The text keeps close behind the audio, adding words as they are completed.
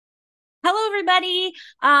Hello, everybody.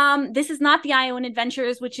 This is not the Iowan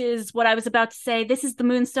Adventures, which is what I was about to say. This is the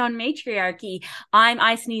Moonstone Matriarchy. I'm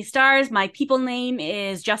I Sneeze Stars. My people name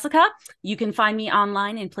is Jessica. You can find me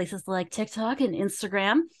online in places like TikTok and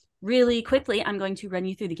Instagram. Really quickly, I'm going to run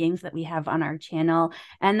you through the games that we have on our channel,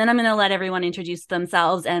 and then I'm going to let everyone introduce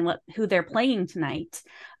themselves and who they're playing tonight.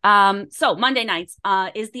 So Monday nights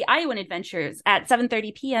is the Iowan Adventures at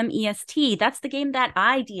 7:30 p.m. EST. That's the game that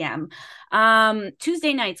I DM.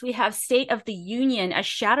 Tuesday nights we have State of the Union, a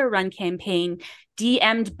Shadowrun campaign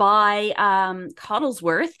DM'd by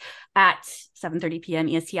Coddlesworth at 7:30 p.m.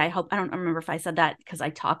 EST. I don't remember if I said that because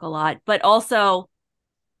I talk a lot, but also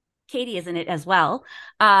Katie is in it as well.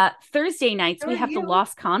 Thursday nights we have the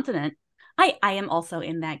Lost Continent. I am also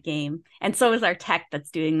in that game, and so is our tech that's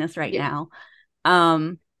doing this right now.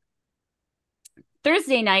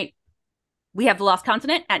 Thursday night we have the Lost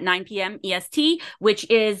Continent at 9 p.m. EST, which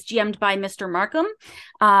is GM'd by Mr. Markham.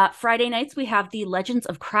 Friday nights, we have the Legends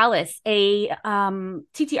of Krallis, a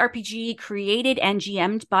TTRPG created and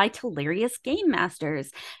GM'd by Hilarious Game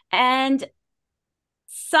Masters. And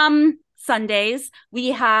some Sundays,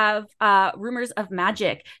 we have Rumors of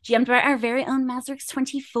Magic, GM'd by our very own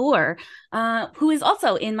Mazrix24, who is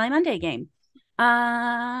also in my Monday game.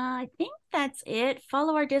 I think that's it.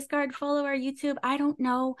 Follow our Discord, follow our YouTube. I don't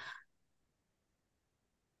know.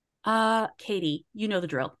 Katie, you know the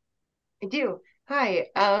drill. I do. Hi,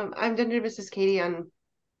 I'm Dungeon Mrs. Katie on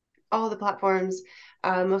all the platforms,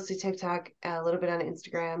 mostly TikTok, a little bit on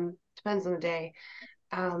Instagram, depends on the day.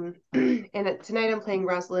 And tonight I'm playing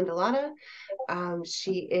Rosalind Alana.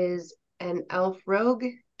 She is an elf rogue,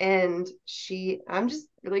 and I'm just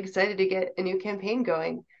really excited to get a new campaign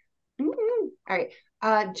going. All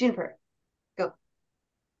right, Juniper, go.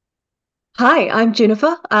 Hi, I'm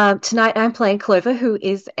Juniper. Tonight I'm playing Clover, who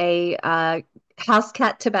is a house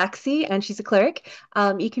cat tabaxi, and she's a cleric.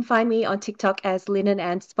 You can find me on TikTok as Linen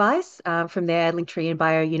and Spice. From there, Linktree and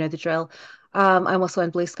bio, you know the drill. I'm also on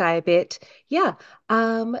Blue Sky a bit. Yeah.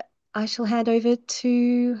 I shall hand over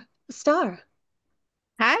to Star.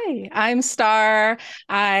 Hi, I'm Star.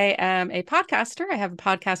 I am a podcaster. I have a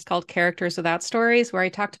podcast called Characters Without Stories, where I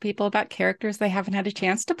talk to people about characters they haven't had a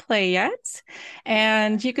chance to play yet.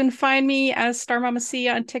 And you can find me as Star Mama C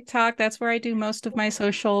on TikTok. That's where I do most of my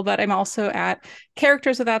social, but I'm also at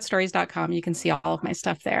characterswithoutstories.com. You can see all of my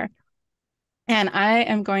stuff there. And I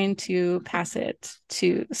am going to pass it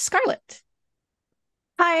to Scarlett.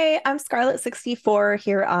 Hi, I'm Scarlett64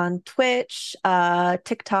 here on Twitch,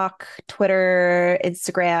 TikTok, Twitter,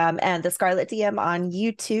 Instagram, and the Scarlet DM on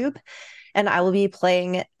YouTube. And I will be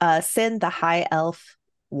playing Sin, the High Elf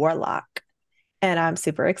Warlock. And I'm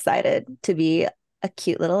super excited to be a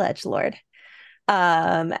cute little edgelord.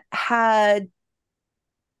 Had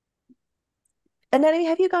Anani,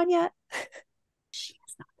 have you gone yet? She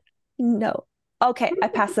has not. No. Okay, I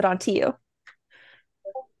pass it on to you.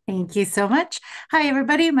 Thank you so much. Hi,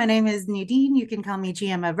 everybody. My name is Nadine. You can call me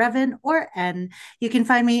GM of Revan or N. You can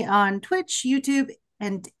find me on Twitch, YouTube,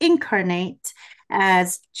 and Incarnate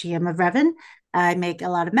as GM of Revan. I make a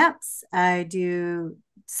lot of maps. I do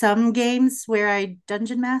some games where I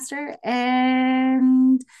dungeon master,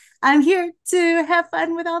 and I'm here to have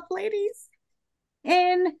fun with all the ladies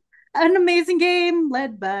in an amazing game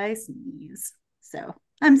led by Sneeze. So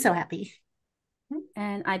I'm so happy.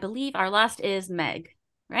 And I believe our last is Meg.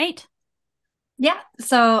 Right? Yeah,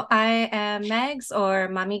 so I am Megs or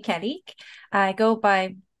Mommy Kedik. I go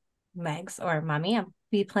by Megs or Mommy. I'll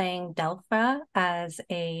be playing Delpha as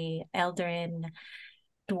a Eldarin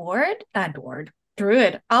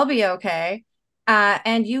Druid. I'll be okay.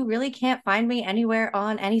 And you really can't find me anywhere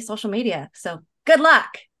on any social media. So good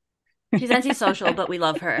luck. She's antisocial, but we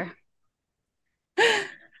love her.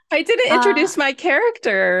 I didn't introduce my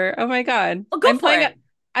character. Oh my God. Well, go for it.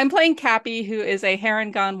 I'm playing Cappy, who is a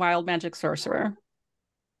Harengon wild magic sorcerer.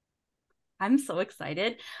 I'm so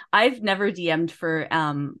excited. I've never DM'd for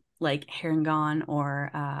like Harengon or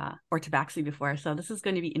Tabaxi before, so this is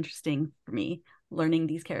going to be interesting for me learning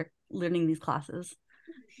these classes.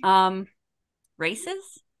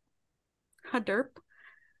 Races? Haderp.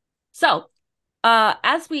 So,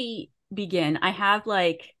 as we begin, I have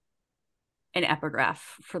like an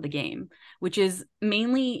epigraph for the game, which is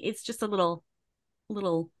mainly it's just a little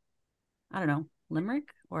I don't know, limerick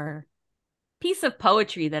or piece of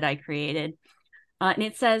poetry that I created. And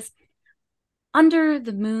it says, under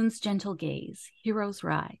the moon's gentle gaze, heroes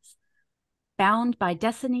rise, bound by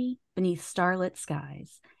destiny beneath starlit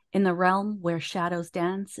skies, in the realm where shadows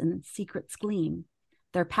dance and secrets gleam,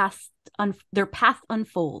 their path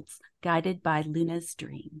unfolds, guided by Luna's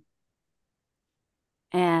dream.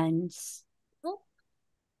 And well,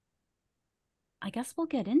 I guess we'll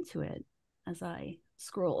get into it. as I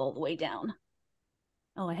scroll all the way down.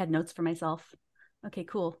 Oh, I had notes for myself. Okay,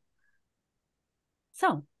 cool.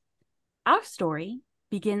 So, our story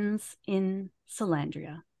begins in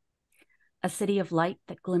Solandria, a city of light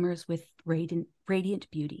that glimmers with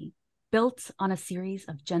radiant beauty, built on a series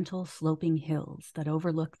of gentle sloping hills that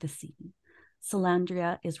overlook the sea.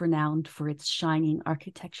 Solandria is renowned for its shining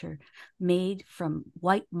architecture made from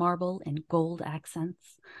white marble and gold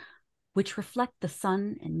accents, which reflect the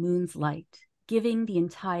sun and moon's light, giving the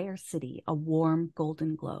entire city a warm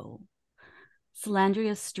golden glow.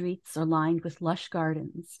 Solandria's streets are lined with lush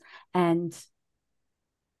gardens and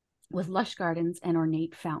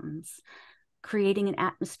ornate fountains, creating an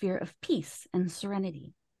atmosphere of peace and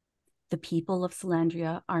serenity. The people of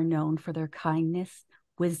Solandria are known for their kindness,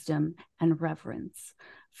 wisdom, and reverence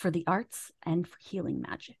for the arts and for healing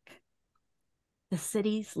magic. The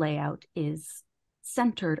city's layout is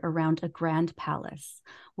centered around a grand palace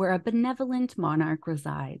where a benevolent monarch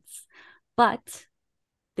resides. But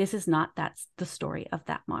this is not the story of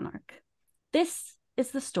that monarch. This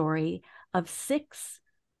is the story of 6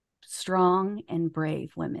 strong and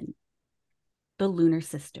brave women, the Lunar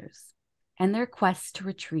Sisters, and their quest to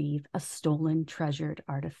retrieve a stolen, treasured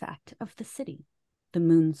artifact of the city, the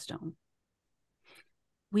Moonstone.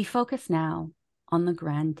 We focus now on the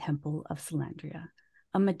Grand Temple of Solandria,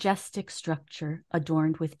 a majestic structure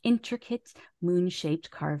adorned with intricate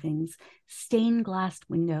moon-shaped carvings, stained-glass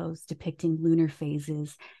windows depicting lunar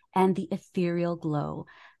phases, and the ethereal glow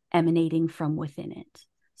emanating from within it,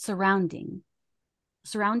 surrounded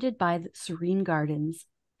by the serene gardens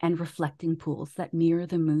and reflecting pools that mirror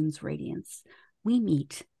the moon's radiance. We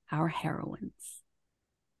meet our heroines.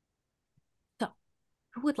 So,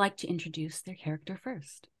 who would like to introduce their character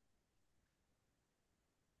first?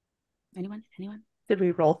 Anyone? Did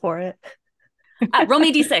we roll for it? Roll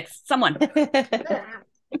me d6, someone.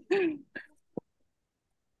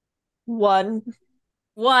 1.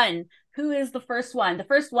 1. Who is the first one? The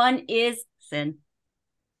first one is Sin.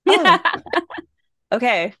 Oh.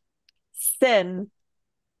 Okay. Sin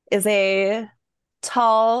is a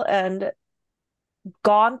tall and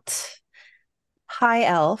gaunt high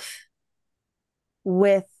elf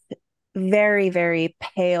with very, very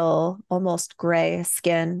pale, almost gray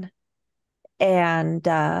skin and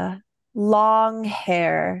long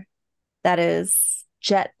hair that is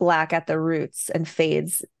jet black at the roots and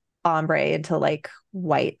fades ombre into like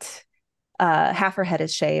white. Half her head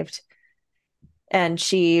is shaved, and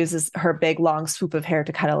she uses her big long swoop of hair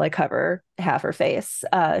to kind of like cover half her face.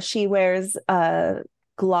 She wears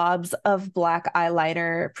globs of black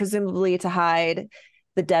eyeliner, presumably to hide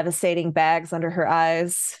the devastating bags under her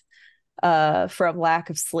eyes from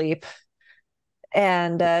lack of sleep.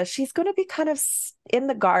 And she's going to be kind of in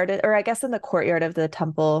the garden, or I guess in the courtyard of the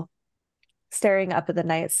temple, staring up at the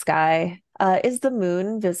night sky. Is the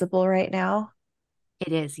moon visible right now?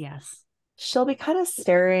 It is, yes. She'll be kind of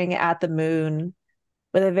staring at the moon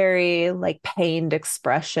with a very like pained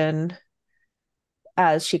expression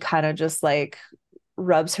as she kind of just like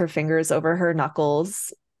rubs her fingers over her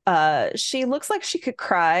knuckles. She looks like she could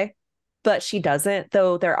cry, but she doesn't,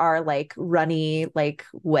 though there are like runny, like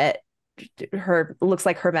wet, looks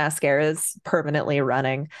like her mascara is permanently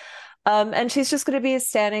running. And she's just going to be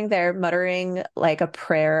standing there muttering like a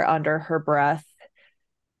prayer under her breath.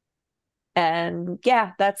 And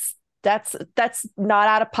yeah, that's not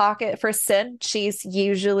out of pocket for Sin. She's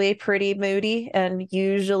usually pretty moody and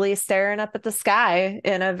usually staring up at the sky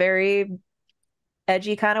in a very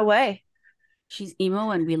edgy kind of way. She's emo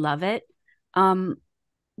and we love it.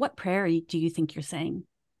 What prayer do you think you're saying?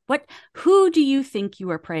 Who do you think you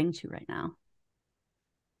are praying to right now?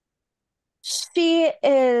 She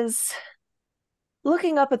is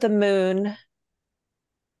looking up at the moon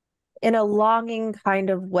in a longing kind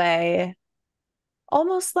of way,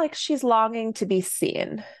 almost like she's longing to be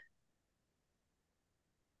seen.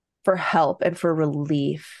 For help and for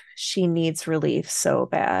relief. She needs relief so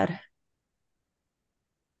bad.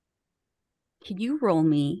 Can you roll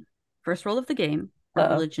me, first roll of the game, a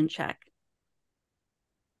religion check?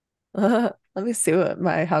 Let me see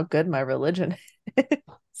how good my religion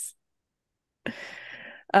is.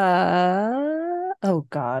 Oh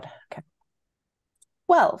God. Okay.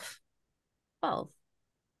 12.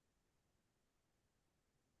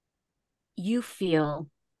 You feel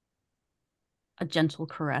a gentle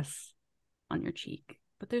caress on your cheek,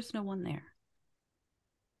 but there's no one there.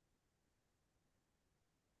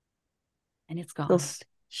 And it's gone.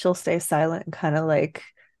 She'll stay silent and kind of like,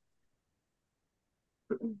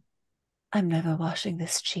 I'm never washing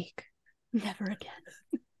this cheek. Never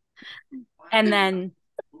again. And then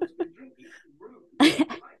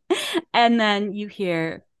and then you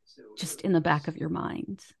hear just in the back of your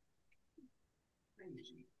mind.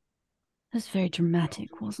 It was very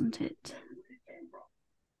dramatic, wasn't it?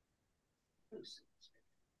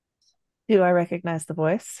 Do I recognize the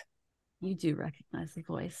voice? You do recognize the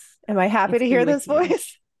voice. Am I happy to hear this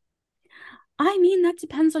voice? I mean, that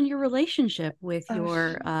depends on your relationship with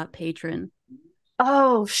your patron.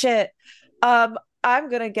 Oh, shit. I'm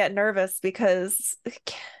gonna get nervous because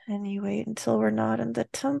can you wait until we're not in the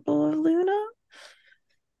Temple of Luna?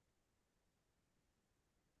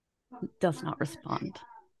 Does not respond.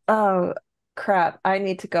 Oh, crap. I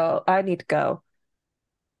need to go. Do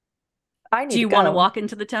you want to walk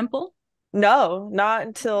into the temple? No, not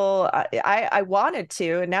until I wanted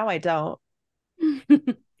to, and now I don't.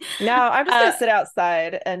 Now I'm just gonna sit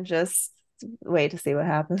outside and just wait to see what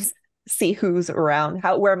happens. See who's around,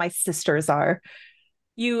 where my sisters are.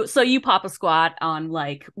 You pop a squat on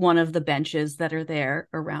like one of the benches that are there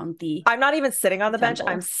around the. I'm not even sitting on the bench.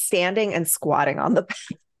 I'm standing and squatting on the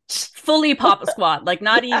bench. Fully pop a squat, like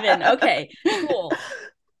not even. Okay, cool.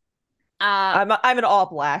 I'm in all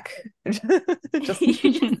black. The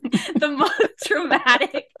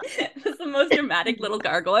most dramatic little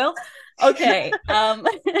gargoyle. Okay.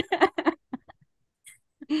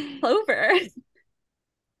 Clover,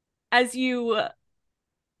 as you've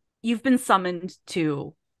been summoned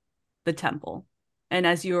to the temple, and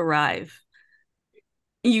as you arrive,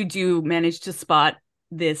 you do manage to spot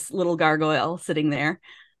this little gargoyle sitting there.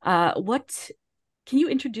 What can you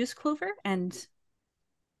introduce Clover and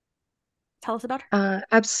tell us about her?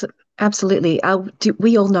 Absolutely. Do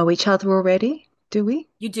we all know each other already? Do we?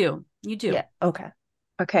 You do. Yeah. Okay.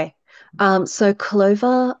 So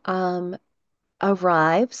Clover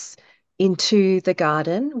arrives into the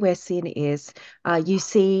garden where Sin is. You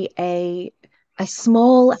see a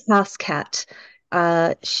small house cat.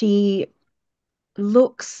 She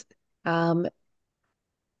looks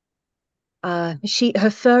her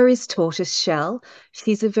fur is tortoise shell.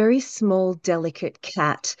 She's a very small, delicate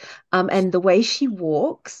cat. And the way she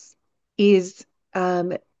walks is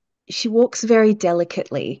she walks very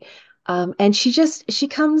delicately. And she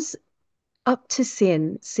comes up to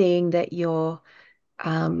Sin, seeing that you're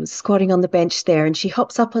squatting on the bench there, and she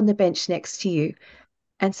hops up on the bench next to you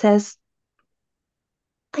and says,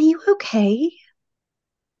 "Are you okay?"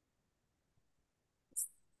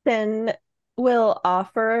 Then we'll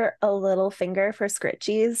offer a little finger for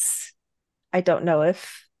scritchies. I don't know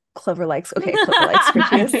if Clover likes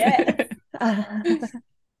scritchies. Yes.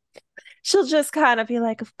 She'll just kind of be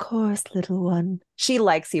like, "Of course, little one." She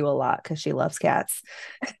likes you a lot because she loves cats.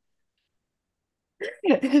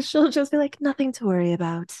 She'll just be like, "Nothing to worry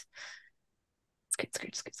about."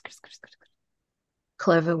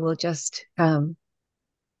 Clover will just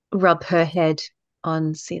rub her head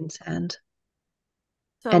on Sin's hand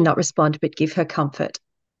and not respond, but give her comfort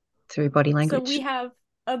through body language. So we have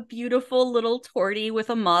a beautiful little tortie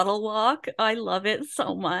with a model walk. I love it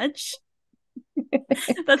so much.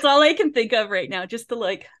 That's all I can think of right now, just to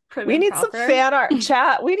like prim we and need proper. some fan art.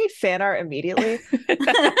 Chat, we need fan art immediately.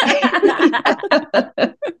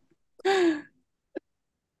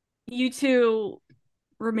 You two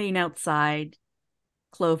remain outside,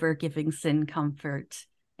 Clover giving Sin comfort,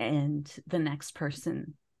 and the next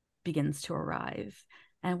person begins to arrive.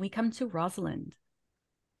 And we come to Rosalind.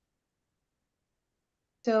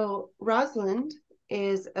 So Rosalind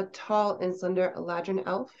is a tall and slender Eladrin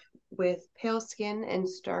elf with pale skin and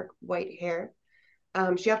stark white hair.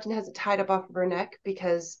 She often has it tied up off of her neck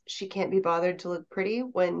because she can't be bothered to look pretty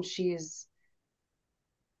when she's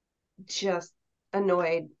just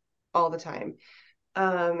annoyed all the time.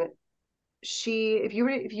 If you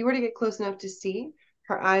were to get close enough to see,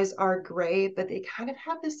 her eyes are gray, but they kind of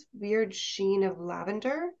have this weird sheen of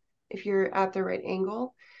lavender if you're at the right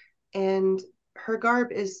angle. And her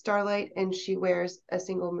garb is starlight, and she wears a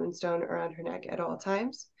single moonstone around her neck at all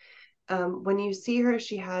times. When you see her,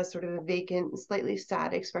 she has sort of a vacant, slightly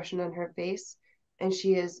sad expression on her face, and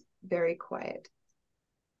she is very quiet.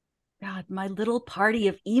 God, my little party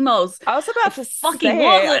of emos. I was about to fucking say,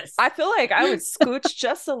 love this. I feel like I would scooch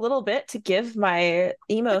just a little bit to give my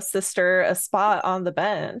emo sister a spot on the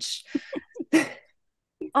bench.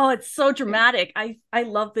 Oh, it's so dramatic. I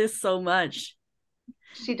love this so much.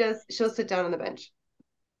 She'll sit down on the bench.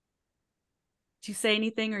 Do you say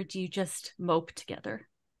anything, or do you just mope together?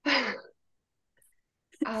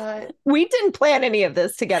 We didn't plan any of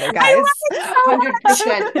this together, guys.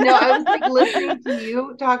 100%. No, I was like listening to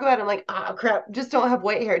you talk about it. I'm like, oh crap, just don't have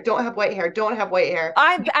white hair. Don't have white hair. Don't have white hair.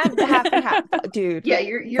 I'm half and half, dude. Yeah,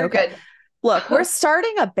 you're okay. Good. Look, we're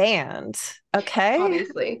starting a band, okay?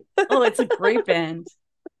 Obviously. Oh, it's a great band.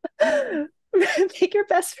 Make your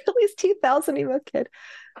best for at least 2,000 emo kid.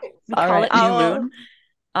 We All call right, it new moon.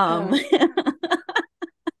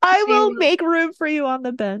 I will will- make room for you on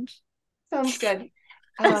the bench. Sounds good.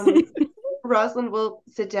 Rosalind will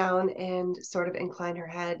sit down and sort of incline her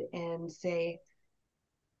head and say,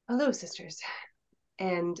 "Hello, sisters,"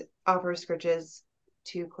 and offer scritches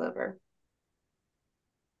to Clover.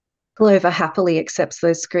 Clover happily accepts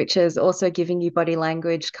those scritches, also giving you body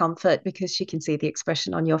language comfort because she can see the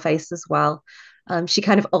expression on your face as well. She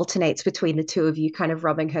kind of alternates between the two of you, kind of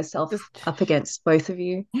rubbing herself up against both of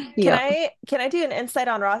you. Can I do an insight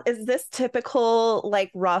on Ross? Is this typical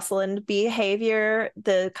like Rosalind behavior,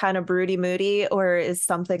 the kind of broody moody, or is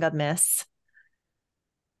something amiss?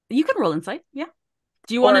 You can roll insight, yeah.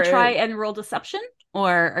 Do you want to try and roll deception,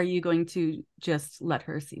 or are you going to just let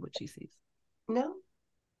her see what she sees? No.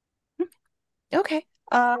 Okay.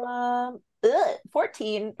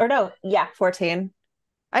 14 or no, yeah, 14.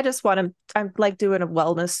 I just want to, I'm like doing a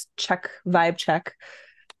wellness check, vibe check.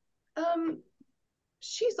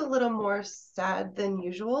 She's a little more sad than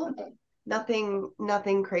usual.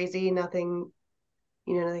 Nothing crazy, nothing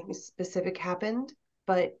specific happened,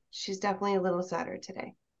 but she's definitely a little sadder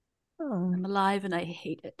today. Oh. I'm alive and I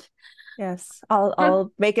hate it. Yes.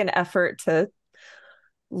 I'll make an effort to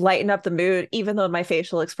lighten up the mood, even though my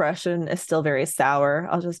facial expression is still very sour.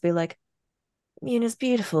 I'll just be like, moon is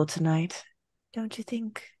beautiful tonight, don't you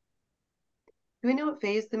think? Do we know what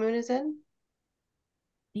phase the moon is in?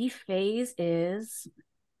 The phase is,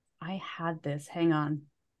 I had this, hang on.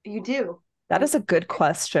 You do. That is a good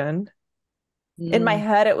question. In my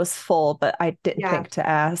head it was full, but I didn't think to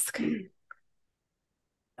ask.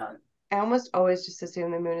 I almost always just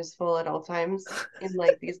assume the moon is full at all times in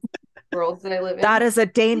like these worlds that I live in. That is a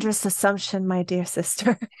dangerous assumption, my dear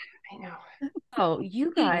sister. I know. Oh,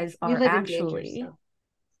 you guys We are live actually, in danger, so.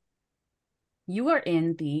 You are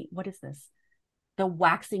in the, what is this? The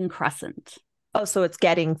waxing crescent. Oh, so it's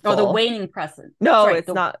getting full. Oh, the waning crescent. No, Sorry, it's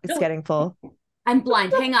not. It's getting full. I'm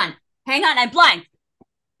blind. Hang on, I'm blind.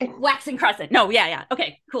 Waxing crescent. No, yeah.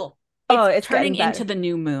 Okay, cool. It's turning into the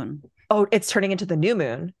new moon. Oh, it's turning into the new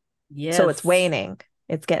moon. Yes. So it's waning.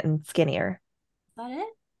 It's getting skinnier. Is that it?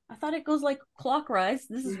 I thought it goes like clockwise.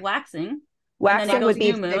 This is waxing. Waxing would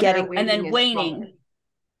be getting and then waning.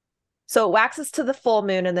 So it waxes to the full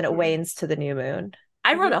moon and then it wanes to the new moon.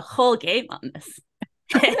 I wrote a whole game on this.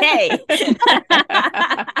 Hey.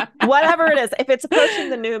 Whatever it is, if it's approaching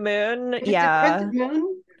the new moon, If it's a crescent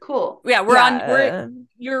moon, cool. Yeah,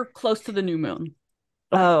 you're close to the new moon.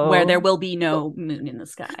 Oh. Where there will be no moon in the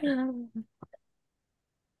sky.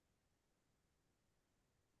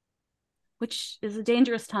 Which is a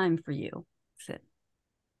dangerous time for you, Sid.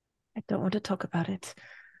 I don't want to talk about it.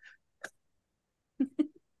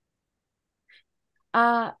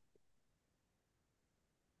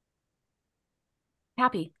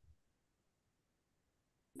 Cappy.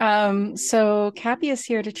 So Cappy is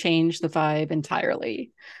here to change the vibe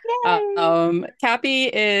entirely. Cappy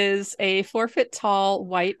is a 4-foot tall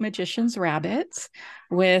white magician's rabbit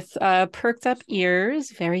with perked up ears,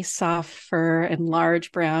 very soft fur, and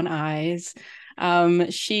large brown eyes.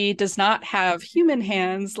 She does not have human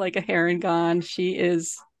hands like a heron. She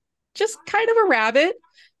is just kind of a rabbit.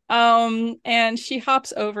 And she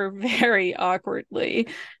hops over very awkwardly.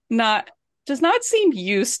 Does not seem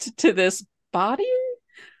used to this body.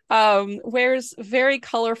 Wears very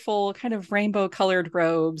colorful, kind of rainbow colored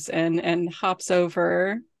robes and hops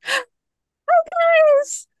over. Oh,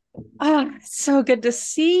 guys! So good to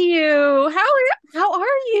see you. How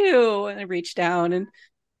are you? And I reach down and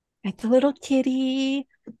at the little kitty.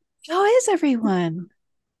 How is everyone?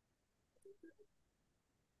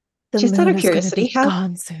 Just out of curiosity, how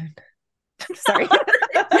gone soon. Sorry.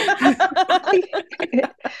 I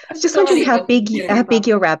was just wondering how big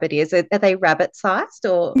your rabbit is. Are they rabbit sized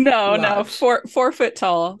or no? large? 4 4-foot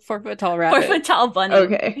tall, 4-foot tall rabbit. 4-foot tall bunny.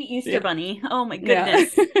 Okay. The Easter bunny. Oh my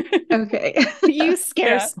goodness. Yeah. Okay. You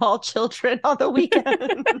scare small children on the weekend.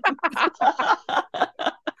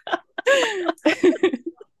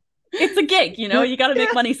 It's a gig, you got to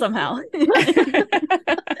make money somehow.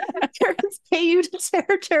 Parents pay you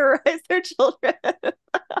to terrorize their children.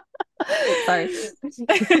 Sorry.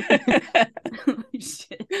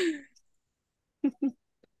 Shit.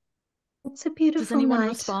 It's a beautiful night.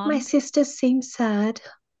 Respond? My sister seems sad.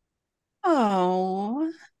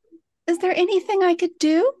 Oh, is there anything I could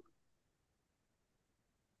do?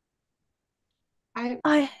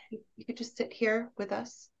 You could just sit here with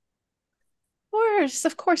us.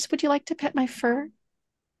 Of course. Would you like to pet my fur?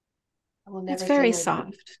 I will never It's very say no.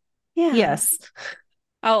 soft. Yeah. Yes.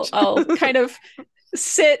 I'll kind of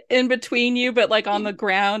sit in between you, but like on the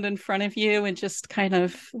ground in front of you, and just kind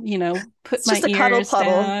of, put It's my just a cuddle ears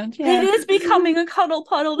puddle. down. It Yeah. is becoming a cuddle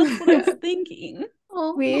puddle. That's what I was thinking.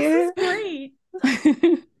 Oh, This is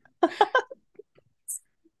great.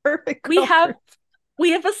 Perfect. We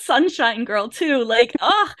have a sunshine girl too. Like,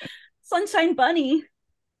 sunshine bunny.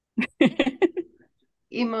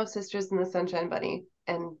 Emo sisters and the Sunshine Bunny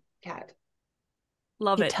and cat.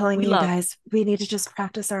 Love keep it. telling We you love. guys, we need to just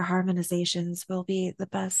practice our harmonizations. We'll be the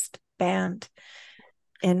best band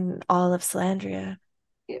in all of Solandria.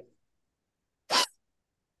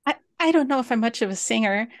 I don't know if I'm much of a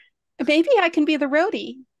singer. Maybe I can be the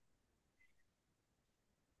roadie.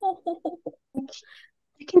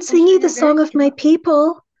 I can sing you the song of my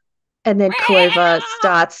people. And then Clover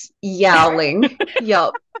starts yowling.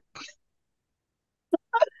 Yup.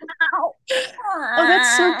 Oh,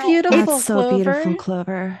 that's so beautiful, That's so Clover. beautiful,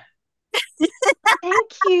 Clover.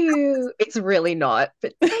 Thank you. It's really not,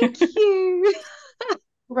 but thank you.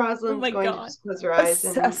 Rosalind's my going God. to just close her eyes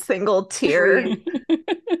A and single tear. breathe.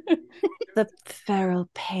 The feral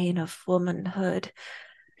pain of womanhood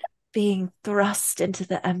being thrust into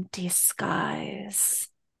the empty skies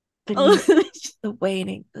beneath the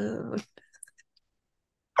waning moon.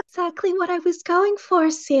 Exactly what I was going for,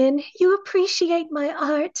 Sin. You appreciate my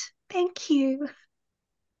art. Thank you.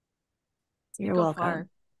 You're Go welcome.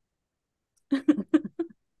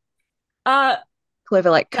 far. Clover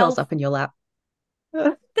like curls Delph- up in your lap.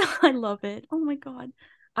 I love it. Oh my God.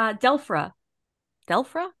 Delphra.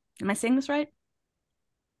 Delphra? Am I saying this right?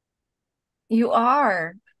 You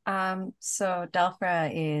are. So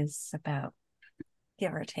Delphra is about,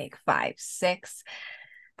 give or take, 5'6".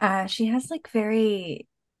 She has like very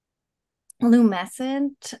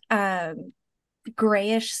luminescent,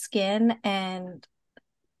 grayish skin and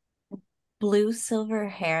blue silver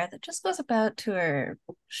hair that just goes about to her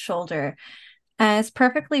shoulder. And it's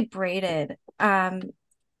perfectly braided.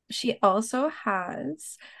 She also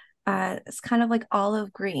has it's kind of like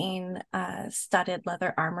olive green studded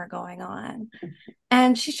leather armor going on.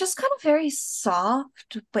 And she's just kind of very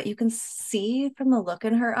soft, but you can see from the look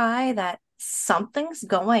in her eye that something's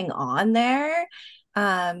going on there.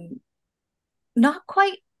 Not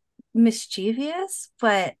quite mischievous,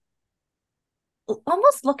 but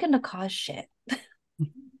almost looking to cause shit.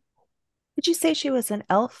 Did you say she was an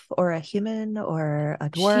elf or a human or a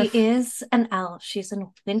She dwarf? is an elf. She's in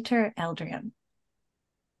Winter Eldrian.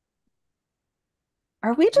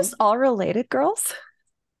 Are we just all related, girls?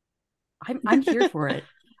 I'm here for it.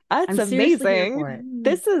 That's I'm seriously here amazing. for it.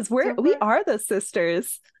 This is where we Silver? are the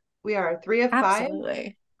sisters. We are 3 of 5.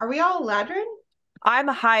 Absolutely. Are we all Ladrin? I'm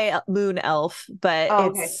a high moon elf, but Oh,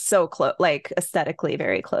 it's okay. so close, like aesthetically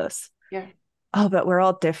very close. Yeah. Oh, but we're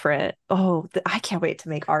all different. Oh, I can't wait to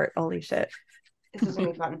make art. Holy shit. This is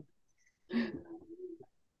gonna be fun.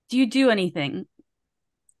 Do you do anything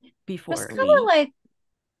before Just kind we? of like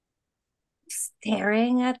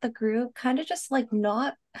staring at the group, kind of just like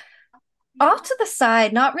not off to the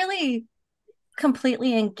side, not really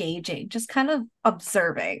completely engaging, just kind of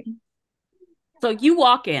observing. So you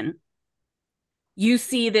walk in, you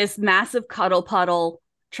see this massive cuddle puddle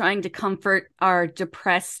trying to comfort our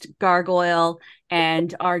depressed gargoyle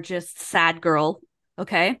and our just sad girl.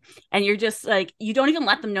 Okay. And you're just like, you don't even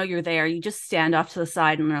let them know you're there. You just stand off to the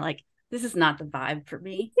side and they're like, this is not the vibe for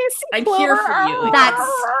me. I'm here for you.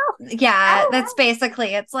 That's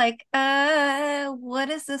basically, it's like, what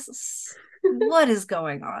is this? What is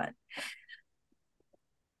going on?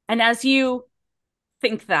 And as you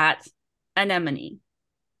think that, anemone,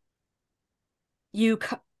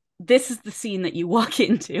 this is the scene that you walk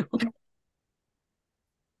into.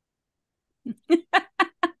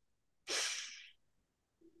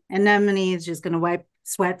 Anemone is just going to wipe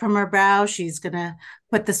sweat from her brow. She's going to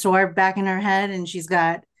put the sword back in her head, and she's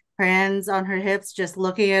got her hands on her hips, just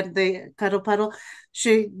looking at the cuddle puddle.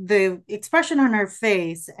 The expression on her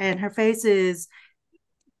face, and her face is,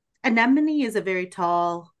 Anemone is a very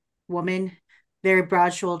tall woman, very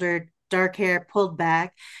broad shouldered, dark hair pulled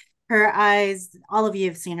back. Her eyes, all of you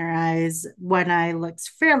have seen her eyes. One eye looks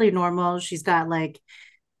fairly normal. She's got like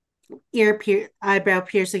eyebrow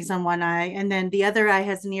piercings on one eye, and then the other eye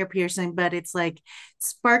has an ear piercing, but it's like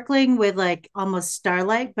sparkling with like almost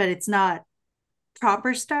starlight, but it's not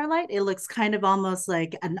proper starlight. It looks kind of almost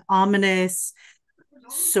like an ominous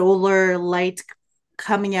solar light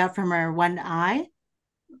coming out from her one eye,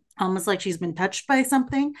 almost like she's been touched by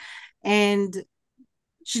something. And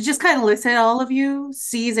she just kind of looks at all of you,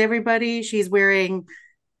 sees everybody. She's wearing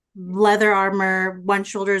leather armor. One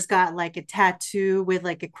shoulder's got like a tattoo with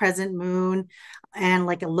like a crescent moon and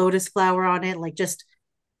like a lotus flower on it, like just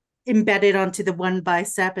embedded onto the one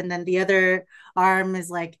bicep, and then the other arm is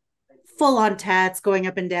like full on tats going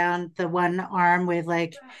up and down the one arm with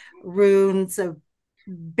like runes of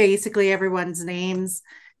basically everyone's names.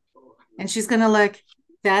 And she's gonna look,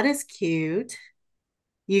 that is cute.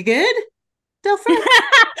 You good, Delphin?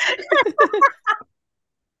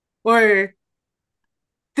 Or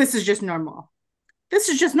this is just normal. This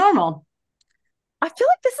is just normal. I feel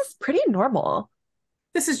like this is pretty normal.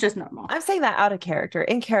 This is just normal. I'm saying that out of character.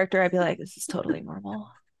 In character, I'd be like, this is totally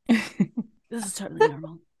normal. This is totally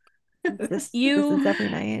normal. This is every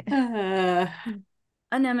night.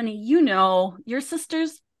 Anemone, you know, your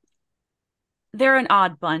sisters, they're an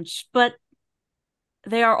odd bunch, but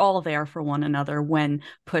they are all there for one another when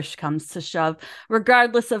push comes to shove,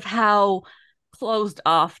 regardless of how closed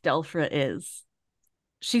off Delphra is.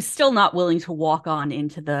 She's still not willing to walk on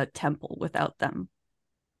into the temple without them.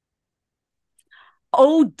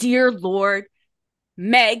 Oh, dear Lord.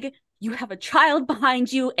 Meg, you have a child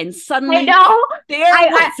behind you, and suddenly I know. there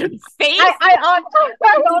was some face. I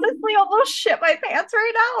honestly almost shit my pants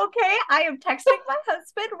right now, okay? I am texting my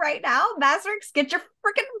husband right now. Mazrix, get your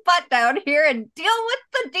freaking butt down here and deal with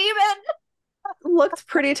the demon. Looked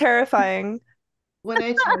pretty terrifying. When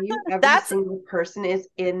I tell you every single person is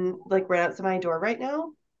in, like, right outside my door right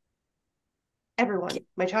now. Everyone.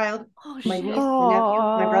 My child, my niece, my nephew,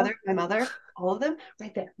 my brother, my mother, all of them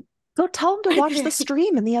right there. Go tell them to watch the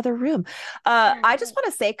stream in the other room. I just want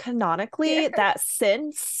to say canonically that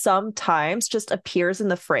Sin sometimes just appears in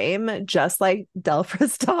the frame just like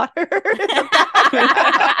Delphra's daughter.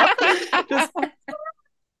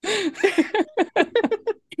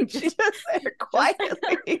 She's just there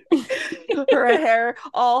quietly. Her hair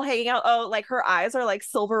all hanging out. Oh, like her eyes are like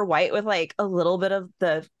silver white with like a little bit of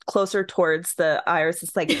the closer towards the iris.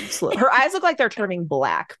 It's like her eyes look like they're turning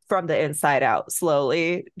black from the inside out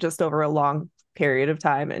slowly, just over a long period of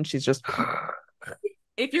time. And she's just.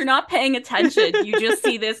 If you're not paying attention, you just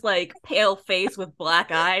see this like pale face with black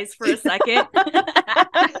eyes for a second.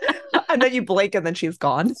 And then you blink and then she's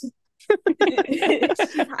gone.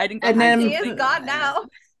 And then she is gone now.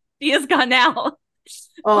 She is gone now.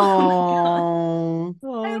 Oh,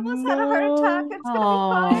 I almost had a heart attack. It's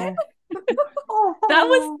gonna be fine. That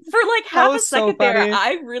was for like half a second there.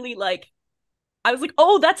 I really I was like,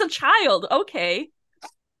 oh, that's a child. Okay.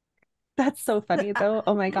 That's so funny though.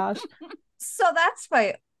 Oh my gosh. So that's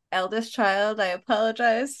my eldest child. I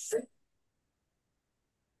apologize.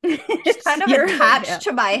 She's kind of attached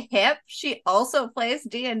to my hip. She also plays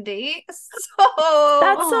D&D. So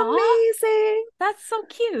that's amazing. That's so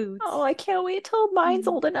cute. Oh, I can't wait till mine's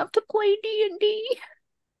old enough to play D&D.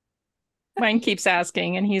 Mine keeps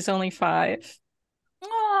asking, and he's only 5.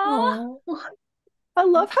 Aww. I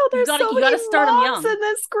love how there's so many moms in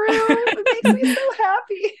this group. It makes me so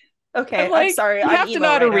happy. Okay, I'm sorry. You have to know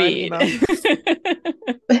how to read.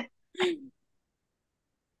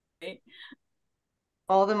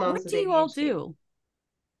 All the moms. What do you all do?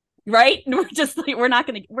 Right? We're just like we're not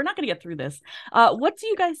gonna get through this. What do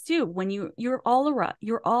you guys do when you're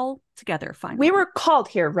all together? Finally, we were called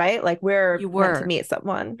here, right? Like we're meant to meet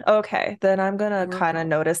someone. Okay, then I'm gonna kind of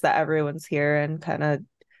notice that everyone's here and kind of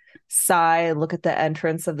sigh, look at the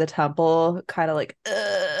entrance of the temple, kind of like,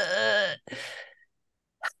 ugh.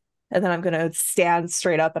 And then I'm gonna stand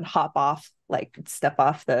straight up and hop off, like step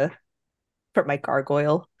off from my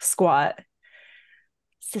gargoyle squat.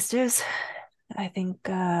 Sisters, I think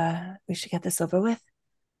we should get this over with.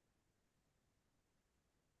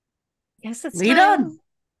 Yes, it's lead time. on.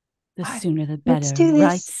 The sooner the better. Let's do this.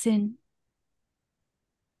 Right, Sin?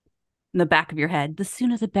 In the back of your head, the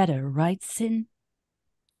sooner the better, right, Sin?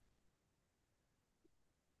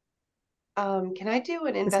 Can I do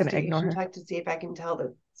an investigation check to see if I can tell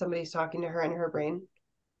that somebody's talking to her in her brain?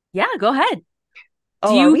 Yeah, go ahead.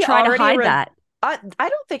 Do you try to hide that? I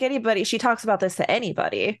don't think anybody, she talks about this to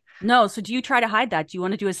anybody. No, so do you try to hide that? Do you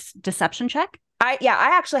want to do a deception check? I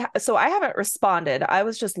haven't responded. I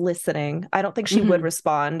was just listening. I don't think she would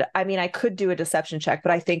respond. I mean, I could do a deception check,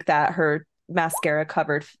 but I think that her mascara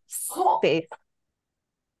covered face.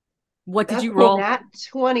 What did you roll? Nat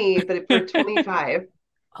 20, but for 25.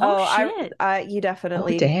 Oh, shit. You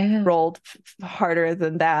definitely rolled harder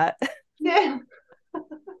than that. Yeah.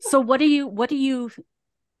 So what do you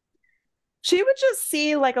She would just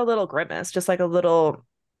see like a little grimace, just like a little.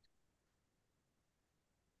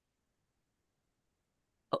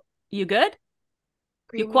 You good?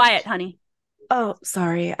 You quiet, honey. Oh,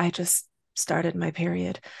 sorry. I just started my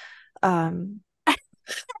period.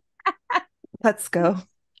 Let's go.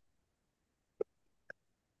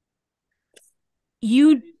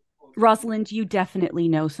 Rosalind, you definitely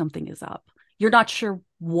know something is up. You're not sure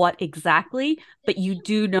what exactly, but you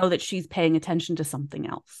do know that she's paying attention to something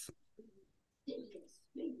else.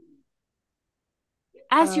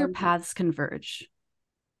 As your paths converge,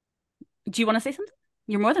 do you want to say something?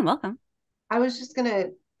 You're more than welcome. I was just gonna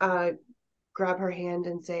grab her hand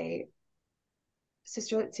and say,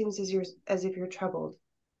 "Sister, it seems as if you're troubled.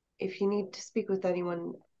 If you need to speak with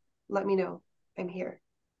anyone, let me know. I'm here."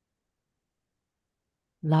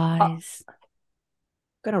 Lies. I'm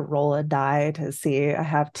gonna roll a die to see. I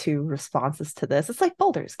have two responses to this. It's like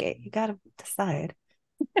Baldur's Gate. You gotta decide.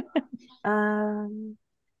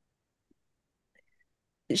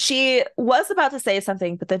 She was about to say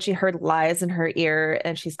something, but then she heard lies in her ear,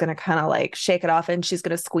 and she's gonna kind of like shake it off, and she's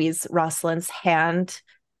gonna squeeze Rosalind's hand,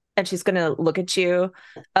 and she's gonna look at you.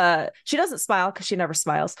 She doesn't smile because she never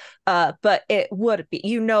smiles. But it would be,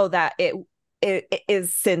 you know, that it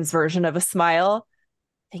is Sin's version of a smile.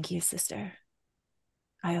 Thank you, sister.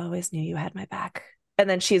 I always knew you had my back. And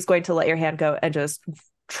then she's going to let your hand go and just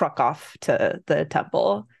truck off to the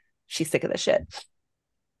temple. She's sick of this shit.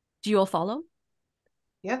 Do you all follow?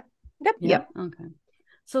 Yeah. Yep. Okay.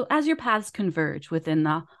 So as your paths converge within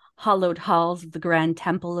the hollowed halls of the Grand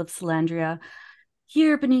Temple of Solandria,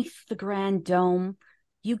 here beneath the Grand Dome,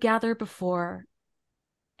 you gather before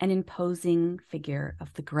an imposing figure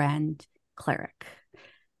of the Grand Cleric,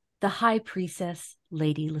 the High Priestess,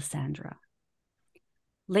 Lady Lysandra.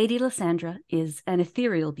 Lady Lysandra is an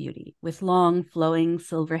ethereal beauty with long, flowing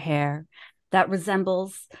silver hair that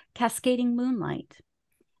resembles cascading moonlight,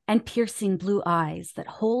 and piercing blue eyes that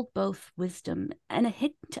hold both wisdom and a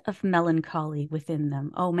hint of melancholy within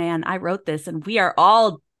them. Oh man, I wrote this and we are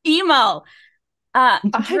all emo.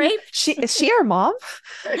 Draped. Is she our mom?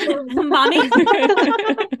 Mommy?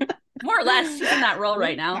 More or less, she's in that role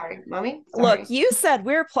right now. Sorry, Mommy. Sorry. Look, you said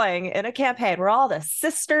we're playing in a campaign. We're all the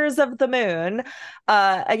Sisters of the Moon.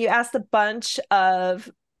 And you asked a bunch of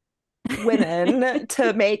women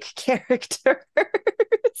to make characters.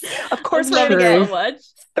 Of course, we're gonna get so much.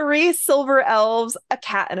 3 silver elves, a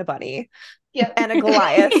cat, and a bunny. Yep. And a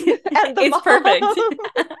Goliath. And it's mom. perfect.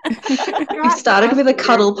 We started with a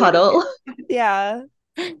cuddle puddle. Yeah.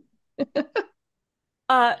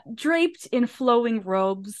 Draped in flowing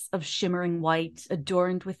robes of shimmering white,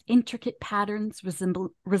 adorned with intricate patterns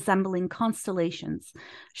resembling constellations,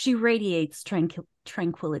 she radiates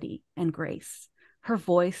tranquility and grace. Her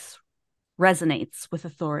voice resonates with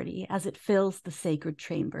authority as it fills the sacred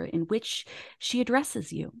chamber in which she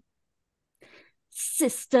addresses you.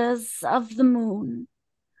 Sisters of the Moon,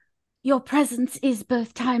 your presence is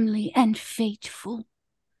both timely and fateful.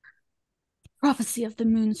 Prophecy of the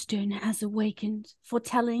Moonstone has awakened,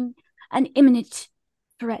 foretelling an imminent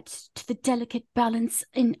threat to the delicate balance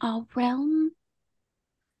in our realm.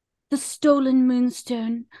 The stolen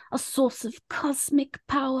Moonstone, a source of cosmic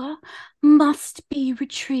power, must be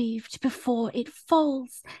retrieved before it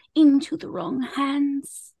falls into the wrong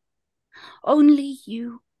hands. Only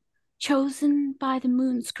you, chosen by the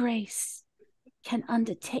moon's grace, can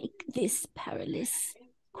undertake this perilous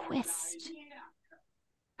quest.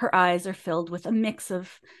 Her eyes are filled with a mix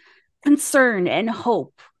of concern and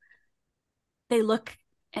hope. They look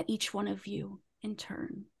at each one of you in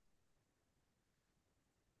turn.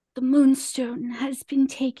 The Moonstone has been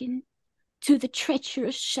taken to the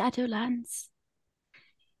treacherous Shadowlands.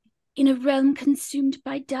 In a realm consumed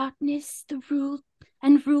by darkness,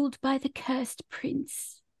 ruled by the cursed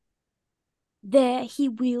prince. There he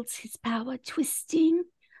wields his power, twisting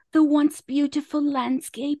the once beautiful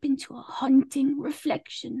landscape into a haunting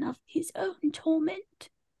reflection of his own torment.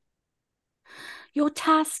 Your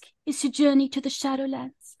task is to journey to the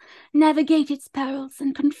Shadowlands, navigate its perils,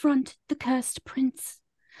 and confront the cursed prince.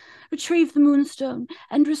 Retrieve the Moonstone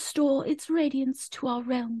and restore its radiance to our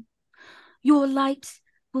realm. Your light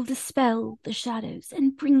will dispel the shadows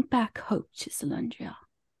and bring back hope to Solandria.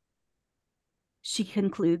 She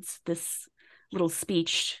concludes this little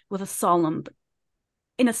speech with a solemn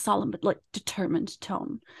but like determined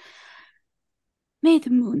tone. May the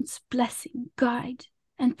moon's blessing guide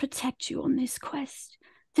and protect you on this quest.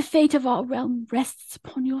 The fate of our realm rests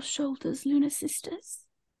upon your shoulders, Lunar Sisters.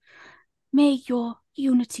 May your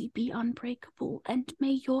unity be unbreakable, and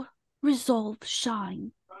may your resolve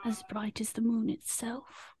shine as bright as the moon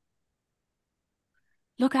itself.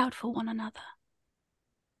 Look out for one another,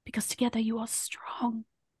 because together you are strong.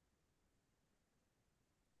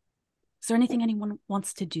 Is there anything anyone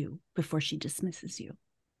wants to do before she dismisses you?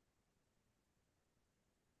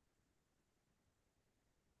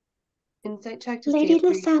 Insight check to Lady see if we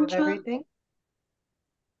have Lysandra. everything.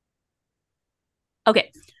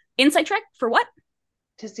 Okay. Insight check for what?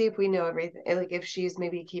 To see if we know everything, like if she's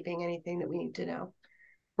maybe keeping anything that we need to know.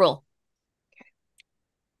 Roll.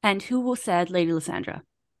 And who said Lady Lysandra?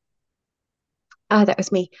 That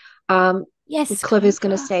was me. Yes, Clover's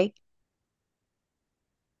going to Clover. say,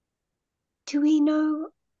 do we know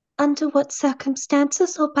under what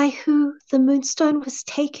circumstances or by who the Moonstone was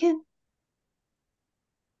taken?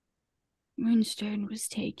 Moonstone was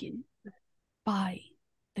taken by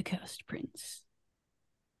the Cursed Prince,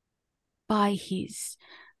 by his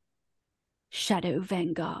shadow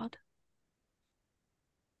vanguard.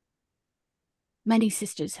 Many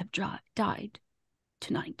sisters have died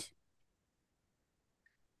tonight.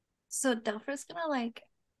 So Delpha's gonna like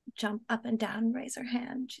jump up and down and raise her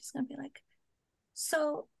hand. She's gonna be like,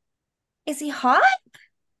 so is he hot?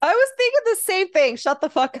 I was thinking the same thing. Shut the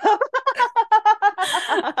fuck up.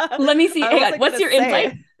 Let me see. Hang on. What's your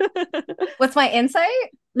insight? What's my insight?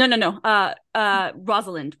 No.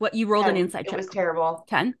 Rosalind, what you rolled 10. an insight check. It was terrible.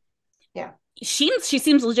 10? Yeah. She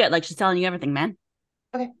seems legit, like she's telling you everything, man.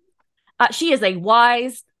 Okay. She is a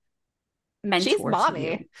wise mentor. She's mommy.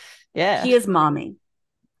 To you. Yeah. She is mommy.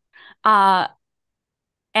 And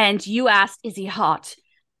you asked, is he hot?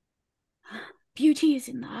 Beauty is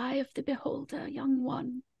in the eye of the beholder, young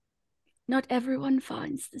one. Not everyone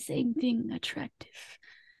finds the same thing attractive.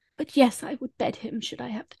 But yes, I would bed him should I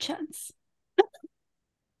have the chance.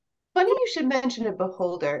 Funny you should mention a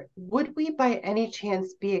beholder. Would we by any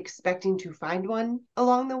chance be expecting to find one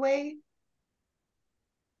along the way?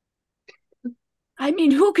 I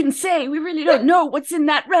mean, who can say? We really don't know what's in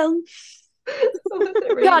that realm.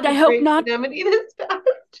 God, I hope not. Anemone this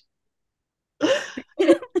fast.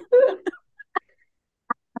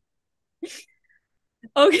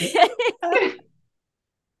 Okay.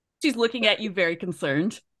 She's looking at you very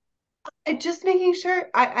concerned. Just making sure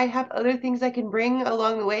I have other things I can bring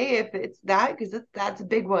along the way if it's that, because that's a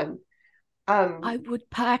big one. I would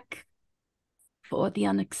pack for the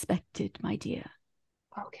unexpected, my dear.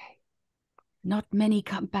 Okay. Not many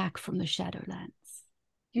come back from the Shadowlands.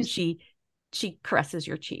 She caresses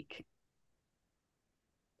your cheek.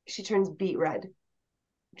 She turns beet red.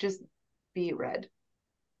 Just beet red.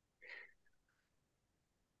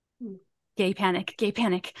 Gay panic.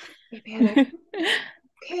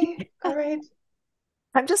 Okay, all right.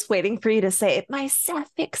 I'm just waiting for you to say, my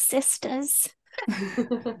sapphic sisters.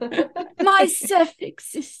 My sapphic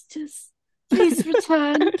sisters, please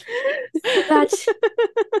return so that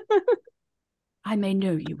I may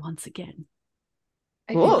know you once again.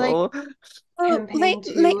 I feel like Oh, campaign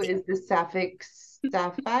 2 is the sapphic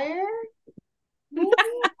sapphire. Maybe?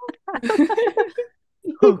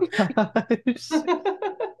 Oh gosh.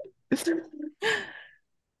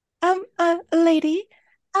 Lady,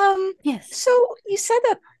 Yes. so you said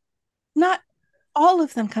that not all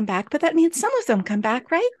of them come back, but that means some of them come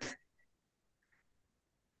back, right?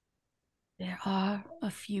 There are a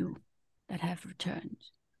few that have returned,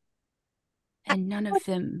 and none of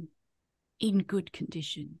them in good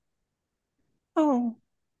condition. Oh,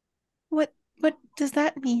 what does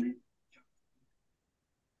that mean?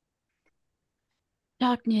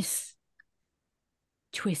 Darkness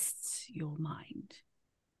twists your mind.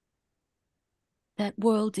 That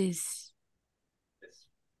world is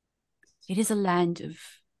a land of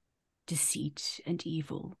deceit and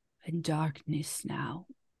evil and darkness now.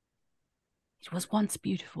 It was once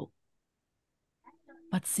beautiful,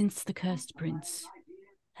 but since the Cursed Prince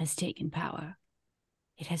has taken power,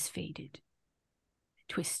 it has faded,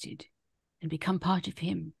 twisted, and become part of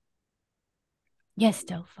him. Yes,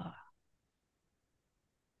 Delphar.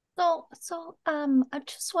 So I'm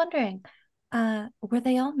just wondering, were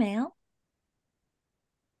they all male?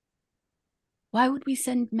 Why would we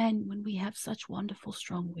send men when we have such wonderful,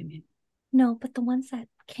 strong women? No, but the ones that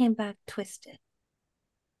came back twisted.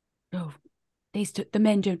 No, the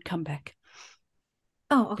men don't come back.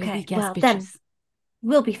 Oh, They're okay. weak-ass Well, bitches. then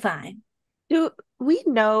we'll be fine. Do we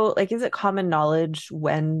know, like, is it common knowledge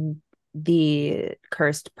when the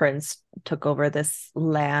Cursed Prince took over this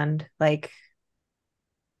land? Like,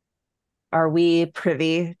 are we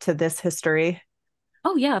privy to this history?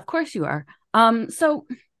 Oh yeah, of course you are. So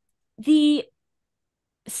the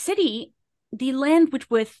city, the land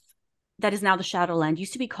that is now the Shadowland,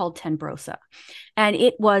 used to be called Tenbrosa, and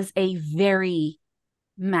it was a very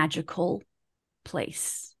magical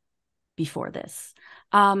place before this.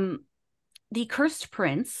 The Cursed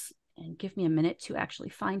Prince, and give me a minute to actually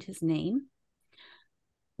find his name,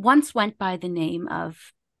 once went by the name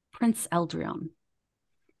of Prince Eldrion.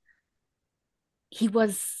 He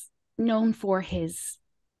was known for his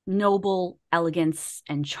noble elegance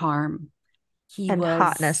and charm.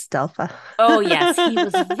 Hotness, Delpha. Oh, yes, he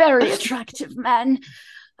was a very attractive man.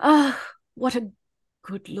 What a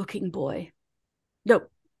good-looking boy. No,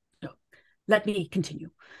 let me continue.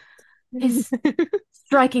 His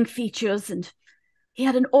striking features, and he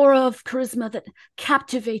had an aura of charisma that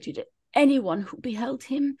captivated anyone who beheld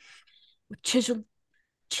him. With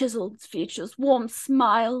chiseled features, warm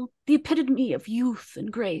smile, the epitome of youth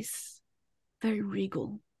and grace. Very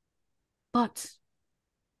regal. But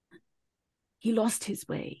he lost his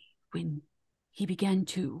way when he began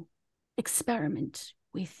to experiment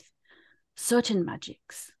with certain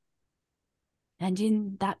magics. And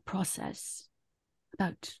in that process,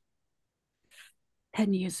 about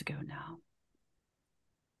 10 years ago now,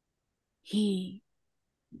 he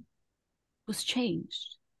was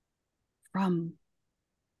changed from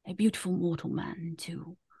a beautiful mortal man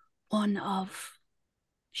to one of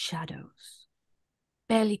shadows,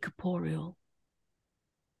 barely corporeal.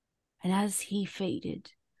 And as he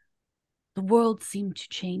faded, the world seemed to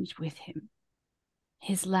change with him.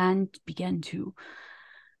 His land began to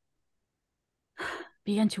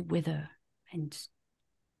wither and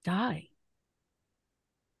die.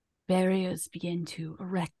 Barriers began to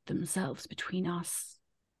erect themselves between us,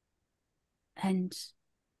 and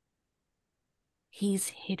he's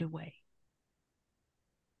hid away.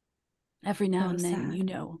 Every now and then,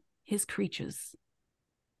 sad. His creatures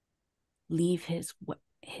leave his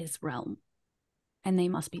realm, and they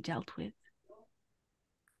must be dealt with.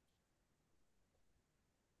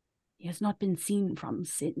 He has not been seen from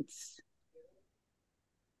since.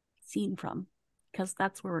 Because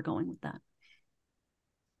that's where we're going with that.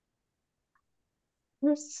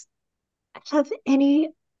 Yes. Have any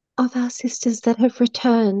of our sisters that have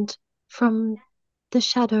returned from the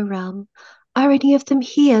Shadow Realm, are any of them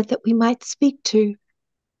here that we might speak to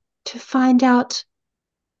find out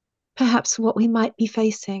perhaps what we might be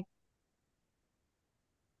facing?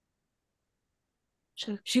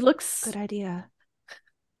 She looks... Good idea.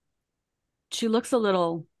 She looks a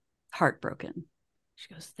little heartbroken.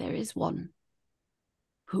 She goes, there is one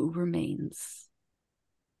who remains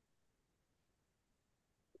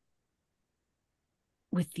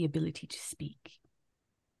with the ability to speak,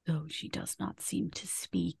 though she does not seem to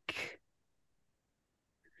speak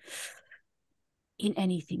in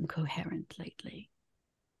anything coherent lately.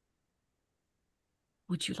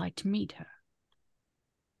 Would you like to meet her?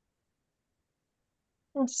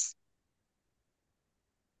 Yes.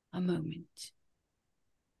 A moment.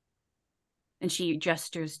 And she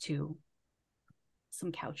gestures to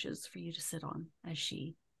some couches for you to sit on as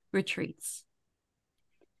she retreats.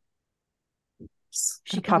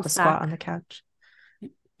 She pop a squat on the couch.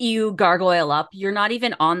 You gargoyle up. You're not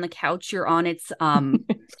even on the couch. You're on its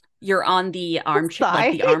you're on the armchair,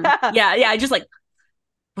 like the arm. Yeah. Just like,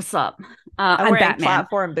 what's up? I'm wearing Batman.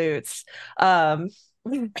 Platform boots. The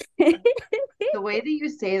way that you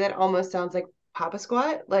say that almost sounds like Papa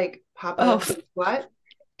Squat, like Papa Squat.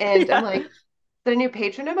 And I'm like, is that a new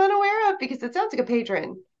patron I'm unaware of? Because it sounds like a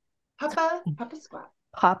patron. Papa Squat.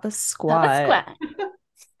 Papa Squat.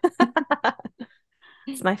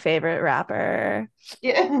 It's my favorite rapper.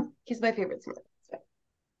 Yeah, he's my favorite.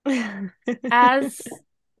 As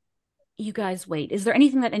you guys wait, is there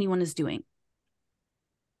anything that anyone is doing?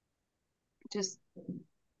 Just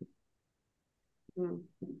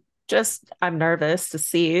I'm nervous to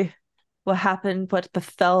see what happened, what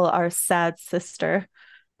befell our sad sister.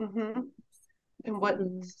 Mm-hmm. And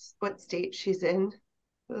what state she's in.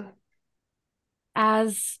 Ugh.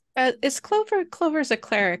 As is Clover's a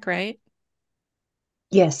cleric, right?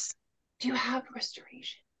 Yes. Do you have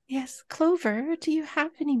restoration? Yes. Clover, do you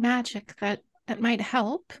have any magic that might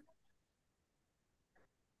help?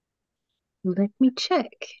 Let me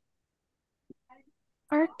check.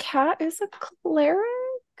 Our cat is a cleric?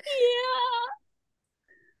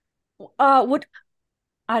 Yeah. What?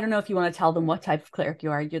 I don't know if you want to tell them what type of cleric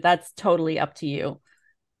you are. That's totally up to you.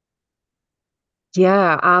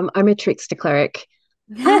 Yeah, I'm a trickster cleric.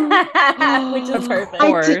 Which is perfect. Of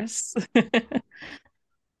course.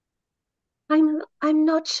 I'm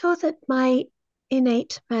not sure that my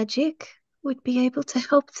innate magic would be able to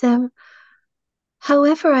help them.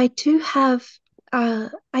 However, I do have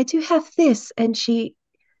this, and she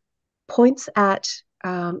points at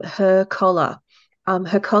her collar.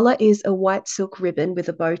 Her collar is a white silk ribbon with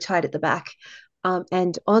a bow tied at the back.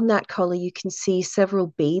 And on that collar, you can see several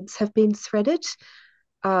beads have been threaded.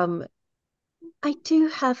 I do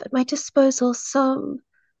have at my disposal some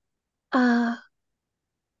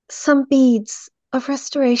beads of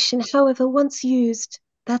restoration. However, once used,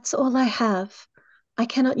 that's all I have. I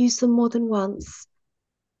cannot use them more than once.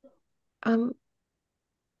 I'm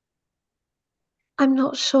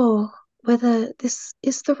not sure whether this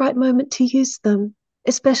is the right moment to use them,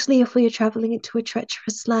 especially if we are traveling into a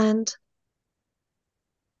treacherous land.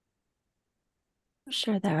 I'm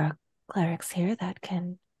sure there are clerics here that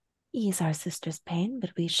can ease our sister's pain,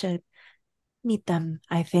 but we should meet them,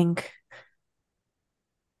 I think.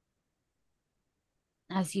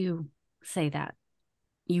 As you say that,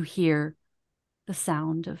 you hear the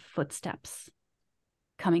sound of footsteps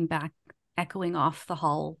coming back, echoing off the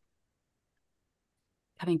hall,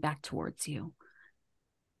 coming back towards you.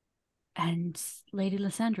 And Lady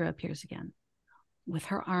Lysandra appears again with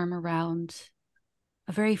her arm around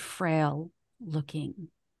a very frail looking,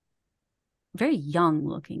 very young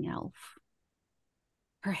looking elf.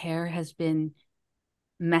 Her hair has been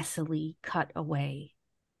messily cut away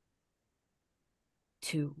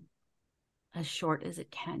to as short as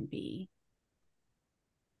it can be.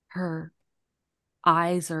 Her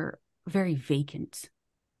eyes are very vacant.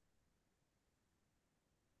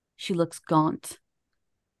 She looks gaunt.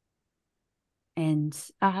 And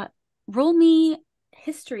roll me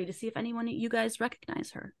history to see if anyone you guys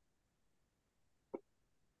recognize her.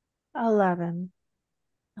 11.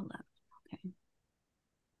 11. Okay.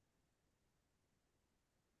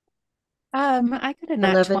 I got a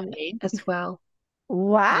nat 11 20. as well.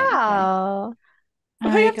 Wow. We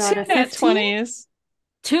I have got two a nat 15. 20s.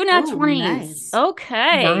 2 nat Oh, 20s. nice.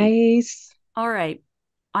 Okay. Nice. All right.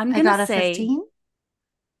 I'm I going got to a say 15.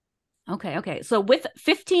 Okay. So with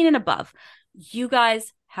 15 and above, you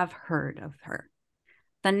guys have heard of her.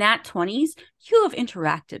 The nat 20s, you have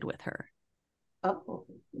interacted with her. Oh.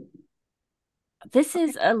 This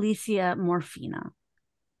is Alicia Morfina.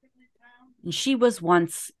 And she was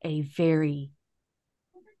once a very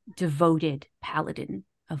devoted paladin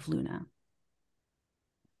of Luna.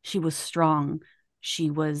 She was strong. She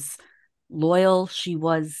was loyal. She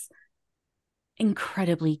was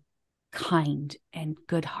incredibly kind and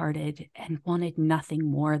good-hearted and wanted nothing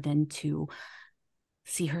more than to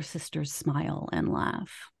see her sisters smile and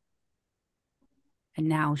laugh. And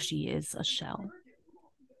now she is a shell.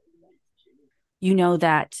 You know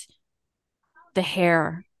that the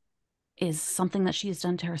hair is something that she has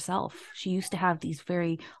done to herself. She used to have these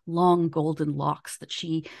very long golden locks that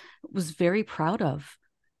she was very proud of,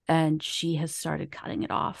 and she has started cutting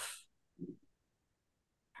it off.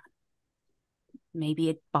 Maybe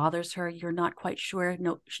it bothers her. You're not quite sure.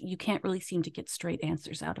 No, you can't really seem to get straight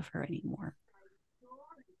answers out of her anymore.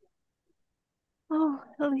 Oh,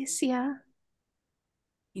 Alicia.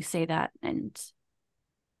 You say that, and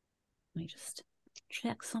let me just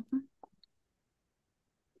check something.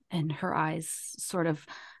 And her eyes sort of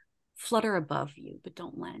flutter above you, but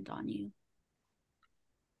don't land on you.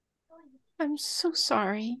 I'm so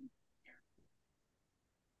sorry.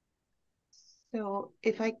 So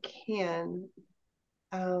if I can,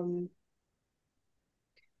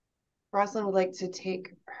 Rosalind would like to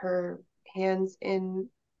take her hands in,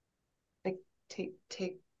 like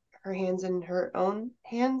take her hands in her own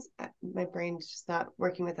hands. My brain's just not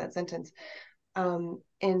working with that sentence.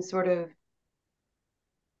 And sort of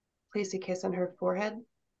place a kiss on her forehead.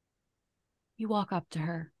 You walk up to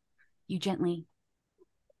her. You gently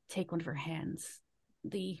take one of her hands.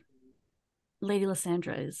 The Lady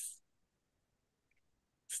Lysandra is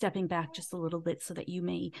stepping back just a little bit so that you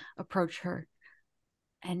may approach her.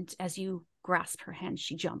 And as you grasp her hand,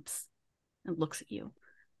 she jumps and looks at you.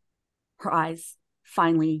 Her eyes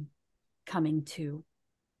finally coming to,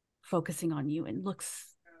 focusing on you, and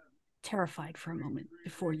looks terrified for a moment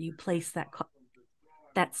before you place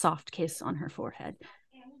that soft kiss on her forehead.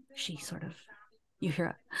 She sort of, you hear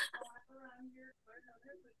a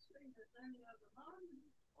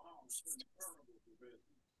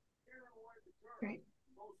Great.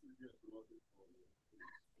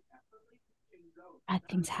 bad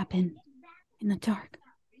things happen in the dark.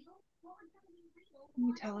 Can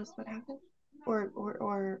you tell us what happened?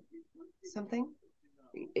 Or something?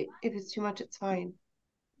 If it's too much, it's fine.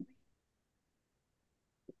 In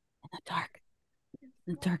the dark.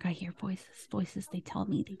 In the dark, I hear voices. They tell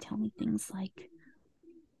me things like,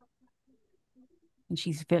 and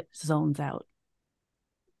she's zones out.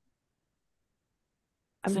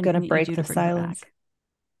 I'm going to break the silence.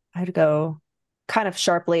 I'd go kind of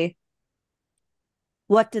sharply.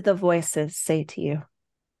 What did the voices say to you?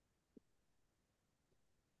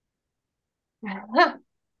 I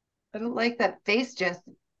don't like that face, Jess.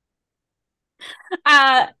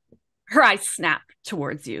 Her eyes snap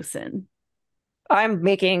towards you, Sin. I'm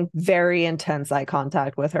making very intense eye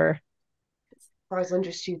contact with her. Rosalind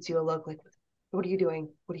just shoots you a look like, what are you doing?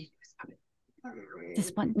 What are you doing? Stop it.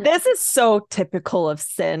 This is so typical of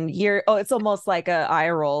Sin. It's almost like a eye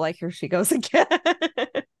roll. Like, here she goes again.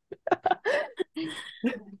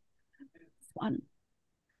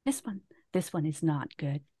 This one is not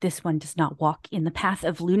good. This one does not walk in the path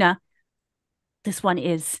of Luna. This one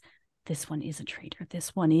is a traitor.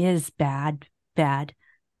 This one is bad.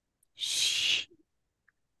 She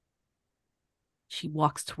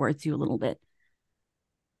walks towards you a little bit.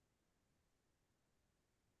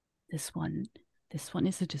 This one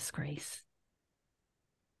is a disgrace.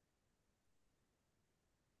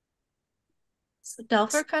 So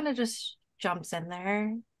Delpher kind of just jumps in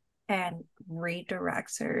there and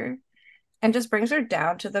redirects her and just brings her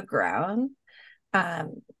down to the ground,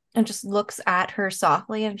 and just looks at her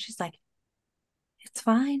softly, and she's like, it's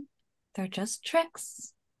fine. They're just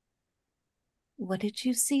tricks. What did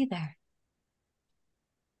you see there?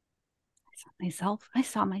 I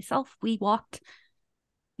saw myself. We walked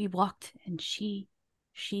and she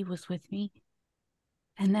was with me.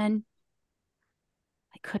 And then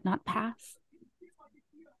I could not pass.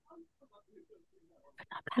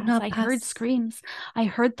 I heard screams. I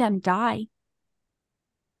heard them die.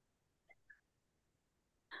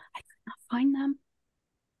 I could not find them.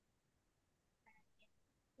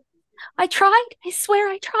 I tried. I swear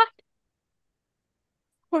I tried.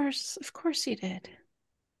 Of course you did.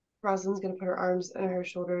 Rosalind's going to put her arms on her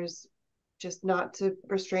shoulders, just not to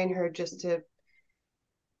restrain her, just to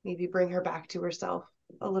maybe bring her back to herself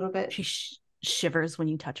a little bit. She shivers when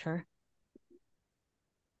you touch her.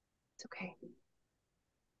 It's okay.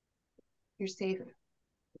 You're safe.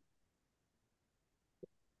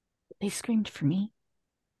 They screamed for me.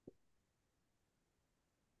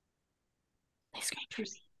 They screamed for me.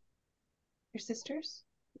 Your sisters?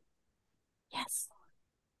 Yes.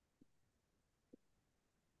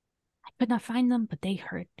 I could not find them, but they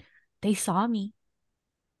heard. They saw me.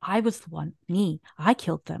 I was the one. Me. I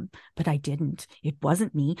killed them, but I didn't. It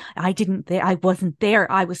wasn't me. I wasn't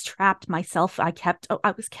there. I was trapped myself. I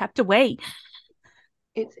was kept away.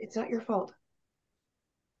 It's not your fault.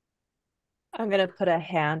 I'm going to put a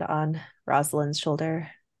hand on Rosalind's shoulder.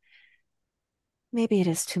 Maybe it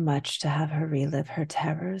is too much to have her relive her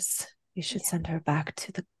terrors. You should send her back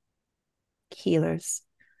to the healers.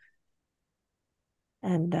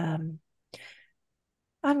 And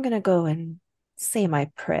I'm going to go and say my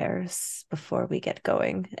prayers before we get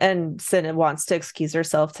going. And Sin wants to excuse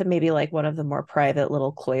herself to maybe like one of the more private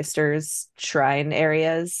little cloisters, shrine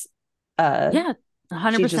areas. Yeah,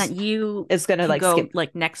 100%. You is going to like go skip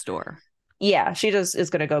like next door. Yeah, she just is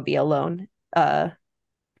going to go be alone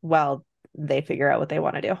while they figure out what they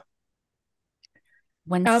want to do.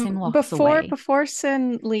 When Sin walks away. Before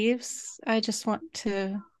Sin leaves, I just want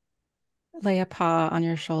to lay a paw on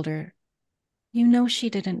your shoulder. You know she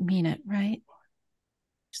didn't mean it, right?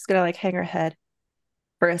 She's going to like hang her head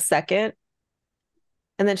for a second.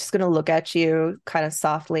 And then she's going to look at you kind of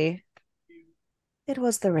softly. It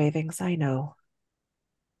was the ravings, I know.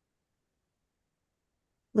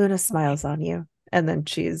 Luna smiles on you. And then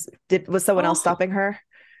was someone else stopping her?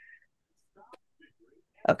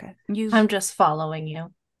 Okay. I'm just following you.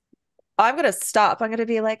 I'm going to stop. I'm going to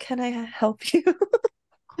be like, can I help you?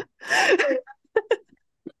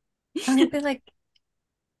 I'm going to be like,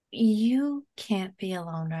 you can't be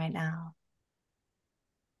alone right now.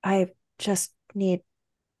 I just need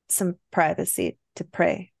some privacy to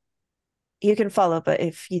pray. You can follow, but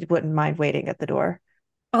if you wouldn't mind waiting at the door.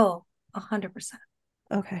 Oh, 100%.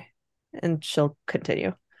 Okay. And she'll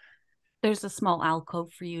continue. There's a small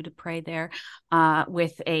alcove for you to pray there,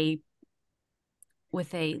 with a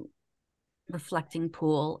reflecting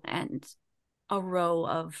pool and a row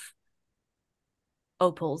of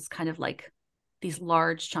opals, kind of like these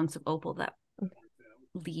large chunks of opal that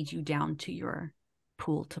lead you down to your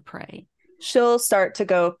pool to pray. She'll start to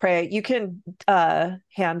go pray. You can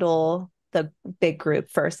handle the big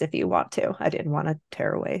group first if you want to. I didn't want to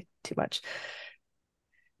tear away too much.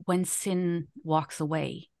 When Sin walks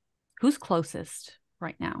away, who's closest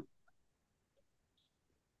right now?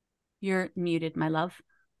 You're muted, my love.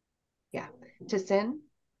 Yeah. To Sin?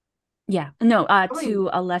 Yeah. No, to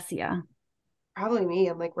Alessia. Probably me.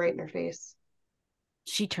 I'm like right in her face.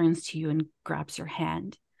 She turns to you and grabs your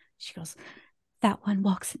hand. She goes, that one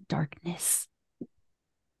walks in darkness.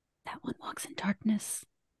 That one walks in darkness.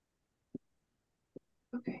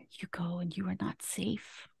 Okay. You go and you are not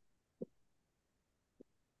safe.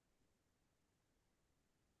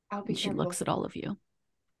 I'll be and she careful. looks at all of you.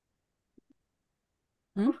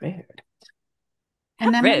 Rude.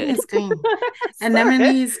 Anemone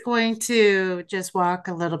is going to just walk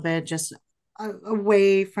a little bit, just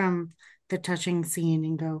away from the touching scene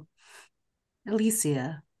and go,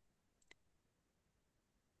 Alicia,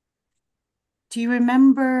 do you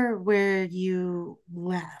remember where you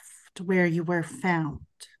left, where you were found?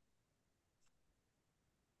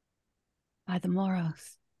 By the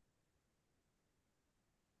Moros.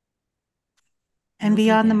 And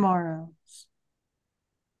beyond the Moros.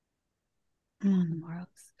 Beyond the Moros.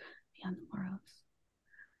 Beyond the Moros.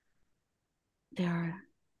 There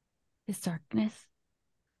is darkness.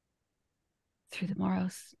 Through the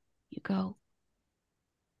Moros you go.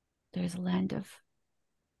 There's a land of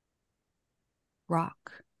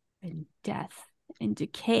rock and death and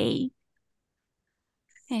decay.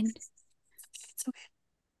 And It's okay.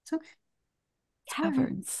 It's okay.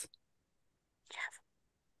 caverns.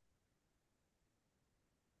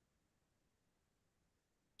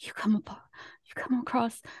 You come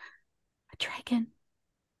across a dragon.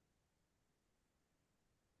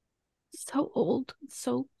 So old,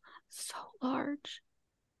 so large.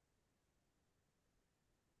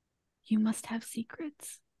 You must have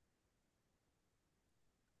secrets.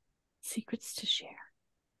 Secrets to share.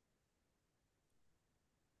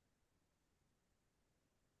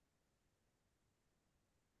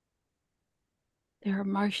 There are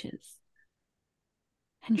marshes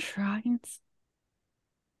and shrines.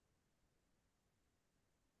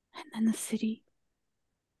 And then the city.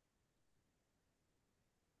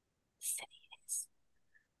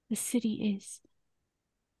 The city is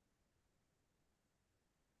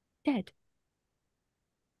dead.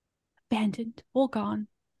 Abandoned, all gone.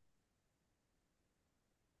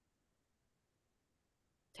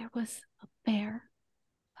 There was a bear,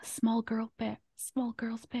 a small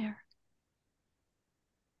girl's bear.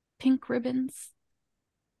 Pink ribbons,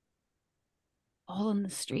 all in the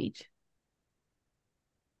street.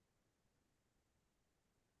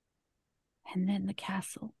 And then the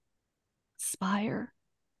castle, spire.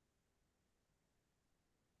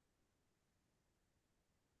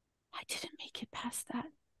 I didn't make it past that.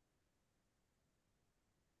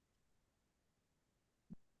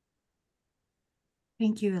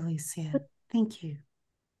 Thank you, Alicia. Thank you.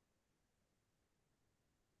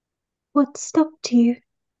 What stopped you?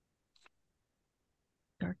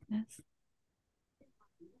 Darkness.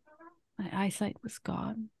 My eyesight was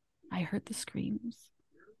gone. I heard the screams.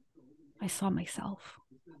 I saw myself.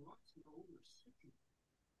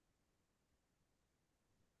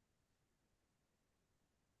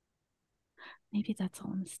 Maybe that's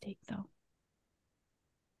all a mistake, though.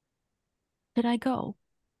 Did I go?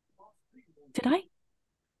 Did I?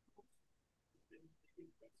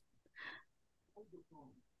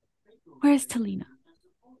 Where's Talina?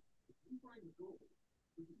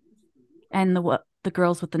 And the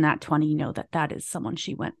girls with the nat 20 know that is someone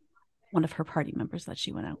she went, one of her party members that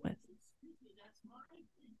she went out with.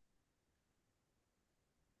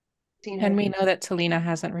 And we know that Talina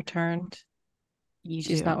hasn't returned.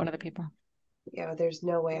 She's not one of the people. Yeah, there's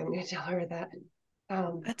no way I'm going to tell her that.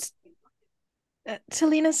 That's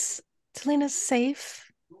Talina's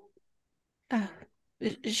safe.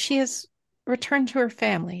 She has returned to her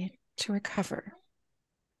family to recover.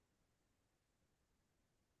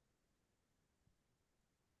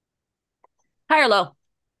 High or low?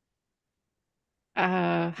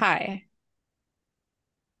 Hi.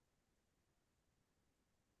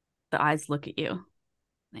 The eyes look at you.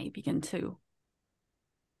 They begin to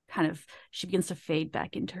she begins to fade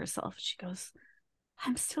back into herself. She goes,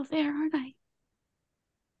 I'm still there, aren't I?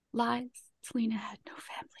 Lies. Talina had no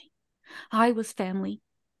family. I was family.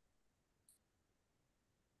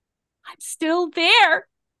 I'm still there.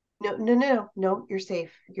 No, you're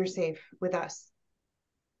safe. You're safe with us.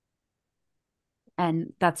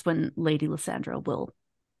 And that's when Lady Lysandra will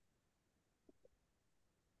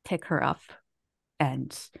pick her up,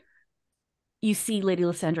 and you see Lady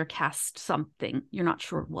Lysandra cast something. You're not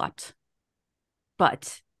sure what,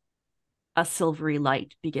 but a silvery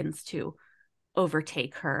light begins to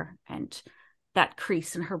overtake her, and that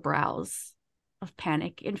crease in her brows of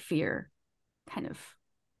panic and fear kind of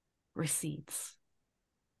recedes.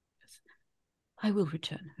 I will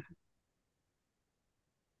return her.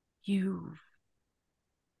 You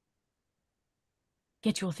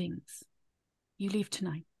get your things. You leave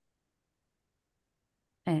tonight.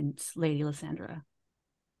 And Lady Lysandra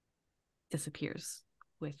disappears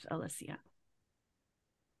with Alicia.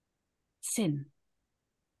 Sin.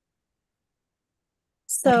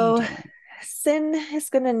 So Sin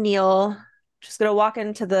is going to kneel. She's going to walk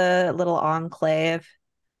into the little enclave.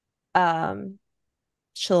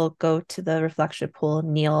 She'll go to the reflection pool,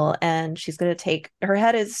 kneel, and she's going to take her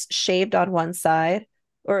head is shaved on one side,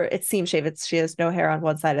 or it seems shaved. She has no hair on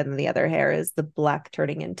one side, and then the other hair is the black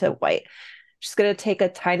turning into white. She's going to take a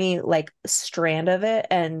tiny strand of it,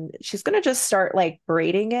 and she's going to just start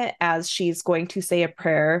braiding it as she's going to say a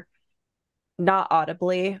prayer, not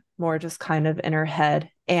audibly, more just kind of in her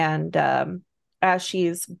head. And as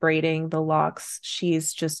she's braiding the locks,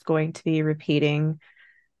 she's just going to be repeating,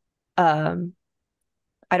 I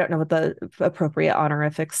don't know what the appropriate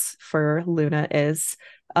honorifics for Luna is.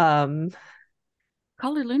 Call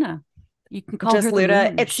her Luna. You can call Just her the Luna.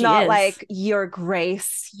 moon. It's She not is. like your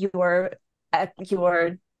grace, your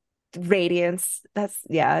radiance. That's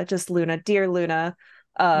just Luna, dear Luna.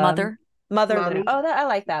 Mother. Mother Mommy. Luna. Oh, I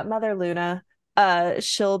like that. Mother Luna.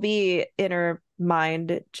 She'll be in her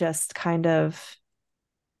mind just kind of,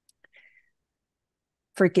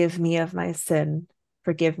 forgive me of my sin,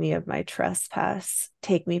 forgive me of my trespass,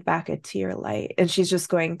 take me back into your light. And she's just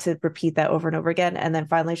going to repeat that over and over again. And then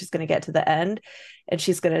finally she's going to get to the end, and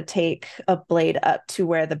she's going to take a blade up to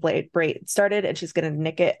where the braid started, and she's going to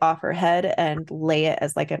nick it off her head and lay it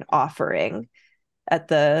as like an offering at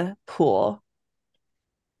the pool.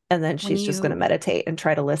 And then she's just going to meditate and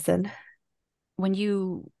try to listen. When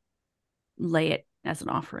you lay it as an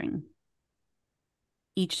offering,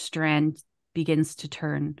 each strand begins to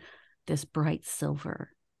turn this bright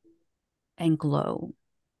silver and glow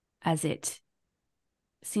as it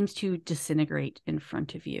seems to disintegrate in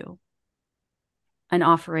front of you. An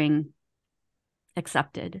offering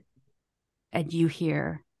accepted, and you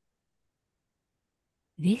hear,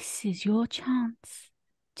 "This is your chance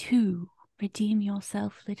to redeem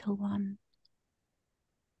yourself, little one.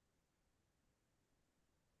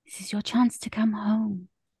 This is your chance to come home."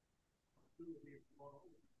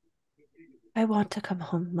 I want to come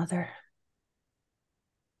home, Mother.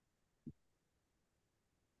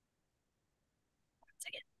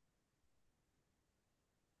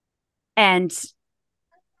 And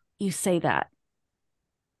you say that.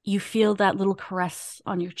 You feel that little caress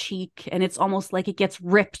on your cheek, and it's almost like it gets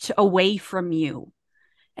ripped away from you.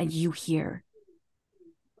 And you hear,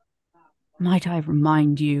 "Might I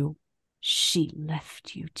remind you, she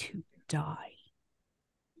left you to die.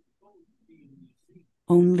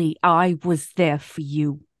 Only I was there for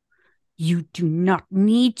you. You do not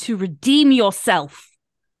need to redeem yourself.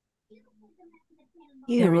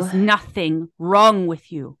 There is nothing wrong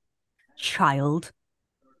with you, child."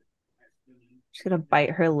 She's going to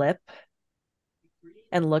bite her lip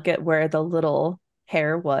and look at where the little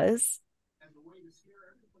hair was.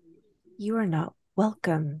 You are not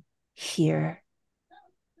welcome here.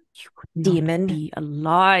 You could not demon. Be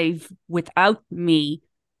alive without me.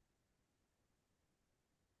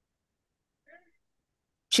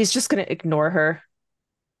 She's just going to ignore her.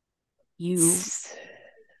 You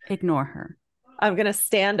ignore her. I'm going to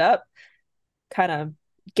stand up, kind of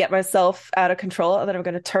get myself out of control, and then I'm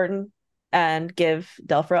going to turn and give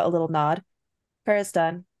Delphra a little nod. Prayer is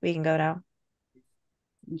done. We can go now.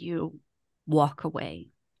 You walk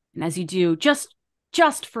away. And as you do, just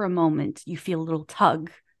for a moment, you feel a little tug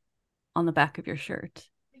on the back of your shirt.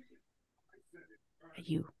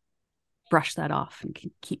 You brush that off and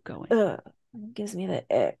keep going. Ugh, it gives me the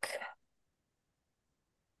ick.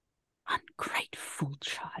 Ungrateful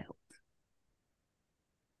child.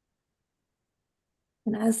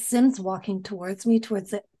 And as Sim's walking towards me,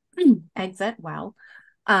 towards the exit,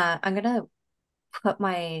 I'm going to put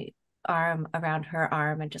my arm around her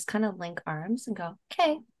arm and just kind of link arms and go,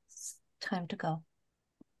 okay, it's time to go.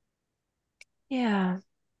 Yeah.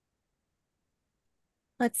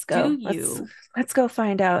 Let's go. Let's go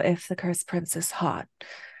find out if the Cursed Prince is hot.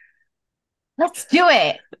 Let's do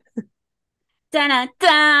it.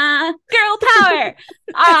 Da-da-da! Girl power.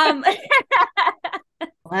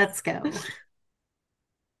 Let's go.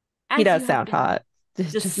 He does sound hot.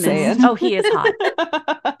 Just saying. Oh, he is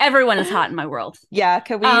hot. Everyone is hot in my world. Yeah,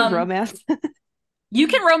 can we romance? You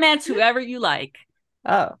can romance whoever you like.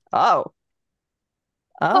 Oh.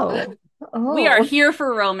 We are here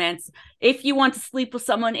for romance. If you want to sleep with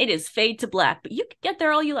someone, it is fade to black, but you can get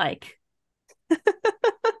there all you like.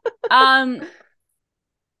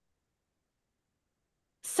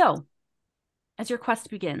 So, as your quest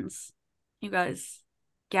begins, you guys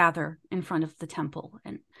gather in front of the temple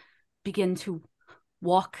and begin to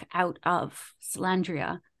walk out of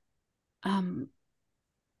Solandria. The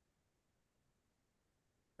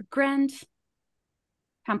Grand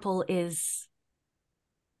Temple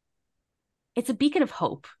it's a beacon of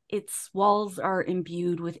hope. Its walls are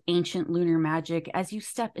imbued with ancient lunar magic. As you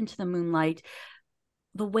step into the moonlight,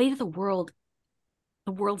 the weight of the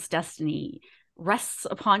world's destiny rests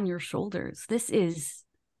upon your shoulders. This is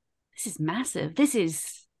massive. This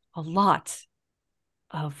is a lot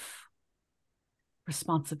of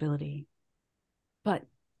responsibility. But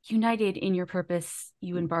united in your purpose,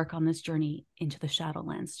 you embark on this journey into the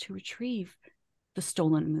Shadowlands to retrieve the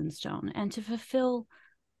stolen Moonstone and to fulfill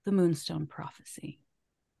the Moonstone prophecy.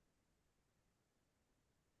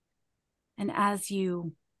 And as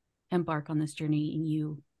you embark on this journey and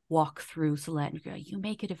you walk through Solandria, you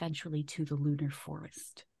make it eventually to the Lunar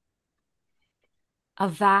Forest. A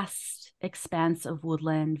vast expanse of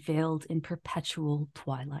woodland veiled in perpetual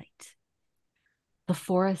twilight. The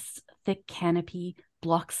forest's thick canopy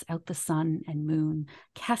blocks out the sun and moon,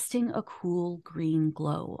 casting a cool green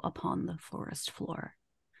glow upon the forest floor.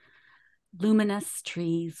 Luminous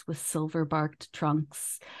trees with silver-barked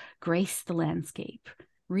trunks grace the landscape,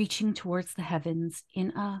 reaching towards the heavens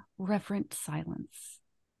in a reverent silence.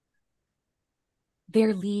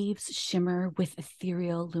 Their leaves shimmer with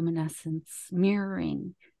ethereal luminescence,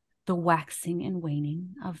 mirroring the waxing and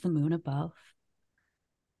waning of the moon above.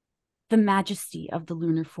 The majesty of the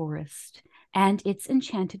lunar forest and its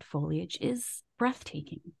enchanted foliage is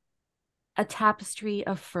breathtaking. A tapestry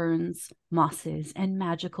of ferns, mosses, and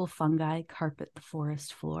magical fungi carpet the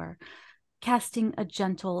forest floor, casting a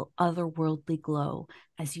gentle, otherworldly glow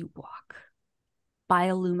as you walk.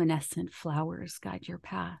 Bioluminescent flowers guide your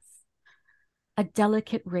path, a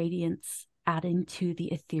delicate radiance adding to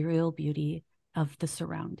the ethereal beauty of the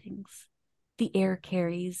surroundings. The air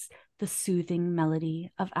carries the soothing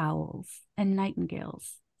melody of owls and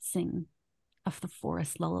nightingales sing of the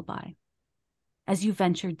forest lullaby. As you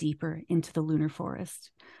venture deeper into the lunar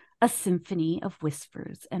forest, a symphony of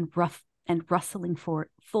whispers and rustling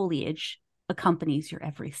foliage accompanies your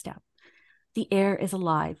every step. The air is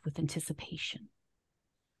alive with anticipation.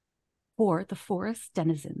 For the forest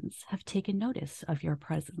denizens have taken notice of your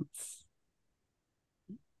presence.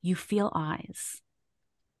 You feel eyes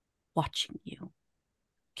watching you,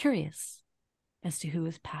 curious as to who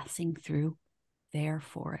is passing through their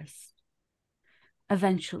forest.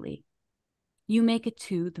 Eventually, you make it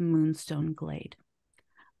to the Moonstone Glade,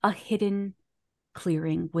 a hidden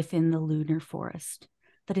clearing within the lunar forest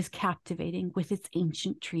that is captivating with its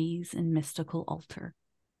ancient trees and mystical altar.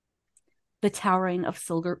 The towering of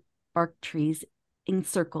silver-barked trees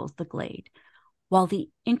encircles the glade, while the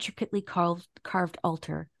intricately carved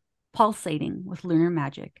altar, pulsating with lunar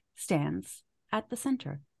magic, stands at the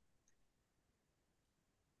center.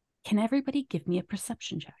 Can everybody give me a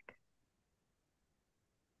perception check?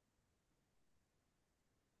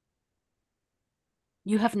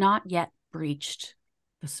 You have not yet breached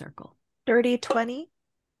the circle. Dirty 20.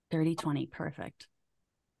 Dirty 20, perfect.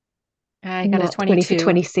 I got a Not 20 for 22.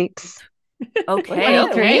 26. Okay, Wow,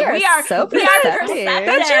 okay. we are so perceptive.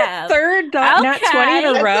 That's your third nat 20 in a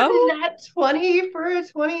Okay. row? Nat 20 for a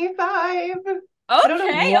 25. Okay, I don't know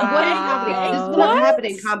okay. what is happening. This will not happen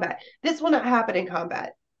in What? combat. This will not happen in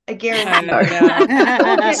combat. I Oh, guarantee no. you. We'll get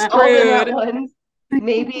all the Screwed. nat ones,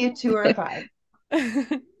 maybe a 2 or a 5.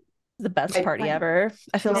 The best I- party I- ever.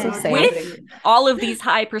 I feel so Not safe. happening. With all of these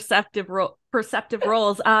high perceptive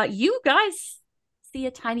rolls, you guys see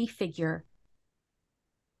a tiny figure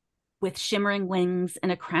with shimmering wings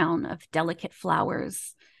and a crown of delicate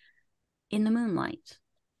flowers in the moonlight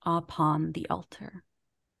upon the altar.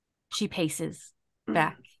 She paces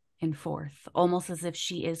back and forth, almost as if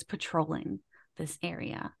she is patrolling this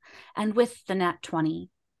area. And with the nat 20,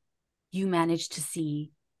 you manage to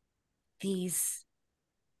see these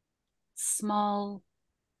small,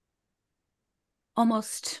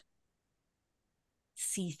 almost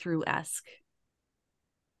see-through-esque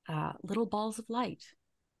little balls of light.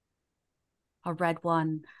 A red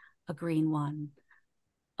one, a green one,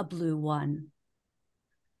 a blue one.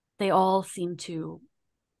 They all seem to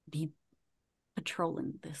be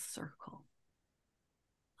patrolling this circle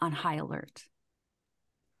on high alert.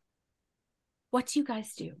 What do you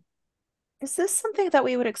guys do? Is this something that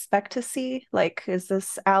we would expect to see? Like, is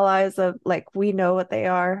this allies of, like, we know what they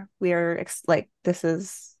are? We are, like, this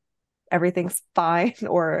is, everything's fine?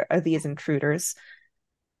 Or are these intruders?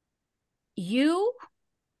 You,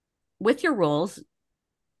 with your rolls,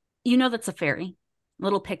 you know that's a fairy,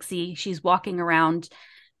 little pixie. She's walking around.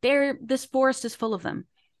 This forest is full of them.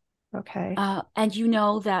 Okay. And you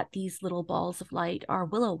know that these little balls of light are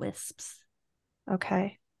will-o-wisps.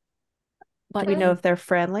 Okay. But Do we know if they're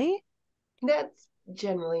friendly? That's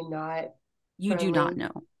generally not. You do not know.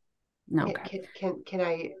 No. Can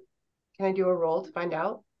I do a roll to find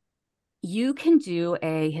out? You can do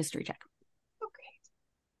a history check. Okay.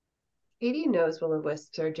 Katie knows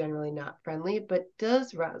will-o-wisps are generally not friendly, but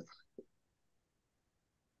does Raz?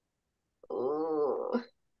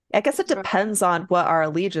 I guess it depends on what our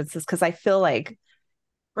allegiance is, because I feel like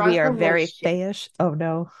we are very fayish. Oh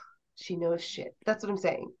no. She knows shit. That's what I'm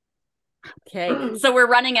saying. Okay. So we're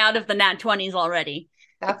running out of the nat 20s already.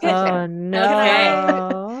 That's what Oh I'm saying.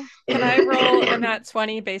 no. Can I roll a nat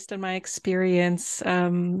 20 based on my experience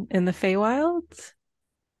in the Feywild?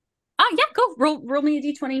 Yeah, go roll me a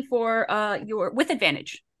d20 for your with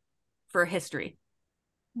advantage for history.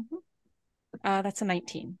 That's a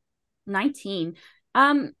 19. 19.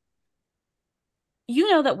 You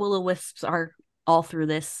know that will-o-wisps are all through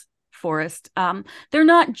this forest. They're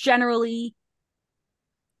not generally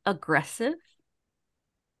aggressive,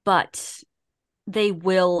 but they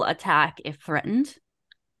will attack if threatened.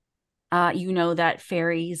 You know that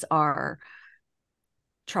fairies are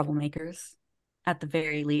troublemakers at the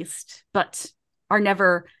very least, but are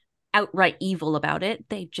never outright evil about it.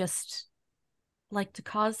 They just like to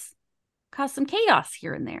cause some chaos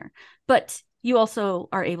here and there. But you also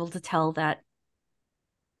are able to tell that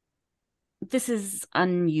this is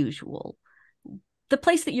unusual. The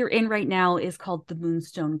place that you're in right now is called the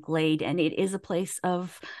Moonstone Glade, and it is a place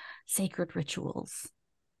of sacred rituals.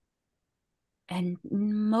 And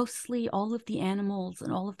mostly all of the animals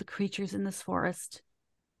and all of the creatures in this forest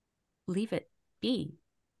leave it be.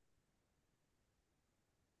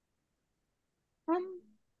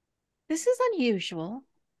 This is unusual.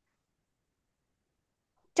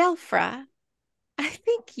 Delphra, I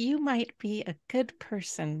think you might be a good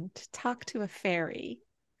person to talk to a fairy.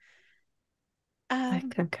 I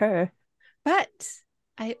concur. But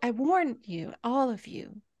I warn you, all of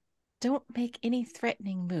you, don't make any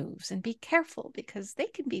threatening moves and be careful because they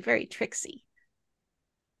can be very tricksy.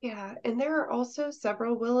 Yeah, and there are also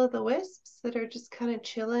several will-o'-the-wisps that are just kind of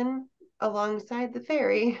chilling alongside the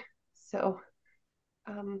fairy. So,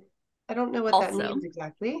 I don't know what that Also, means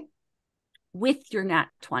exactly. With your nat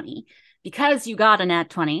 20, because you got a nat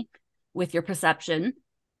 20 with your perception,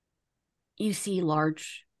 you see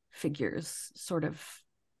large figures sort of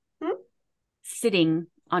sitting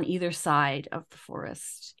on either side of the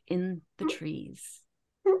forest in the trees.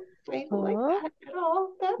 I don't like that at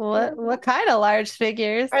all. That's What kind of large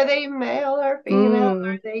figures? Are they male or female?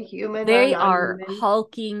 Are they human They or are non-human?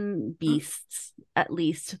 hulking beasts, at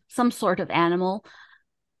least some sort of animal.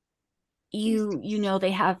 You know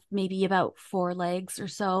they have maybe about 4 legs or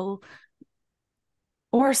so.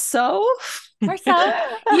 Or so? They're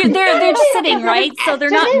just sitting, right? So they're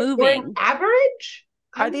not moving. Average?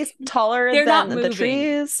 Are these taller They're not than the moving.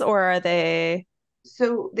 trees, or are they?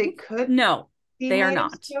 So they could No, be they are made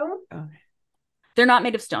of not. stone? Okay. They're not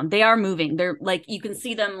made of stone. They are moving. They're like, you can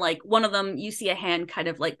see them, like one of them, you see a hand kind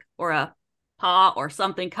of like, or a paw or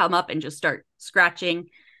something come up and just start scratching.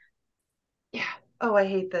 Yeah. Oh, I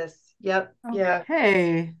hate this. Yep. Yeah.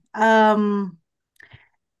 Hey,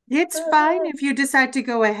 it's fine if you decide to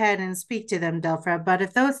go ahead and speak to them, Delphra, but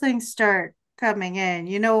if those things start coming in,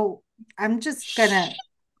 I'm just gonna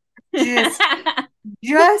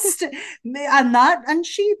just I'm not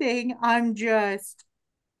unsheathing, I'm just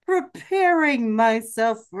preparing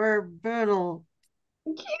myself for battle.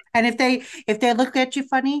 And if they look at you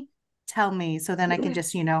funny, tell me so then I can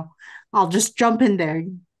just, I'll just jump in there.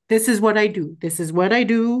 This is what I do. This is what I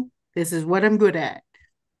do. This is what I'm good at.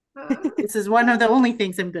 This is one of the only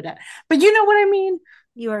things I'm good at. But you know what I mean?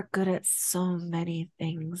 You are good at so many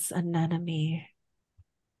things, Anemone.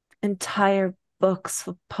 Entire books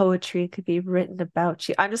of poetry could be written about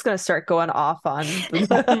you. I'm just going to start going off on Anemone's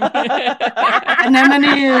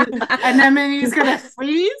going to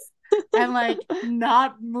freeze and like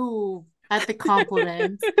not move at the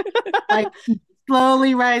compliment. Like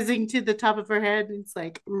slowly rising to the top of her head. It's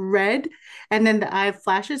like red. And then the eye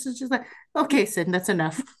flashes. It's just like, okay, Sin, that's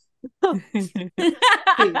enough. Okay.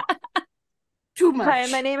 Too much. Hi,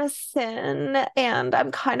 my name is Sin, and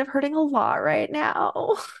I'm kind of hurting a lot right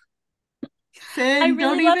now. I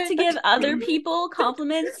really love to give other people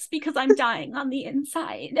compliments because I'm dying on the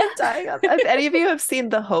inside. If any of you have seen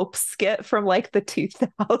the Hope skit from like the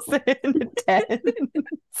 2010s.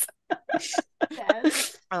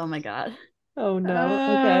 Oh my god. Oh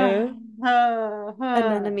no. Okay.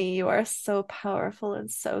 Anemone, you are so powerful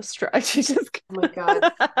and so strong. She just Oh my god.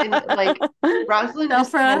 And like Rosalind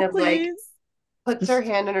just kind of like puts her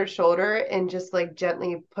hand on her shoulder and just like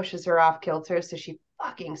gently pushes her off kilter so she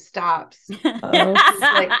fucking stops.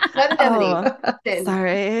 Like,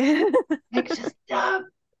 sorry. Like, just stop.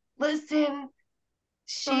 Listen.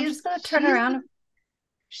 I'm just gonna turn around.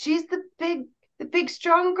 She's the big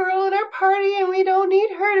strong girl in our party, and we don't need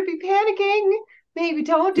her to be panicking. Maybe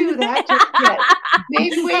don't do that just yet.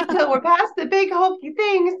 Maybe wait till we're past the big hulky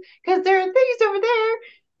things, because there are things over there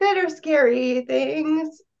that are scary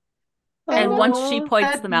things. And once she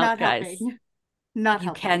points them out, guys, you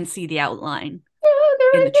can see the outline.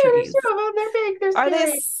 They're in the trees. They're big. They're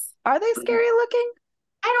scary. Are they scary looking?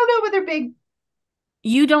 I don't know, but they're big.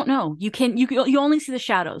 You don't know. You only see the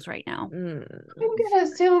shadows right now. I'm gonna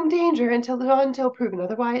assume danger until proven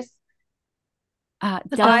otherwise. I'm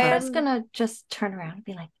just gonna just turn around and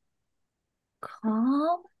be like,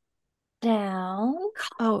 calm down.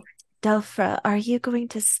 Oh, Delphra, are you going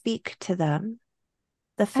to speak to them?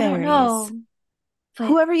 The I don't fairies. know,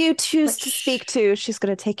 Whoever you choose to speak to, she's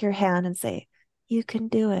going to take your hand and say, "You can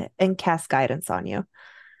do it," and cast guidance on you.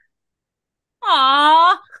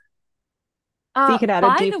 Aww. So you can add a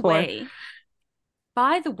D4.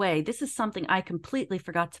 By the way, this is something I completely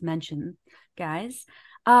forgot to mention, guys.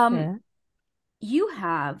 You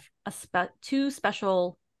have two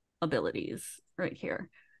special abilities right here.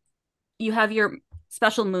 You have your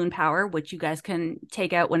special moon power, which you guys can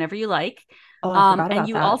take out whenever you like. Oh, I forgot about and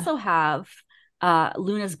you that. also have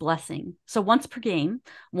Luna's blessing. So once per game,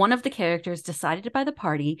 one of the characters decided by the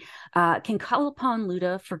party can call upon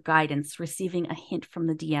Luna for guidance, receiving a hint from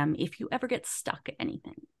the DM if you ever get stuck at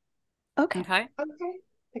anything. Okay.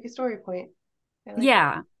 Like a story point.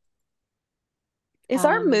 Yeah. Is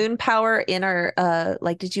our moon power in our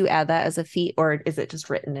like, did you add that as a feat, or is it just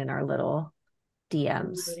written in our little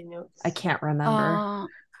DMs? I can't remember.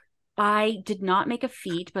 I did not make a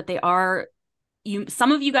feat, but they are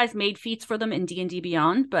some of you guys made feats for them in D&D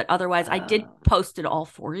Beyond, but otherwise I did post it all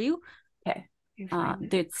for you. Okay.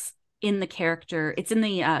 It's in the character,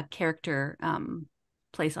 character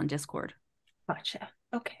place on Discord. Gotcha.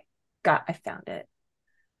 Okay. I found it.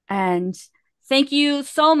 And thank you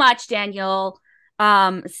so much, Daniel.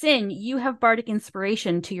 Sin, you have bardic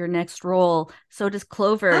inspiration to your next roll. So does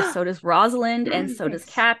Clover, so does Rosalind, and so does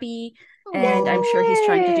Cappy. And I'm sure he's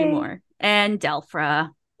trying to do more. And Delphra.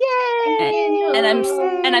 Yay!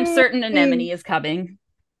 And I'm certain Anemone is coming.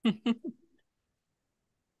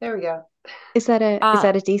 There we go. Is that a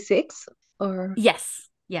D6 or? Yes.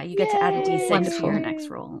 Yeah, you get to add a D6 to your next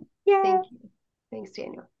roll. Yeah. Thank you. Thanks,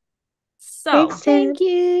 Daniel. So thank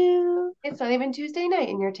you. It's not even Tuesday night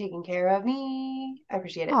and you're taking care of me. I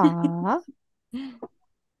appreciate it. Aww.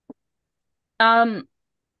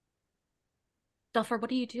 Delphra, what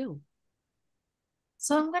do you do?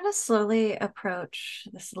 So I'm gonna slowly approach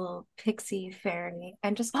this little pixie fairy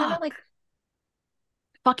and just kind of like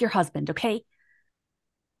fuck your husband, okay?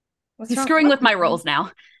 He's screwing with my rolls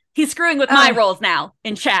now. He's screwing with my rolls now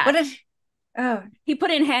in chat. What did he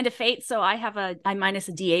put in Hand of Fate, so I have I minus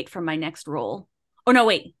a D8 from my next roll. Oh no,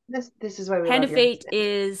 wait. This is why we Hand love of Fate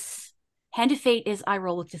is I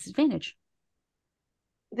roll with disadvantage.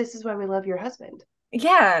 This is why we love your husband.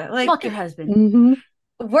 Yeah, like fuck your husband. Mm-hmm.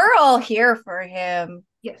 We're all here for him.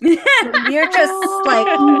 Yes. You're just like,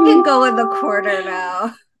 you can go in the corner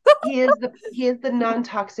now. He is the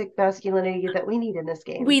non-toxic masculinity that we need in this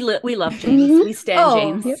game. We love James. We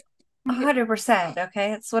stand James. Yep. 100%.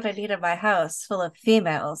 Okay, it's what I need in my house full of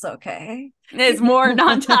females. Okay, there's more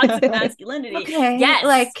non-toxic masculinity. Okay, yes,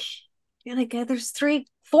 like there's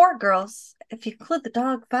 4 girls if you include the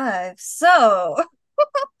dog 5. So,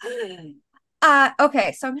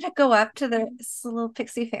 okay, so I'm gonna go up to this little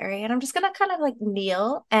pixie fairy, and I'm just gonna kind of like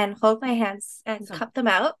kneel and hold my hands and cup them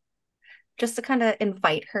out, just to kind of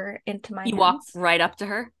invite her into my. You walk right up to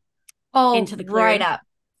her. Oh, into the clearing. right up.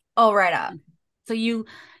 Oh, right up. So you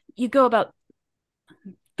go about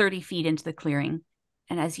 30 feet into the clearing,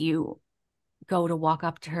 and as you go to walk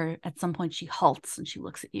up to her, at some point she halts and she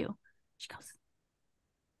looks at you. She goes,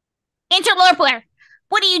 "Interloper,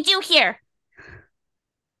 what do you do here?"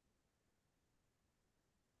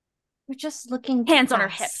 We're just looking. Hands on her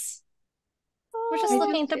hips. We're just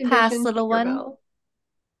looking to pass, little one.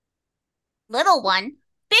 Little one?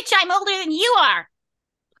 Bitch, I'm older than you are.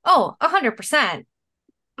 Oh, 100%.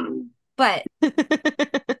 But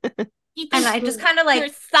and I just kind of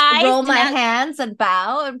like roll my hands and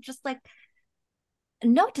bow. I'm just like,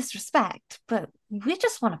 no disrespect, but we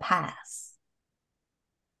just want to pass.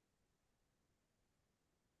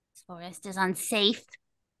 This forest is unsafe,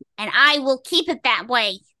 and I will keep it that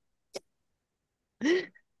way.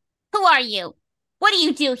 Who are you? What do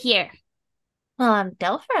you do here? Well, I'm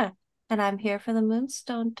Delphra, and I'm here for the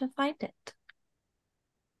Moonstone to find it.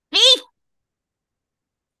 Thief!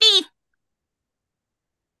 Thief!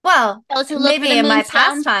 Well, those who look maybe in my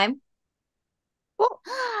pastime.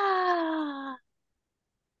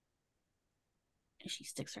 She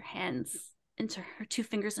sticks her hands into her 2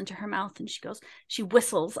 fingers into her mouth, and she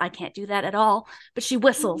whistles. I can't do that at all, but she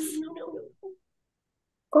whistles.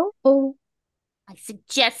 Oh. I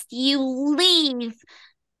suggest you leave,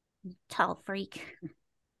 you tall freak.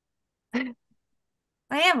 I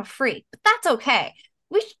am a freak, but that's okay.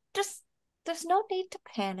 There's no need to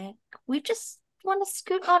panic. We just want to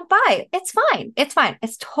scoot on by. It's fine. It's fine.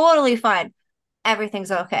 It's totally fine.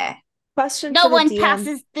 Everything's okay. Question no for the one DM.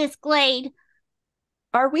 passes this glade.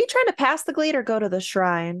 Are we trying to pass the glade or go to the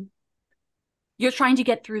shrine? You're trying to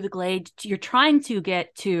get through the glade. You're trying to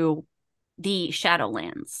get to the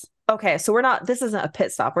Shadowlands. Okay, so this isn't a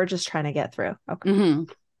pit stop. We're just trying to get through. Okay. Mm-hmm.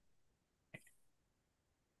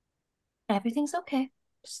 Everything's okay.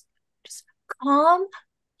 Just calm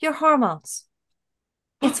your hormones.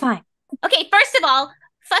 It's fine. Okay, first of all,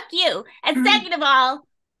 fuck you. And second of all,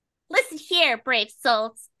 listen here, brave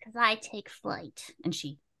souls. Because I take flight. And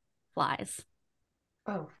she flies.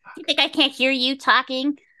 Oh, fuck. You think I can't hear you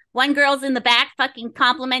talking? One girl's in the back fucking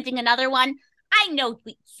complimenting another one. I know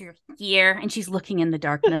you're here. And she's looking in the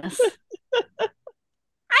darkness.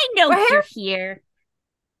 I know We're you're here.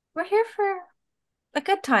 We're here for a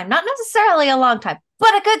good time. Not necessarily a long time, but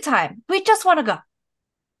a good time. We just want to go.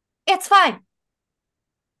 It's fine.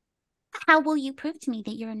 How will you prove to me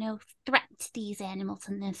that you're no threat to these animals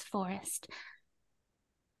in this forest?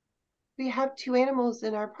 We have 2 animals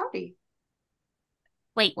in our party.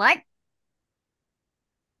 Wait, what?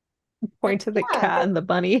 Point to the Yeah, cat and the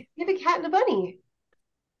bunny. We have a cat and a bunny.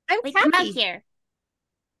 I'm Wait, come out happy. here.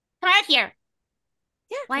 Come out here.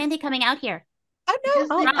 Yeah. Why aren't they coming out here? Oh Because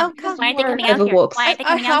no! they- oh, because Why aren't they we're- coming out Eva here? walks. Why aren't they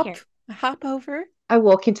coming out here? I hop over. I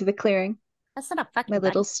walk into the clearing. That's not a fucking My bunny.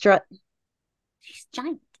 little strut. She's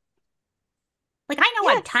giant. Like, I know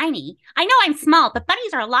I'm Yes. tiny. I know I'm small, but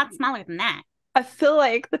bunnies are a lot smaller than that. I feel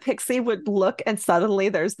like the pixie would look and suddenly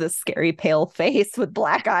there's this scary pale face with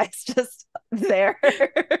black eyes just there.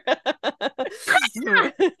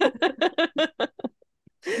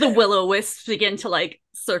 The will-o-wisps begin to like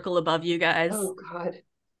circle above you guys. Oh, God.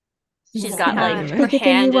 She's No. got like God. her Bigger than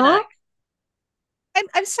hand you in a are?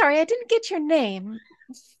 I'm sorry, I didn't get your name.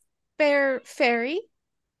 Fair fairy.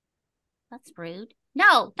 That's rude.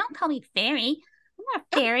 No, don't call me fairy. I'm not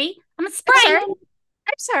a fairy. I'm a I'm sprite. sorry.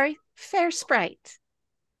 I'm sorry. Fair sprite.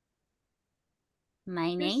 My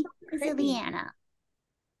You're name so is pretty. Ileana.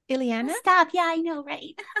 Ileana? Stop. Yeah, I know,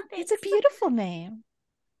 right? It's a beautiful name.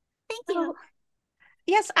 Thank So, you.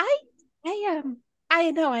 yes,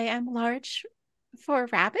 I know I am large for a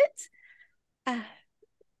rabbit.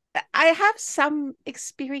 I have some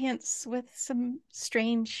experience with some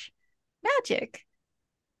strange magic.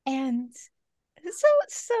 And so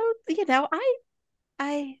you know,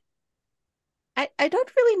 I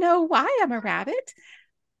don't really know why I'm a rabbit,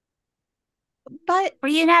 but Were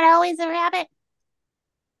you not always a rabbit?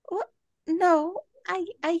 well, no, I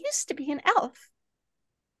used to be an elf.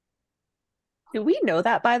 Do we know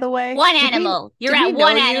that, by the way? One Did we- animal. You're did we at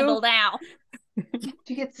one know you? animal now. Do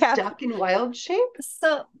you get Cat- stuck in wild shape?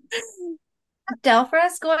 So Delphra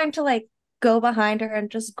is going to like go behind her and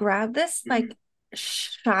just grab this like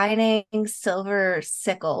shining silver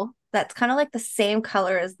sickle that's kind of like the same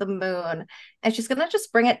color as the moon, and she's gonna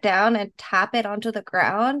just bring it down and tap it onto the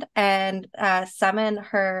ground and summon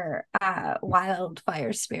her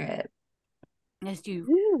wildfire spirit. As you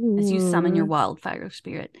summon your Ooh. wildfire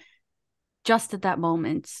spirit, just at that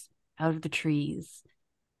moment, out of the trees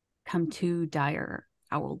come 2 dire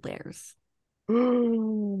owl bears.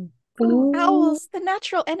 Ooh. Owls, the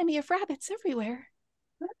natural enemy of rabbits everywhere.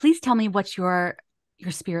 Please tell me what your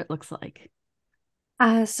spirit looks like.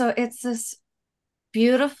 So it's this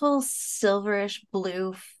beautiful silverish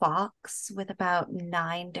blue fox with about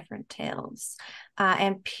 9 different tails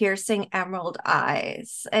and piercing emerald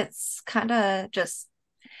eyes. It's kind of just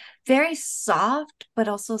very soft, but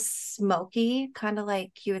also smoky, kind of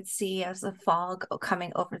like you would see as a fog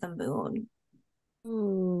coming over the moon.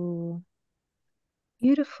 Ooh.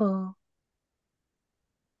 Beautiful.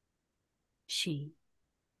 She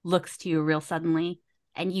looks to you real suddenly,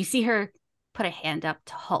 and you see her put a hand up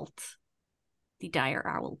to halt the dire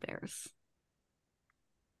owl bears.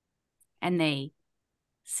 And they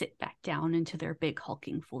sit back down into their big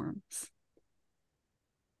hulking forms.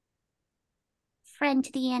 Friend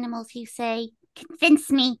to the animals, you say?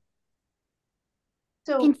 Convince me.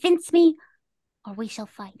 So, Convince me, or we shall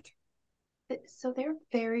fight. so they're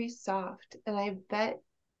very soft, and I bet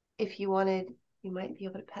if you wanted, you might be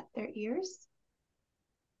able to pet their ears.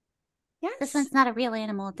 Yes. This one's not a real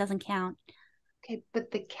animal. It doesn't count. Okay,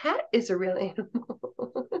 but the cat is a real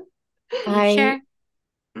animal. Are you sure?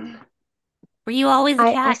 Were you always a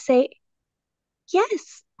I cat? say,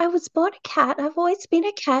 yes, I was born a cat. I've always been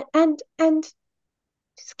a cat. And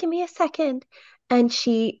just give me a second. And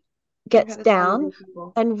she gets Cat is smaller down than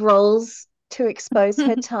people. and rolls to expose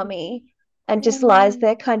her tummy and just lies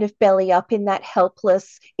there kind of belly up in that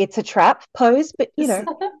helpless, it's a trap pose. But, you know,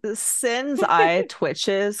 Sin's eye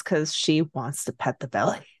twitches because she wants to pet the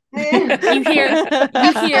belly.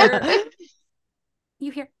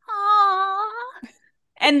 You hear, "Aww."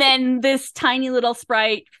 And then this tiny little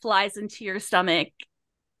sprite flies into your stomach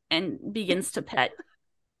and begins to pet.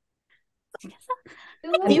 Do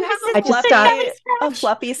you have I a just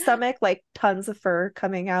fluffy stomach, like tons of fur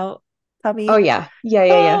coming out? Tummy? oh, yeah.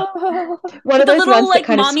 Yeah. Oh. One With of the those little ones that like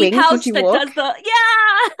kind of mommy swings pouch as you that walk. does the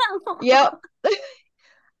Yep.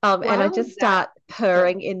 And I Wow, just that- start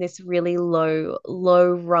purring in this really low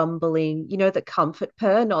rumbling, you know, the comfort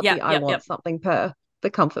purr, not Yep, the I yep, want yep. something purr, the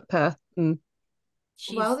comfort purr. Mm.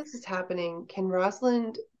 while this is happening, can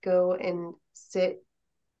Rosalind go and sit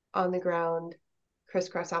on the ground,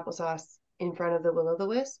 crisscross applesauce, in front of the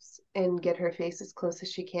will-o'-the-wisps and get her face as close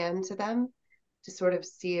as she can to them to sort of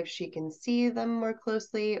see if she can see them more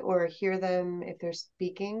closely or hear them if they're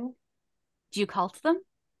speaking? Do you call to them?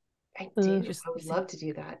 I do. I would love to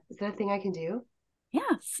do that. Is that a thing I can do?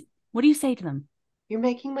 Yes. What do you say to them? You're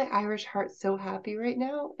making my Irish heart so happy right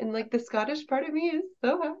now, and like the Scottish part of me is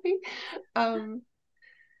so happy.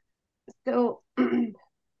 So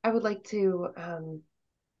I would like to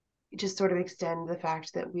just sort of extend the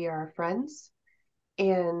fact that we are friends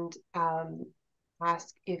and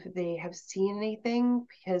ask if they have seen anything,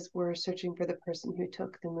 because we're searching for the person who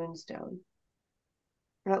took the Moonstone.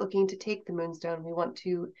 We're not looking to take the Moonstone. We want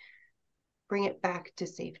to bring it back to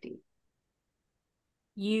safety.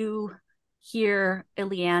 You hear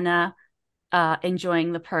Ileana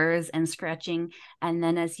enjoying the purrs and scratching, and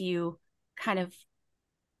then as you kind of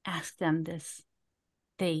ask them this,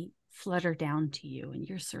 they flutter down to you, and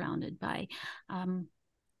you're surrounded by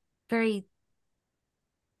very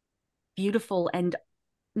beautiful and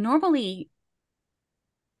normally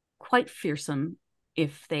quite fearsome,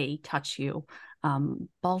 if they touch you,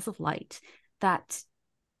 balls of light that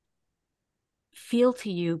feel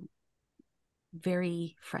to you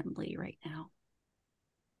very friendly right now.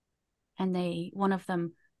 And one of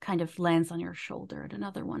them kind of lands on your shoulder, and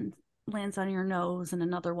another one lands on your nose, and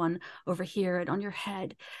another one over here and on your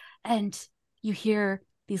head. And you hear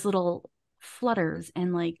these little flutters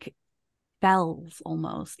and like bells,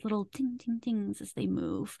 almost little ding ding dings as they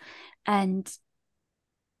move. And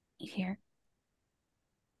you hear,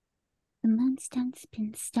 the Moonstone's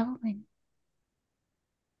been stolen.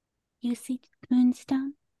 You see the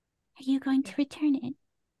Moonstone? Are you going to return it?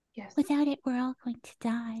 Yes. Without it, we're all going to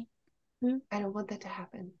die. I don't want that to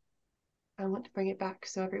happen. I want to bring it back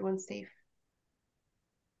so everyone's safe.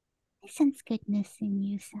 I sense goodness in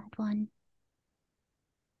you, sad one.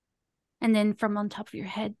 And then from on top of your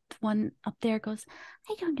head, the one up there goes,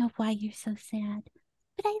 I don't know why you're so sad,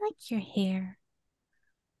 but I like your hair.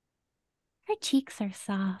 Her cheeks are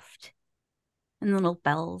soft. And little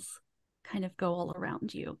bells kind of go all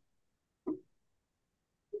around you.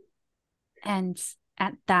 And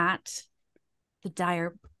at that, the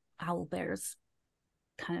dire owl bears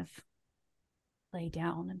kind of lay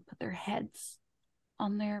down and put their heads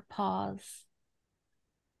on their paws.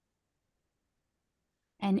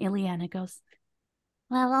 And Ileana goes,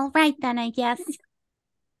 well, all right then, I guess.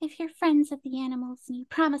 If you're friends of the animals and you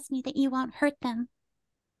promise me that you won't hurt them.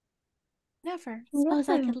 Never. I suppose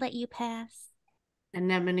I could let you pass.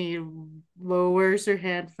 Anemone lowers her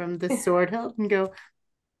hand from the sword hilt and go,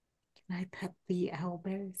 can I pet the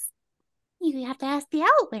owlbears? You have to ask the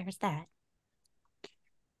owlbears that.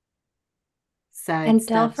 Side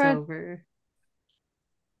steps over.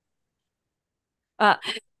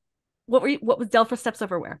 What was Delphra steps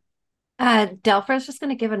over where? Delphra's just going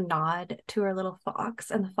to give a nod to her little fox,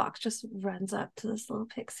 and the fox just runs up to this little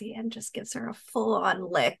pixie and just gives her a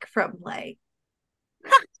full-on lick from like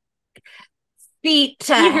feet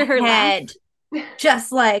to head,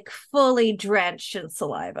 just like fully drenched in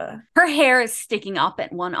saliva. Her hair is sticking up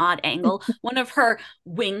at one odd angle. One of her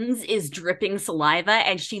wings is dripping saliva,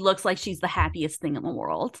 and she looks like she's the happiest thing in the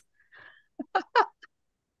world.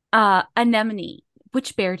 Anemone,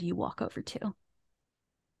 which bear do you walk over to?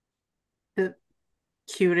 The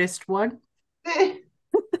cutest one.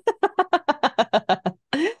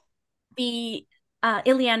 The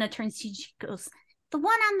Ileana turns to you, she goes, the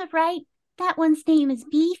one on the right, that one's name is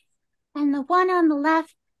Beef, and the one on the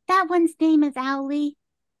left, that one's name is Owly.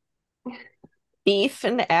 Beef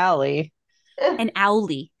and Owly. And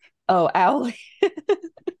Owly. Oh, Owly.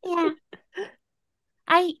 Yeah.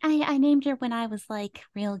 I named her when I was like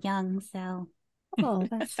real young, so. Oh,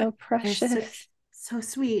 that's so precious. So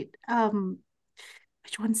sweet.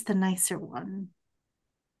 Which one's the nicer one?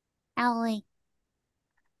 Owly.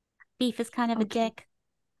 Beef is kind of a dick.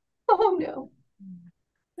 Oh no.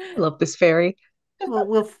 I love this fairy. Well,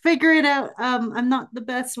 we'll figure it out. I'm not the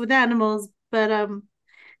best with animals, but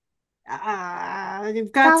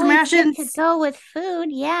you've got some rations to go with food.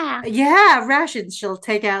 Yeah, rations. She'll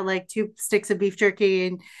take out like 2 sticks of beef jerky,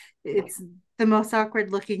 and it's the most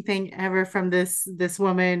awkward looking thing ever from this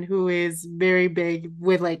woman who is very big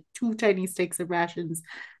with like 2 tiny sticks of rations,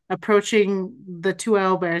 approaching the 2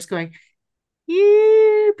 owlbears, going,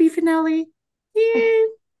 "Here, Beef and Ellie. Here,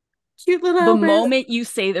 cute little The owlbears." moment you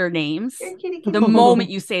say their names,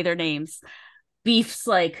 Beef's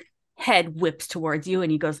like head whips towards you,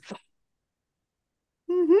 and he goes,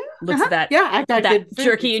 looks at that, I got that good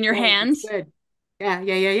jerky in your hand. Yeah.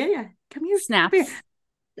 Come here. Snaps come here.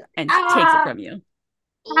 and takes it from you.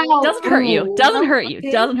 Doesn't hurt you. Doesn't hurt you.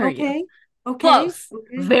 Okay, Doesn't hurt you. okay, okay, Close.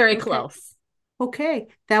 okay, Very okay. close. Okay,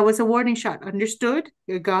 that was a warning shot. Understood?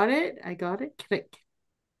 You got it? I got it. Click.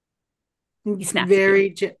 He snaps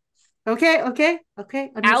at you. Okay, okay,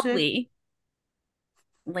 okay. Understood. Owly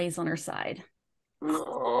lays on her side.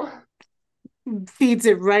 Oh, Feeds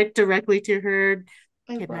it right directly to her.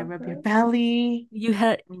 I Can I love rub your her. belly? You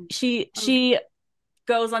had she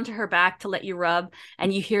goes onto her back to let you rub,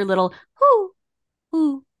 and you hear little whoo,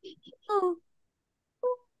 whoo, whoo.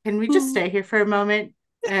 Can we just stay here for a moment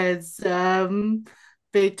as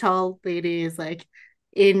big tall lady is like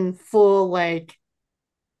in full like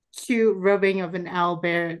cute rubbing of an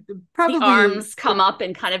owlbear? The Probably. arms come up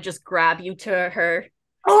and kind of just grab you to her.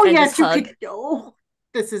 Oh and yes, just you hug. could. Oh,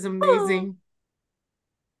 this is amazing.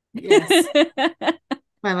 Yes,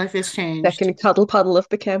 my life has changed. Second cuddle puddle of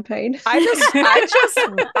the campaign.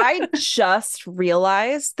 I just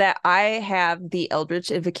realized that I have the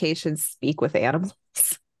Eldritch Invocation speak with animals.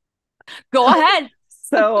 Go ahead.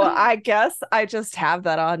 So I guess I just have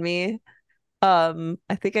that on me. I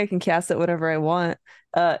think I can cast it whenever I want.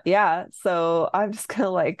 Yeah, so I'm just gonna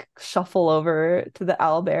like shuffle over to the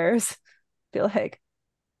owlbears, be like,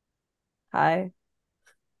 hi.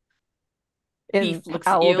 In Beef looks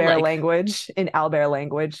at you owlbear like, language. In owlbear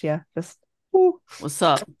language, yeah. Just woo. what's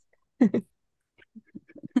up?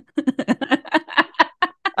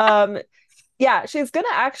 Yeah, she's gonna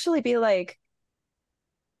actually be like,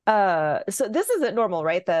 so this isn't normal,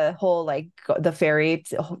 right? The whole like the fairy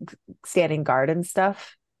standing guard and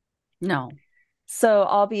stuff. No. So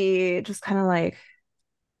I'll be just kind of like,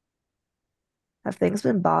 have things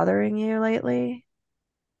been bothering you lately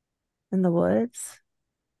in the woods?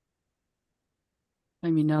 I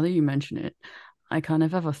mean, now that you mention it, I kind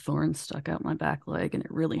of have a thorn stuck out my back leg and it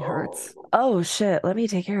really hurts. Oh shit, let me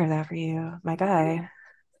take care of that for you, my guy.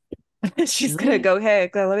 She's Really? gonna go, hey,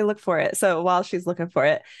 let me look for it. So while she's looking for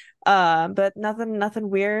it, but nothing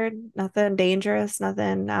weird, nothing dangerous,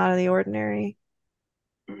 nothing out of the ordinary.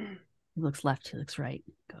 He looks left, he looks right,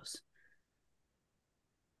 goes,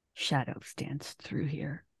 shadows danced through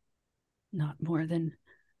here not more than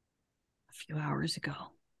a few hours ago.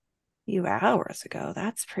 Few hours ago.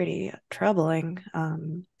 That's pretty troubling.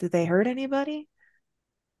 Did they hurt anybody?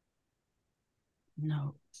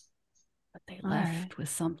 No, but they All left right. with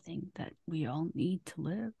something that we all need to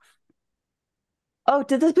live. Oh,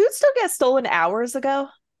 did the Moonstone get stolen hours ago?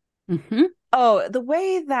 Mm-hmm. Oh, the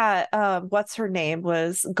way that what's her name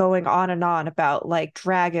was going on and on about like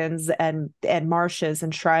dragons and marshes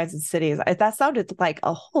and shrines and cities. That sounded like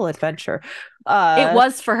a whole adventure. It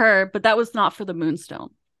was for her, but that was not for the Moonstone.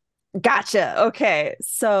 Gotcha. Okay.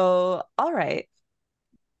 So, all right.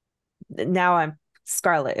 Now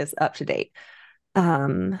Scarlet is up to date.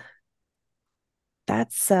 That's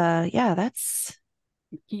yeah, that's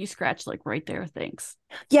You scratch like right there, thanks.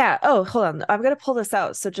 yeah. Oh, hold on. I'm gonna pull this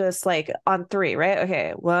out. So just like on three, right?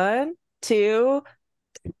 Okay. 1, 2.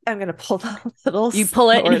 I'm gonna pull the little You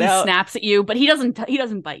pull it and he out. snaps at you, but he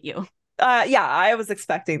doesn't bite you. Yeah, I was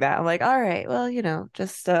expecting that. I'm like, all right, well,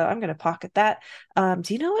 just I'm gonna pocket that.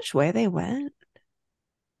 Do you know which way they went?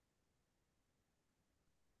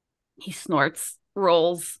 He snorts,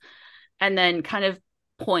 rolls, and then kind of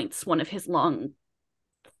points one of his long,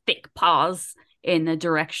 thick paws in the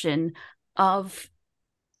direction of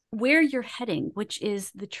where you're heading, which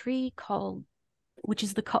is a tree called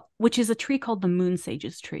the Moon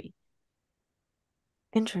Sage's tree.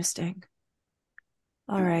 Interesting.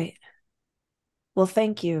 All right. Well,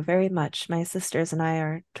 thank you very much. My sisters and I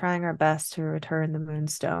are trying our best to return the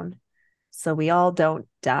Moonstone so we all don't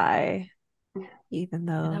die, even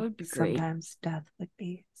though that would be great. sometimes death would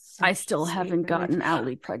be I still sweet haven't gotten relief.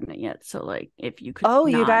 Owly pregnant yet, so like if you could. Oh,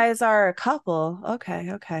 you guys are a couple. Okay.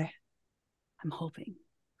 I'm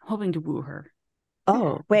hoping to woo her.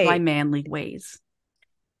 Oh, by wait. manly ways.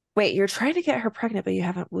 Wait, you're trying to get her pregnant, but you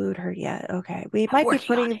haven't wooed her yet. Okay. We might be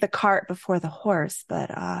putting the cart before the horse,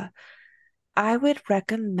 but I would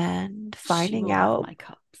recommend finding out my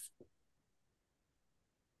cups.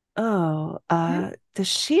 Oh, does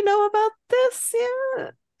she know about this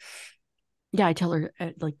yet? Yeah, I tell her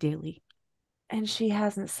like daily. And she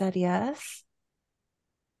hasn't said yes?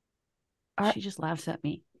 She just laughs at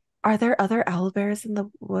me. Are there other owlbears in the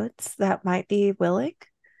woods that might be willing?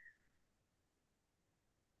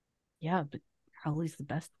 Yeah, but Owly's the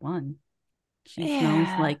best one. She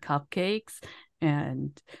smells like cupcakes,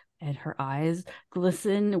 and her eyes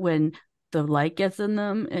glisten when the light gets in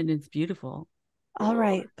them, and it's beautiful. All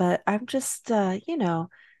right, but I'm just,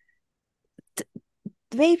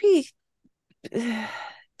 maybe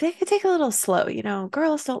they could take a little slow.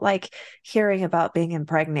 Girls don't like hearing about being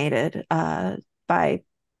impregnated by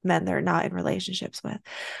men they're not in relationships with.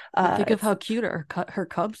 Think of how cute her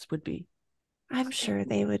cubs would be. I'm sure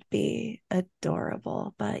they would be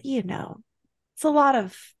adorable, but it's a lot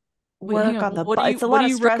of work on the body. It's a lot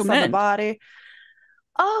of stress on the body.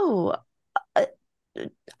 Oh,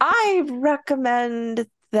 I recommend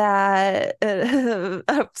that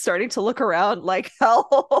I'm starting to look around like hell.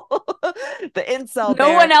 The incel.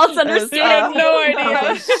 No one else understands. I have no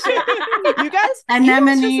idea. You guys.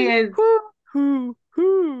 Anemone is who?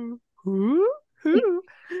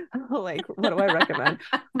 Like, what do I recommend?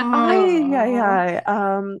 I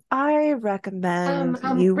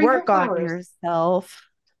recommend you work on yourself.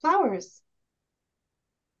 Flowers.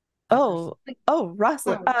 Oh,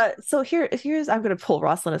 Rosalind. So here's I'm gonna pull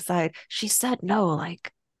Rosalind aside. She said no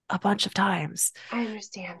like a bunch of times. I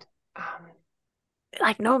understand.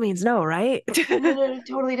 Like no means no, right? No, it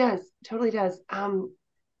totally does. Totally does. I'm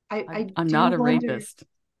not a rapist.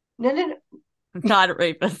 No. I'm not a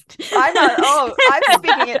rapist. I'm not. Oh, I'm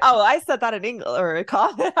speaking it. Oh, I said that in English or a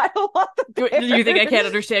common. I don't want the. Do you think I can't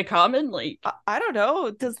understand common? Like I don't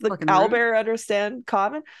know. Does the owlbear understand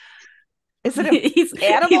common? Is it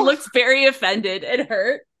animal? He looks very offended and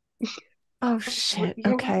hurt. Oh shit.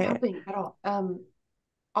 Okay. Helping at all.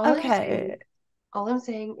 Okay. All I'm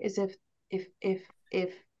saying is if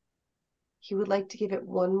he would like to give it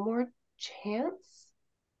one more chance,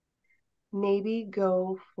 maybe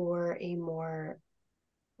go for a more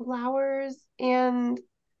flowers and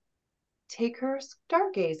take her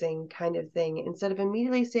stargazing kind of thing instead of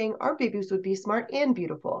immediately saying our babies would be smart and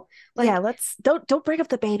beautiful. Like, yeah, let's don't bring up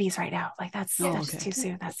the babies right now. Like that's too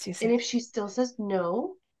soon. That's too soon. And if she still says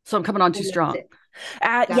no, so I'm coming on too strong.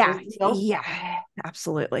 Yeah,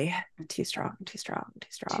 absolutely. Too strong.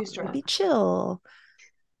 Maybe chill.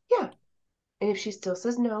 Yeah. And if she still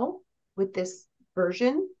says no with this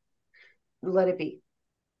version, let it be.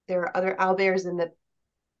 There are other owlbears in the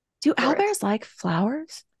Do owlbears like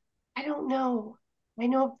flowers? I don't know. I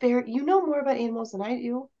know you know more about animals than I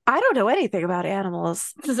do. I don't know anything about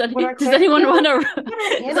animals. Does anyone want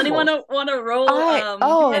to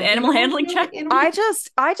roll an animal handling check? I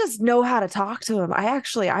just know how to talk to him.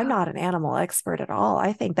 I'm not an animal expert at all.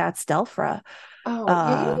 I think that's Delphra.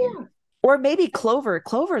 Yeah. Or maybe Clover.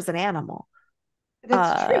 Clover's an animal.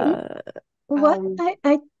 That's true. What?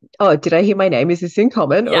 Did I hear my name? Is this in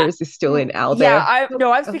common or is this still in owlbear? Yeah,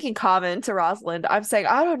 I'm speaking common to Rosalind. I'm saying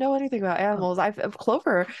I don't know anything about animals.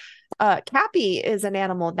 Clover. Cappy is an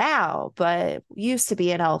animal now, but used to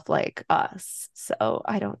be an elf like us. So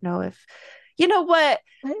I don't know if you know what.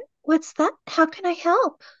 What's that? How can I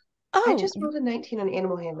help? I just rolled a 19 on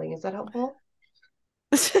animal handling. Is that helpful?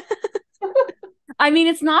 I mean,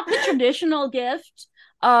 it's not the traditional gift.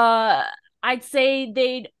 I'd say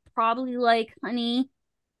they'd probably like honey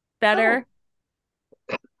better.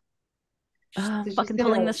 Fucking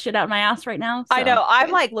pulling this shit out of my ass right now. So. I know.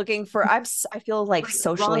 I'm like looking for. I feel like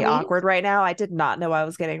socially awkward right now. I did not know I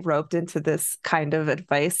was getting roped into this kind of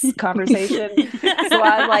advice conversation. So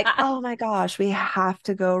I'm like, oh my gosh, we have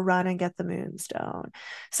to go run and get the Moonstone.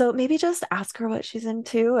 So maybe just ask her what she's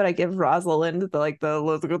into, and I give Rosalind the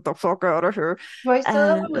let's get the fuck out of here. Do I still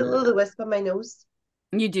have a will-o'-the-wisp on my nose?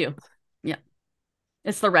 You do, yeah.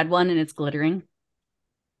 It's the red one, and it's glittering.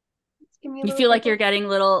 You feel like you're getting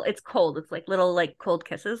little. It's cold. It's like little cold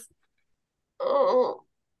kisses. Oh,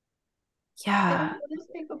 yeah.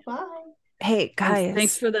 Say goodbye. Hey guys,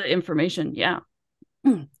 thanks for the information. Yeah.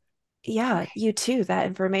 Yeah, you too. That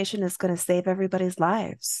information is going to save everybody's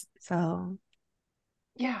lives. So,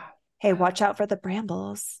 yeah. Hey, watch out for the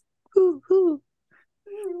brambles. Hoo.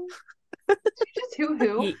 Just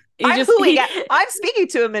hoo. I'm speaking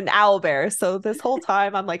to him in owlbear. So this whole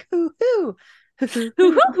time I'm like hoo.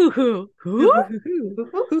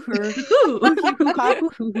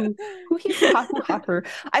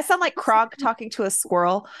 I sound like Kronk talking to a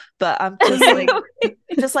squirrel, but I'm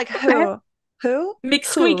just like who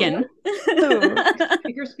McSqueakin.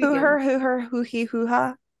 Who her who he who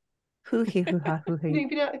ha who he who ha who he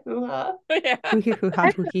maybe not who ha who he who ha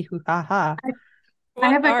who he who ha ha. I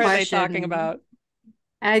have a question. What are they talking about?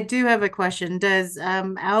 I do have a question. Does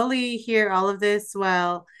Owly hear all of this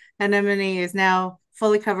while Anemone is now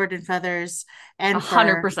fully covered in feathers and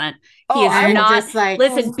 100%? He is not just like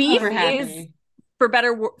listen. Beef is for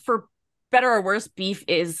better or worse. Beef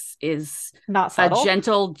is not subtle. A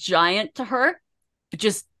gentle giant to her, but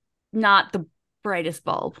just not the brightest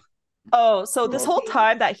bulb. Oh, so this whole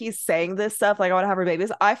time that he's saying this stuff, like I want to have her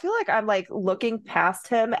babies, I feel like I'm like looking past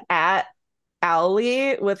him at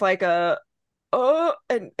Owly with like a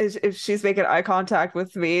and if she's making eye contact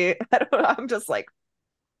with me, I don't know. I'm just like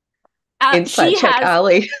insight check,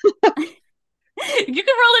 Owly. You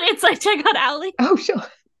can roll an insight check on Owly. Oh, sure.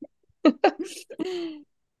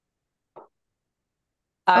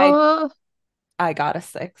 I got a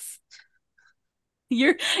 6.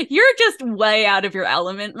 You're just way out of your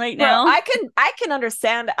element right Bro, now. I can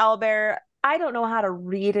understand owlbear. I don't know how to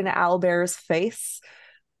read an owlbear's face.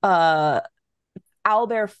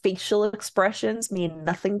 Owlbear facial expressions mean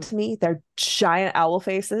nothing to me. They're giant owl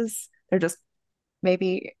faces. They're just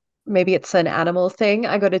maybe it's an animal thing.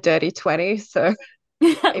 I got a dirty 20, so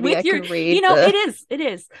maybe I can read it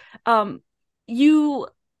is. You're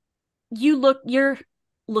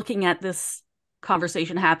looking at this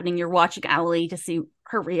conversation happening. You're watching Owlie to see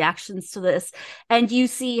her reactions to this, and you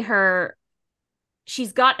see her.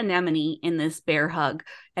 She's got Anemone in this bear hug,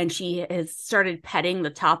 and she has started petting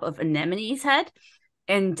the top of Anemone's head,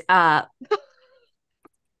 and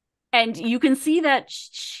you can see that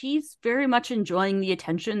she's very much enjoying the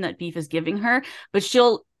attention that Beef is giving her, but she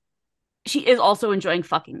is also enjoying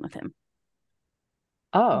fucking with him.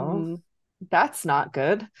 That's not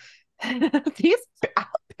good. These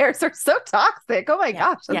bears are so toxic. Oh my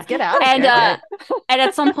gosh, let's get out of here. And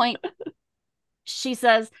at some point, she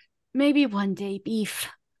says, "Maybe one day, Beef.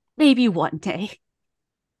 Maybe one day."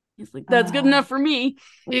 He's like, "That's good enough for me."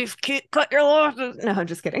 Beef, cut your losses. No, I'm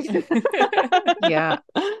just kidding. Yeah.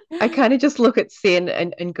 I kind of just look at Sin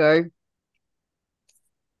and go,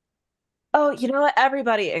 oh, you know what?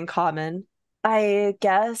 Everybody in common. I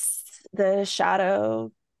guess the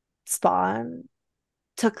shadow spawn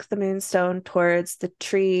took the moonstone towards the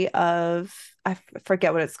tree of, I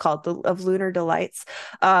forget what it's called, of lunar delights.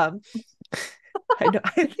 I know.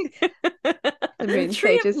 the moon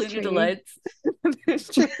Tree sage's of lunar tree. delights.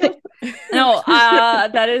 No,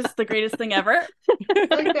 that is the greatest thing ever. I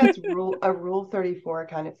feel like that's a rule 34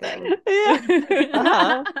 kind of thing.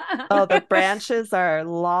 Yeah. Oh, the branches are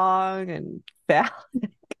long and fat.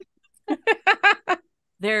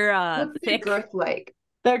 They're What's their thick. girth like?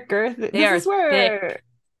 Their girth.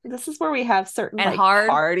 This is where we have certain and like hard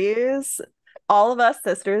parties. All of us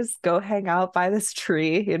sisters go hang out by this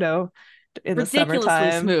tree, in the ridiculously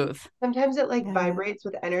summertime. Smooth. Sometimes it vibrates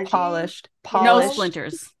with energy. Polished, no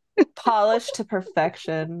splinters. Polished to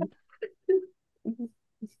perfection.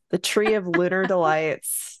 The tree of lunar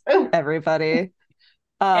delights, everybody.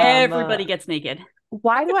 Everybody gets naked.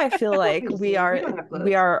 Why do I feel like we are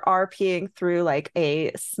RPing through like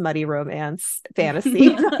a smutty romance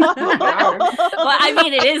fantasy? Well, I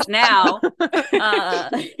mean, it is now.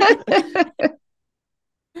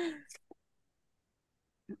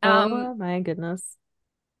 Oh my goodness.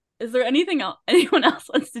 Is there anything else anyone else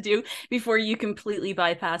wants to do before you completely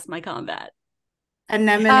bypass my combat?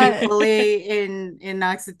 Anemone fully in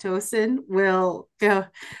oxytocin will go,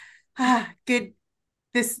 good,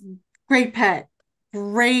 this great pet.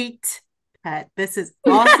 This is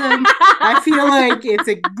awesome. I feel like it's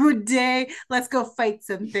a good day. Let's go fight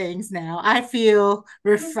some things now. I feel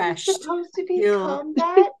refreshed. Is it supposed to be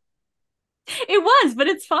combat? It was, but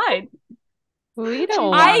it's fine. We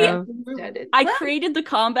don't I created the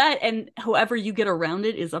combat, and however you get around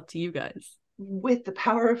it is up to you guys. With the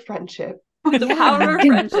power of friendship. With the power of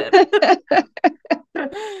friendship.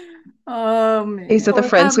 Man. These are the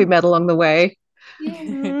friends we met along the way.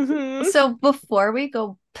 So before we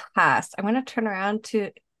go past, I'm going to turn around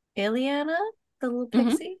to Ileana, the little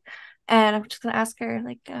pixie, and I'm just going to ask her,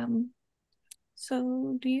 like,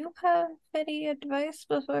 so do you have any advice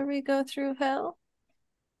before we go through hell?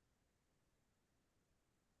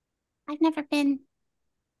 I've never been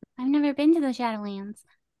to the Shadowlands.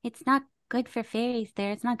 It's not good for fairies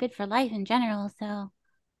there. It's not good for life in general, so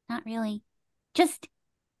not really. Just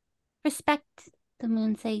respect the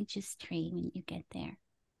Moon Sage's tree when you get there.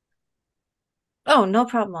 Oh, no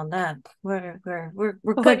problem on that. We're When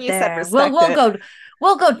good you there. said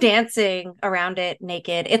We'll go dancing around it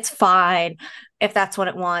naked. It's fine if that's what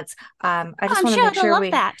it wants. I just want to make sure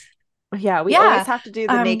love that. Yeah, we always have to do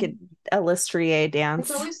the naked Illustrier dance.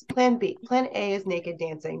 It's always plan B. Plan A is naked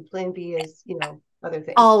dancing. Plan B is, other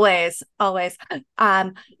things. Always. But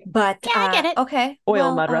yeah, I get it. Okay.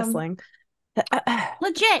 Oil mud wrestling.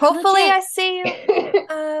 Legit. Hopefully I see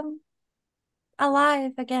you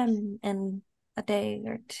alive again in a day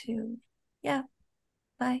or two. Yeah.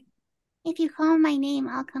 Bye. If you call my name,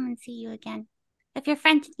 I'll come and see you again. If you're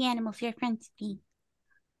friends with the animals, you're friends with me.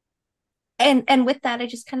 And with that, I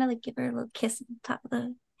just kind of like give her a little kiss on the top of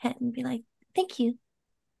the head and be like, thank you.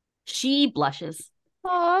 She blushes.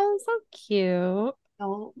 Oh, so cute.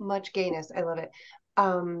 So much gayness. I love it.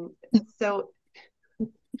 So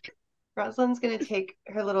Rosalind's gonna take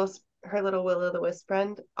her little will-o'-the-wisp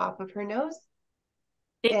friend off of her nose.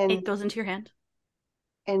 It goes into your hand.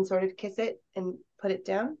 And sort of kiss it and put it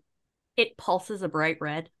down. It pulses a bright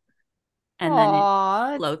red. and then Aw,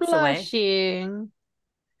 it it's floats away. blushing.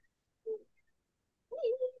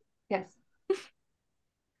 Yes.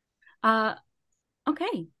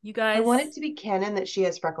 Okay, you guys. I want it to be canon that she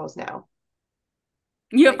has freckles now.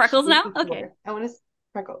 You have Like she freckles now? did before. Okay. I want to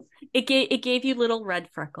freckles. It gave you little red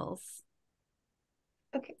freckles.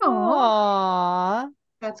 Okay. Aw.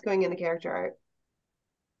 That's going in the character art.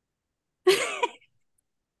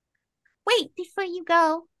 Wait, before you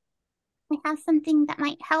go, we have something that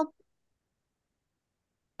might help.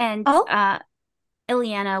 And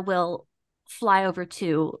Ileana will fly over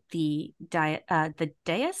to the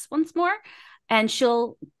dais once more, and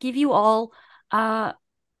she'll give you all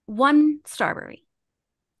one starberry.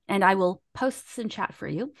 And I will post this in chat for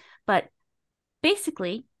you. But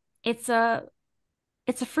basically, it's a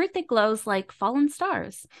fruit that glows like fallen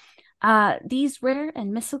stars. These rare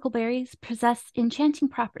and mystical berries possess enchanting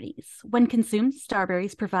properties. When consumed,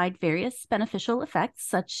 starberries provide various beneficial effects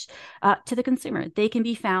such to the consumer. They can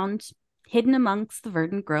be found hidden amongst the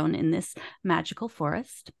verdant grown in this magical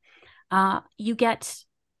forest. You get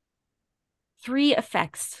 3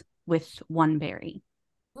 effects with one berry.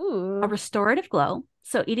 Ooh. A restorative glow.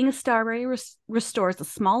 So eating a starberry restores a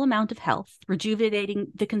small amount of health, rejuvenating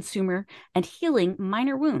the consumer and healing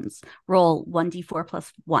minor wounds. Roll 1d4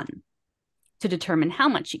 plus 1 to determine how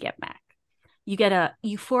much you get back. You get a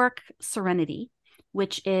euphoric serenity,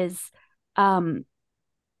 which is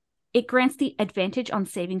it grants the advantage on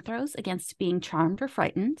saving throws against being charmed or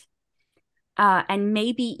frightened, and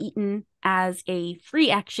may be eaten as a free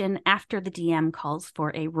action after the DM calls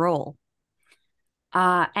for a roll.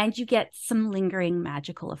 And you get some lingering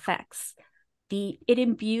magical effects. It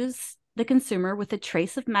imbues the consumer with a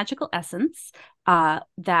trace of magical essence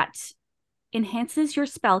that enhances your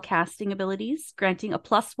spell casting abilities, granting a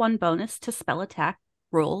 +1 bonus to spell attack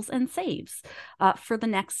rolls and saves for the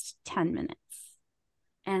next 10 minutes.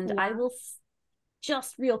 And I will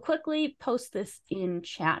just real quickly post this in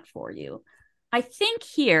chat for you. I think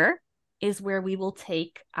here is where we will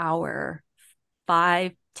take our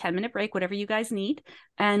 5-10 minute break, whatever you guys need,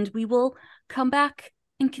 and we will come back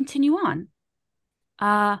and continue on.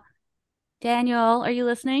 Daniel, are you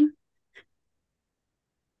listening?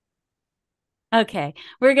 Okay,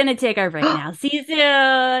 we're gonna take our break now. See you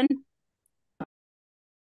soon.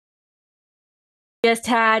 Just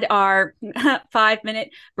had our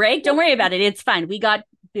 5-minute break. Don't worry about it. It's fine. We got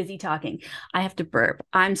busy talking. I have to burp.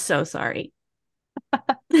 I'm so sorry.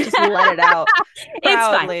 Just let it out.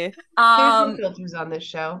 Proudly. It's fine. There's no filters on this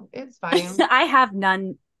show. It's fine. I have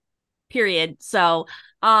none, period. So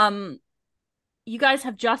you guys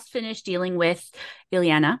have just finished dealing with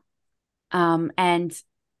Ileana and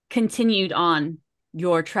continued on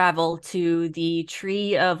your travel to the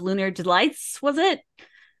Tree of Lunar Delights, was it?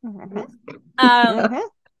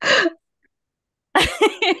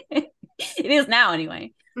 It is now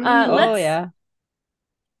anyway. Yeah.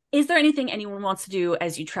 Is there anything anyone wants to do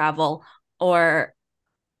as you travel, or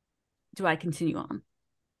do I continue on?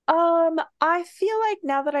 I feel like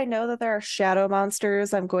now that I know that there are shadow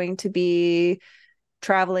monsters, I'm going to be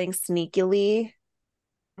traveling sneakily,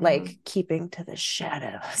 like keeping to the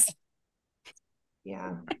shadows.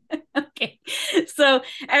 Yeah. Okay. So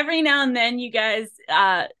every now and then you guys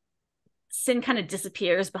Sin kind of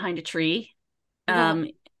disappears behind a tree.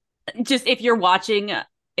 Just if you're watching it,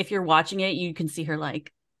 you can see her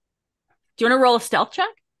like. Do you want to roll a stealth check?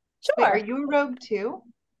 Sure. Wait, are you a rogue too?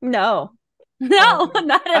 No. No,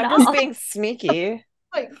 not at all. I'm just being sneaky.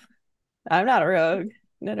 Like, I'm not a rogue.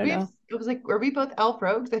 No. It was like, are we both elf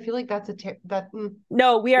rogues? I feel like that's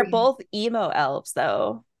No, we are both emo elves,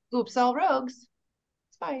 though. Oops, all rogues.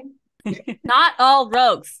 It's fine. Not all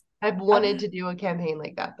rogues. I've wanted to do a campaign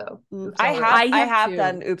like that though. I have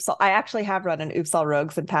done Oops. I actually have run an Oops All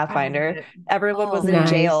Rogues in Pathfinder. Everyone was in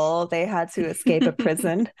jail. They had to escape a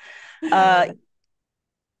prison. Okay,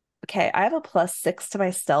 I have a +6 to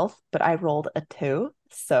my stealth, but I rolled a 2,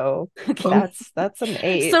 so that's an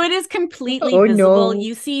 8. So it is completely visible. No.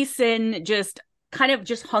 You see Sin just kind of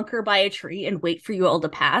just hunker by a tree and wait for you all to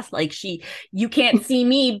pass. Like you can't see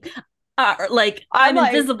me. I'm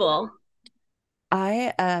invisible.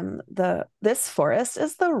 I am this forest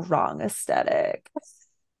is the wrong aesthetic.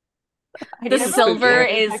 The silver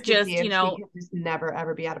is just, she can just never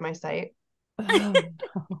ever be out of my sight. Oh, no.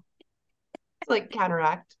 It's like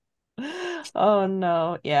counteract. Oh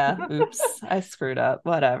no. Yeah. Oops. I screwed up.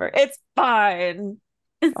 Whatever. It's fine.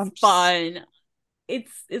 It's fine.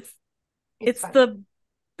 It's fine. The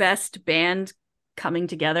best band coming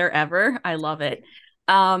together ever. I love it.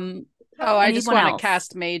 I just want to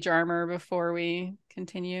cast mage armor before we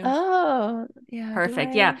continue. Oh, yeah.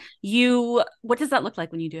 Perfect. Yeah. What does that look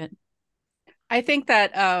like when you do it? I think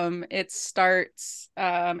that it starts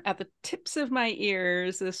at the tips of my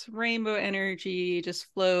ears. This rainbow energy just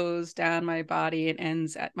flows down my body and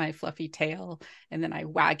ends at my fluffy tail, and then I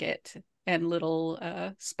wag it, and little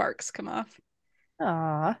sparks come off.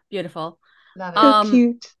 Aw, Beautiful. Love it. So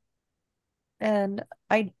cute. and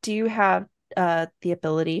I do have the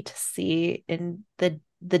ability to see in the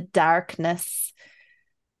darkness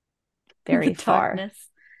very the far. darkness.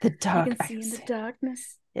 The You dark. can see in the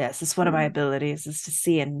darkness. Yes, it's one of my abilities is to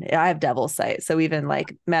see, and I have devil sight, so even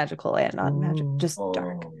like magical and non-magic, just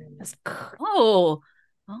dark. Just... Oh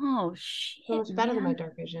shit! So much better than my man.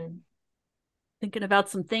 dark vision. Thinking about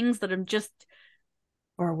some things that I'm just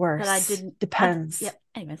or worse. that I didn't. Depends. Yep.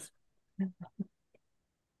 Anyways,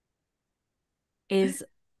 is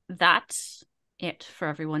that it for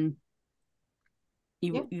everyone?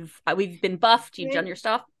 We've been buffed. You've done your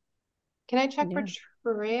stuff. Can I check Yeah.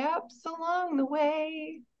 for traps along the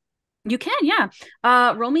way? You can, yeah.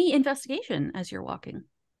 Roll me investigation as you're walking.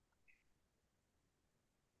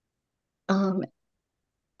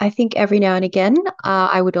 I think every now and again,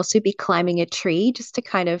 I would also be climbing a tree just to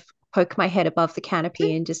kind of poke my head above the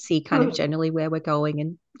canopy and just see kind of generally where we're going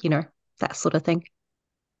and, that sort of thing.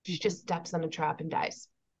 She just steps on a trap and dies.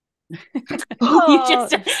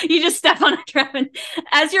 You just step on a trap, and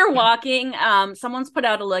as you're walking, someone's put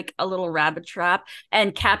out a little rabbit trap,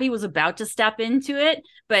 and Cappy was about to step into it,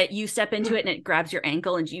 but you step into it and it grabs your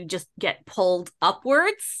ankle and you just get pulled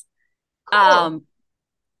upwards. Cool.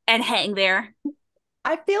 And hang there.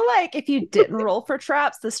 I feel like if you didn't roll for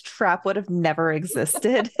traps, this trap would have never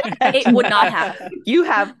existed. It would not have. You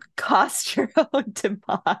have cost your own demise.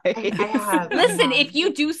 I have. Listen, if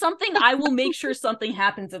you do something, I will make sure something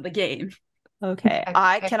happens in the game. Okay.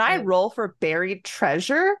 Can I roll for buried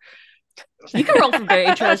treasure? You can roll for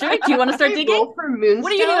buried treasure. Do you want to start digging? Roll for Moonstone?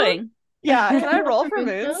 What are you doing? Yeah, can I roll for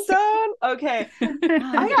Moonstone? Okay.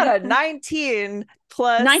 I got a 19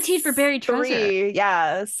 plus 19 for buried treasure. 3.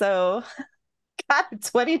 Yeah, so got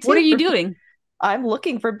 22. What are you doing? I'm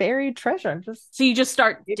looking for buried treasure. So you just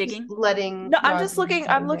start digging? No, I'm just looking.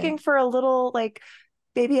 I'm looking for a little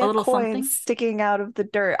maybe a coin something? sticking out of the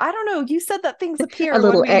dirt. I don't know. You said that things appear. A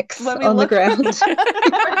little X when we on the look ground.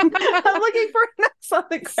 I'm looking for an X on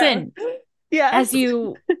the ground. Sin. Yeah. As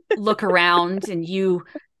you look around and you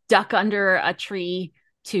duck under a tree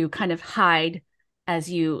to kind of hide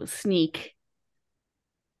as you sneak,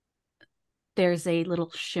 there's a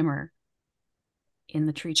little shimmer in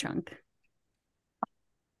the tree trunk.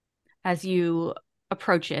 As you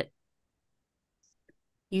approach it,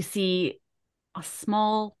 you see a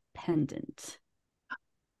small pendant.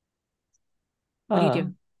 What do you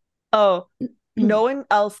do? Oh, no one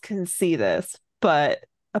else can see this, but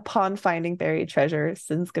upon finding buried treasure,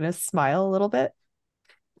 Sin's gonna smile a little bit.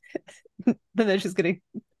 And then she's gonna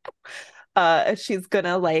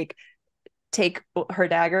take her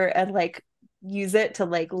dagger and use it to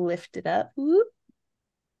lift it up. Whoop.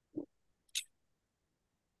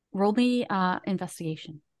 Roll me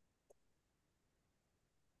investigation.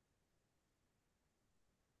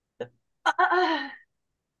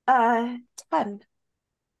 10.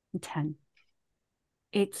 10.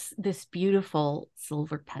 It's this beautiful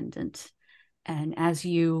silver pendant, and as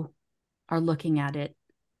you are looking at it,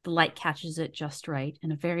 the light catches it just right,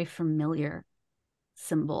 and a very familiar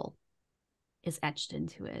symbol is etched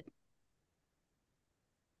into it.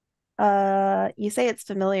 You say it's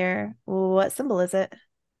familiar. What symbol is it?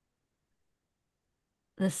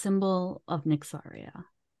 The symbol of Nyxaria.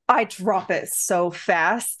 I drop it so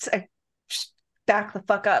fast. I back the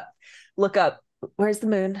fuck up. Look up. Where's the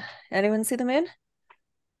moon? Anyone see the moon?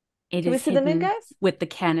 Can we see the moon, guys? With the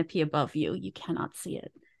canopy above you. You cannot see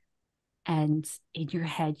it. And in your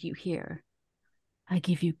head you hear, I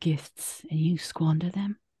give you gifts and you squander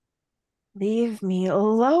them. Leave me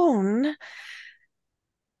alone.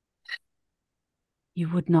 You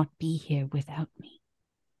would not be here without me.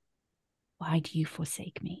 Why do you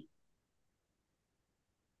forsake me?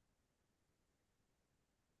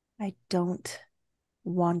 I don't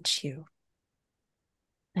want you.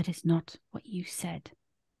 That is not what you said.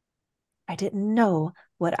 I didn't know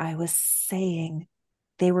what I was saying.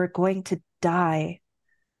 They were going to die.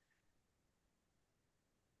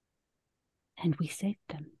 And we saved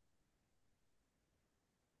them.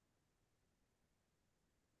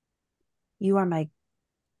 You are my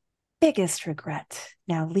biggest regret.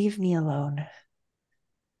 Now leave me alone.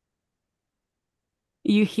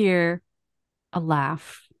 You hear a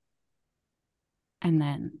laugh. And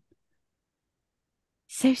then,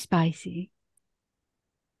 so spicy.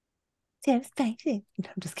 So spicy. No,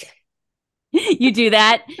 I'm just kidding. You do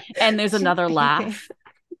that, and there's another laugh.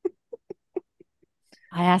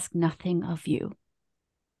 I ask nothing of you.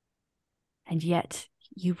 And yet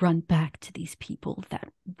you run back to these people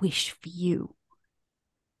that wish for you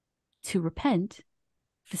to repent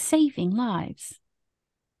for saving lives.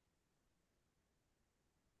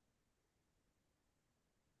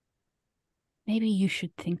 Maybe you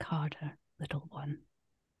should think harder, little one.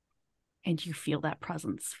 And you feel that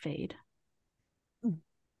presence fade.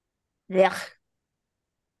 Yeah.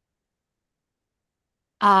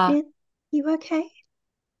 You okay?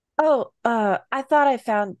 Oh, I thought I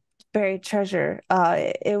found buried treasure.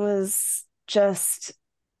 It was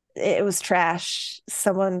trash.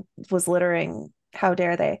 Someone was littering. How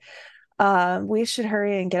dare they? We should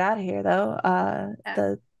hurry and get out of here, though.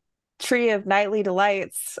 The tree of nightly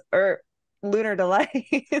delights or lunar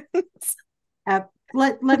delights.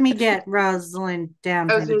 Let me get Rosalind down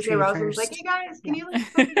I from was the going to say, tree Rosalind's first. like, hey guys, can you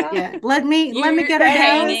like put me down? Yeah, let me get her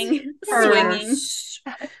hanging, down swinging. first.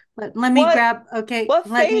 Let me grab. Okay, What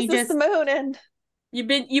let phase me is just. the moon in? You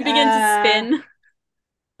begin to spin.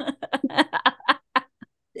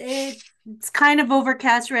 It's kind of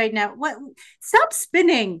overcast right now. What? Stop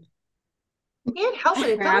spinning. I can't help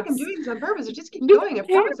it. It's not like I'm Grabs. doing this on purpose. It just keeps going. I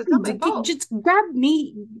promise it's not my fault. Just grab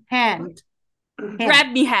me hand.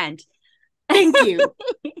 Grab me hand. Thank you.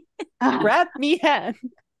 Grab me hand.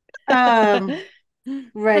 Right.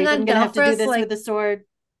 And then I'm gonna have to do Belfrist, this like- with a sword.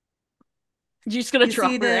 You're just gonna You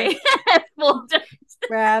drop see her, right? Full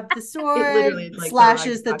Grab the sword. literally is like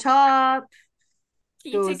slashes the Rogue top.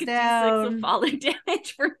 Can you Goes take a D6 of down. falling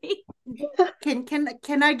damage for me?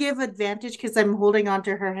 Can I give advantage because I'm holding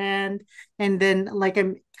onto her hand and then like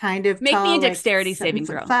I'm kind of Make tall, me a like dexterity saving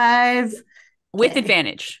throw. 7'5" With Okay.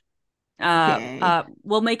 advantage. Okay.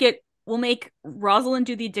 We'll make Rosalind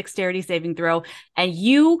do the dexterity saving throw, and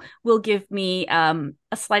you will give me a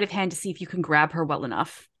sleight of hand to see if you can grab her well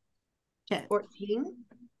enough. Okay. 14.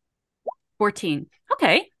 14.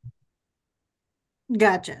 Okay.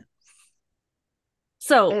 Gotcha.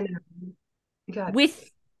 So And God. with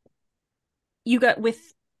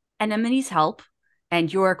Anemone's help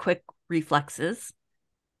and your quick reflexes,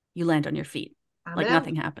 you land on your feet like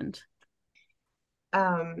nothing happened.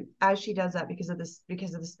 As she does that because of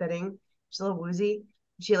the spinning, she's a little woozy.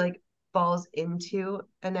 She like falls into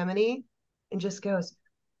Anemone and just goes,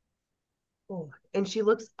 oh, and she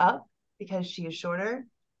looks up because she is shorter,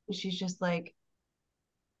 and she's just like,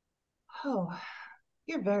 oh,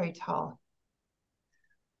 you're very tall.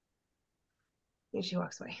 And she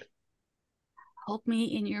walks away. Hold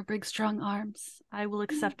me in your big strong arms. I will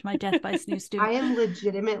accept my death by snoo stew. I am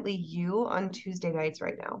legitimately you on Tuesday nights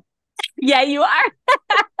right now. Yeah, you are.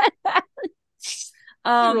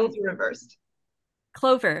 The roles are reversed.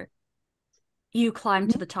 Clover, you climb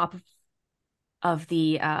to the top of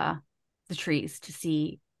the trees to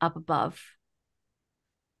see up above,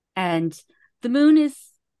 and the moon is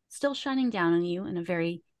still shining down on you in a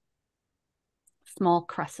very small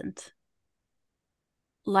crescent,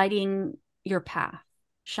 lighting your path,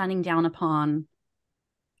 shining down upon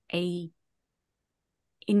a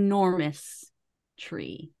enormous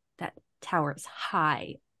tree that towers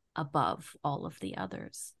high above all of the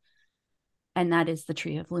others. And that is the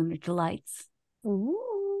tree of lunar delights. Ooh.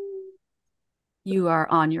 You are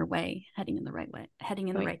on your way, heading in the right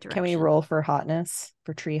direction. Can we roll for hotness,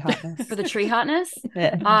 for tree hotness? For the tree hotness?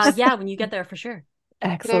 Yeah. Yeah, when you get there for sure.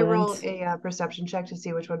 Can I roll Excellent. a perception check to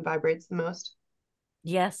see which one vibrates the most?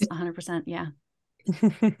 Yes, 100%. Yeah.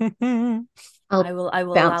 I'll I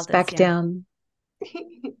will bounce allow back this, yeah. down.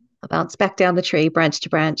 I'll bounce back down the tree, branch to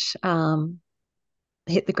branch.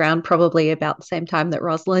 Hit the ground probably about the same time that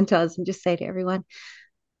Rosalind does, and just say to everyone,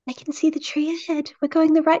 I can see the tree ahead. We're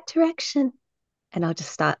going the right direction. And I'll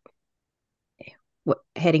just start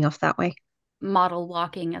heading off that way. Model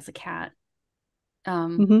walking as a cat.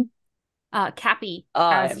 Mhm. Cappy,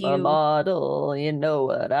 I'm as a you model, you know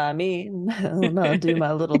what I mean. I'll do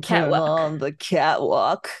my little turn catwalk. on the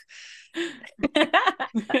catwalk.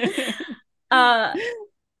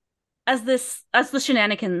 As the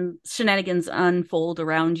shenanigans unfold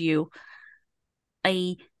around you,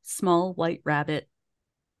 a small white rabbit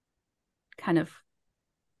kind of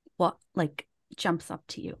jumps up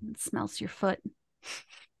to you and smells your foot,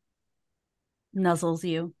 nuzzles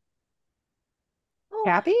you. Oh,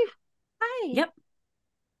 Cappy? Hi. Yep.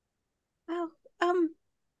 Oh,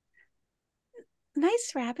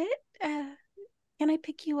 nice rabbit. Can I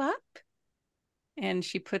pick you up? And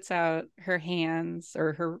she puts out her hands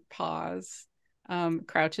or her paws,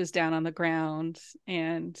 crouches down on the ground,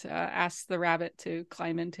 and asks the rabbit to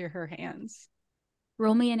climb into her hands.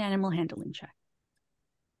 Roll me an animal handling check.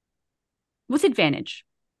 With advantage.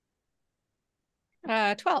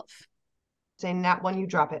 12. Saying that one, you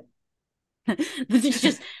drop it. It's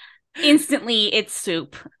just instantly it's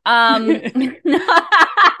soup.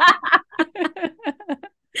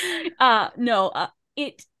 No,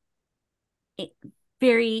 it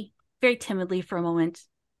very, very timidly for a moment,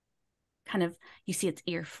 kind of, you see its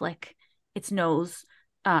ear flick, its nose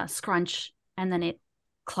scrunch, and then it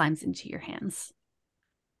climbs into your hands.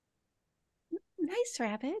 Nice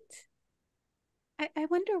rabbit. I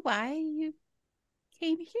wonder why you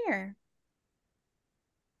came here.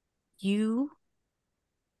 You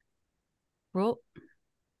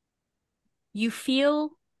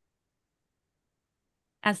feel,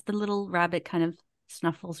 as the little rabbit kind of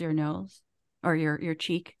snuffles your nose or your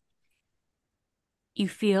cheek, you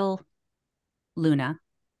feel Luna,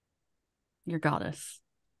 your goddess.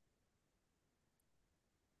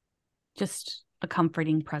 Just a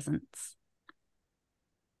comforting presence.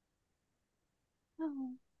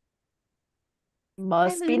 Oh.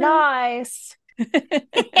 Must Hi, be Luna. nice. Sorry.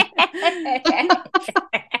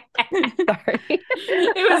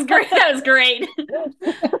 It was great. That was great.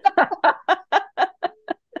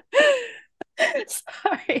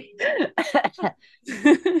 Sorry.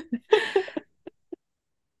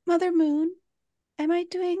 Mother Moon, am I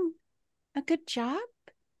doing a good job?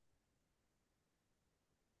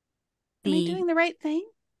 Am I doing the right thing?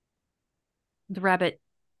 The rabbit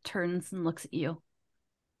turns and looks at you.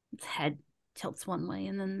 Its head tilts one way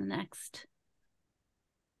and then the next.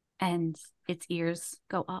 And its ears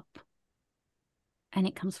go up. And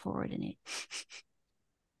it comes forward and it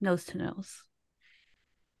nose to nose.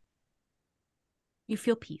 You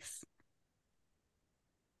feel peace.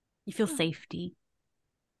 You feel safety.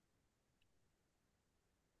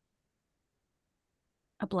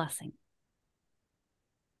 A blessing.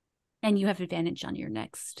 And you have advantage on your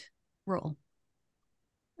next roll.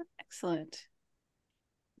 Excellent.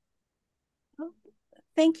 Oh,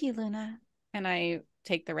 thank you, Luna. And I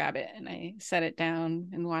take the rabbit and I set it down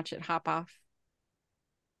and watch it hop off.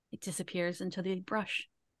 It disappears into the brush.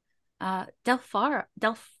 Delphra.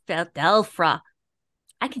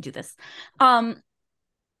 I can do this.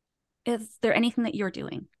 Is there anything that you're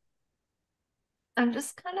doing? I'm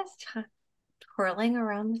just kind of twirling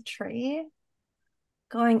around the tree,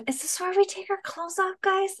 going, is this where we take our clothes off,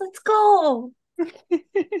 guys? Let's go.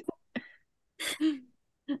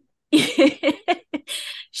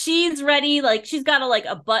 She's ready, like she's got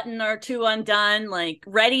a button or two undone, like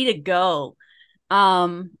ready to go.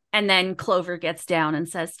 And then Clover gets down and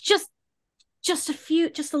says, just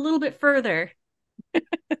a little bit further.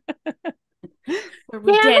 Where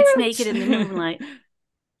we dance naked in the moonlight.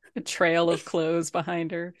 A trail of clothes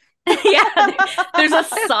behind her. Yeah, there's a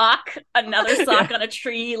sock, another sock on a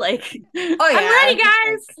tree, like, oh yeah, I'm ready,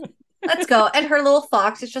 guys. Let's go. And her little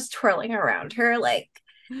fox is just twirling around her, like,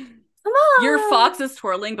 come on. Your fox is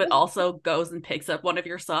twirling, but also goes and picks up one of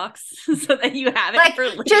your socks so that you have it like, for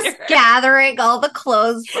later. just gathering all the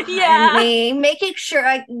clothes behind me, making sure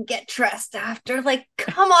I can get dressed after. Like,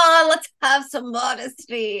 come on, let's have some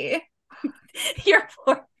modesty. Your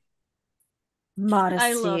poor Modesty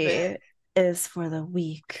I love it. Is for the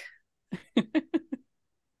weak.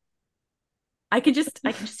 I can just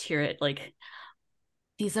hear it, like,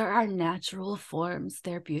 these are our natural forms.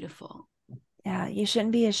 They're beautiful. Yeah, you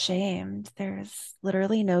shouldn't be ashamed. There's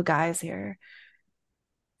literally no guys here.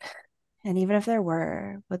 And even if there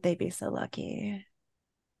were, would they be so lucky?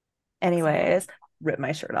 Anyways, rip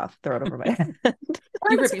my shirt off, throw it over my head.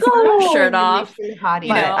 You rip your shirt off. I've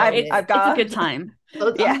got it's a good time.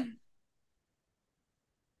 Yeah.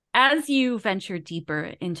 As you venture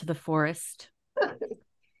deeper into the forest,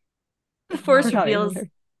 the forest reveals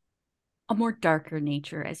a more darker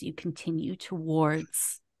nature as you continue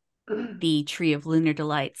towards the Tree of Lunar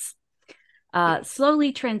Delights,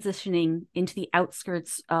 slowly transitioning into the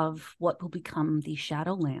outskirts of what will become the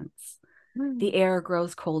Shadowlands. The air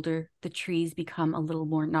grows colder, the trees become a little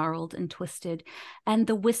more gnarled and twisted, and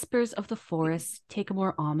the whispers of the forest take a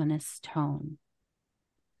more ominous tone.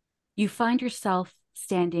 You find yourself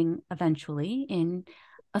standing eventually in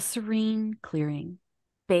a serene clearing,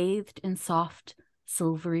 bathed in soft,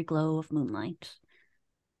 silvery glow of moonlight.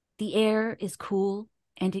 The air is cool,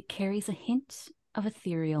 and it carries a hint of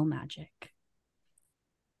ethereal magic.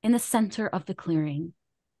 In the center of the clearing,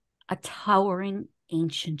 a towering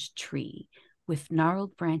ancient tree with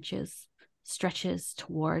gnarled branches stretches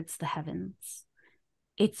towards the heavens,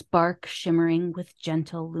 its bark shimmering with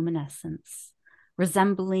gentle luminescence,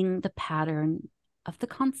 resembling the pattern of the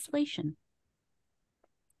constellation.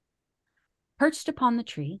 Perched upon the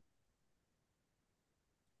tree,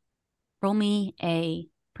 roll me a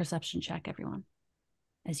perception check, everyone,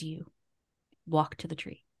 as you walk to the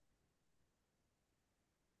tree.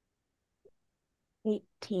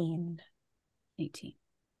 18. 18.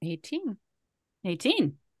 18.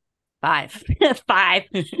 18. 5. 5.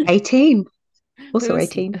 18. Also Whose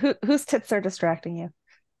 18. whose tits are distracting you?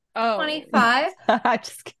 Oh. 25. I'm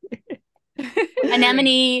just kidding.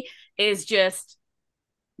 Anemone is just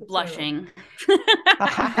blushing.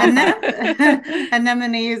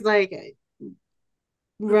 Anemone is like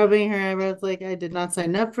rubbing her eyebrows like, I did not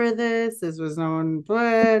sign up for this. This was no one's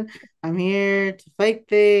plan. I'm here to fight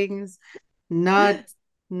things. Not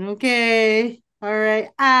okay. All right.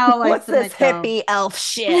 Ow. What's I this hippie elf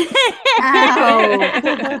shit?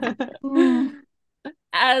 Ow.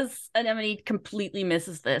 As Anemone completely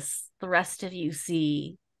misses this, the rest of you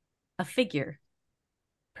see a figure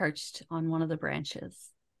perched on one of the branches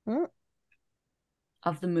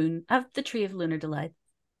of the tree of lunar delight.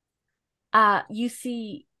 You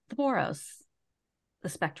see the Boros, the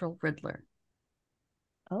spectral Riddler.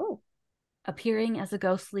 Oh. Appearing as a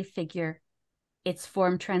ghostly figure, its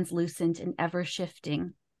form translucent and ever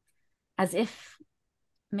shifting, as if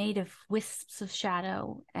made of wisps of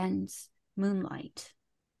shadow and moonlight.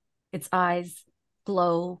 Its eyes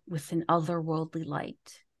glow with an otherworldly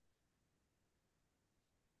light,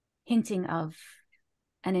 hinting of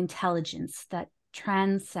an intelligence that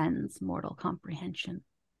transcends mortal comprehension.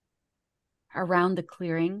 Around the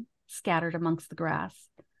clearing, scattered amongst the grass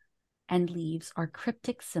and leaves, are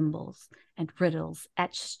cryptic symbols and riddles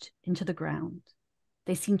etched into the ground.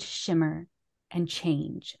 They seem to shimmer and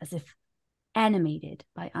change as if animated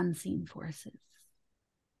by unseen forces.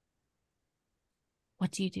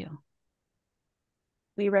 What do you do?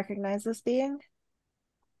 We recognize this being?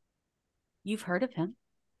 You've heard of him.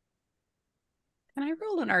 Can I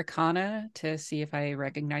roll an Arcana to see if I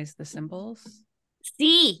recognize the symbols?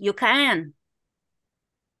 See, you can.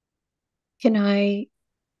 Can I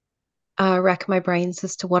rack my brains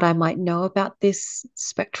as to what I might know about this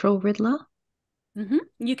spectral Riddler? Mm-hmm.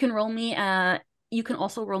 You can roll me you can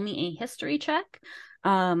also roll me a history check.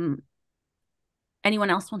 Anyone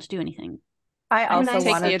else want to do anything? I also take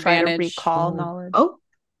want the to try to advantage. recall knowledge. Oh,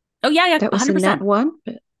 yeah, that was 100%. a nat 1.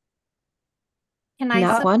 Can I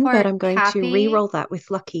Nat 1, but support I'm going to Cappy? re-roll that with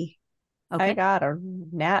lucky. Okay. I got a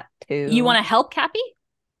nat 2. You want to help Cappy?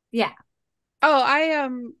 Yeah. Oh, I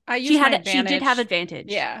used my advantage. She did have advantage.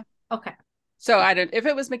 Yeah. Okay. So I don't. If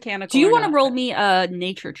it was mechanical, Do you want to not, roll but- me a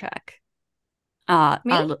nature check?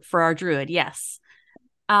 Me? For our druid, yes.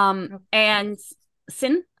 And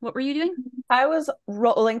Sin, what were you doing? I was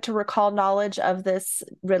rolling to recall knowledge of this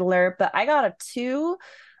Riddler, but I got a 2.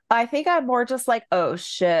 I think I'm more just like, oh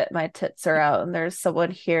shit, my tits are out and there's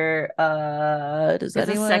someone here. Does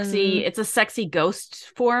anyone... It's a sexy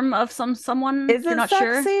ghost form of someone. Is You're it not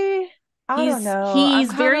sexy? sure? I don't know. He's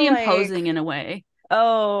I'm very kinda imposing in a way.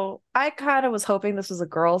 Oh, I kind of was hoping this was a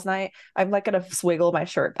girls' night. I'm like gonna swiggle my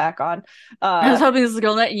shirt back on. I was hoping this was a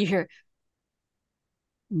girl night, and you hear,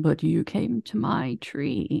 but you came to my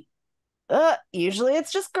tree. Usually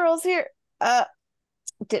it's just girls here.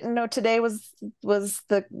 Didn't know today was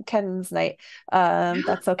the Ken's night.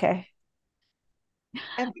 That's okay.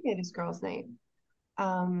 I think it is girls' night.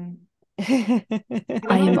 I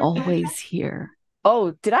am always here.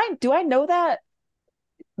 Oh, do I know that?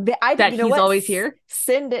 That he's always here?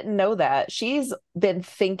 Sin didn't know that. She's been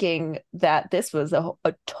thinking that this was a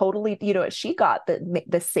totally, she got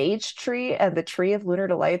the sage tree and the tree of lunar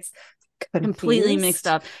delights completely mixed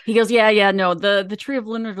up. He goes, yeah, no, the tree of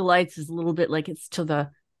lunar delights is a little bit like it's to the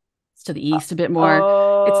east a bit more.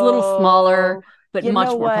 It's a little smaller, but much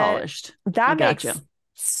more polished. That makes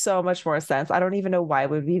so much more sense. I don't even know why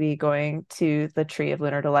would we be going to the tree of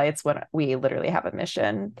lunar delights when we literally have a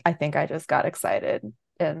mission. I think I just got excited.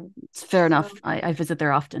 And it's fair enough. I visit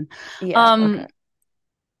there often. Yeah. Okay.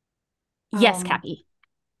 Yes, Cappy.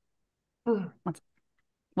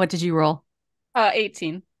 What did you roll?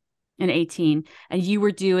 18. An 18. And you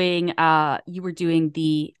were doing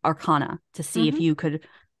the Arcana to see if you could.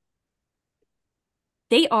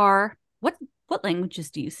 They are what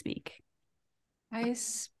languages do you speak? I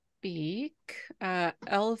speak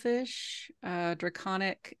Elvish,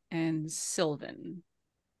 Draconic, and Sylvan.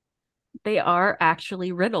 They are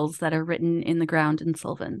actually riddles that are written in the ground in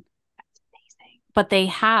Sylvan. That's amazing. But they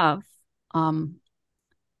have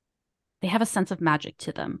a sense of magic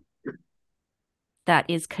to them that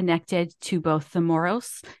is connected to both the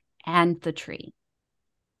Moros and the tree.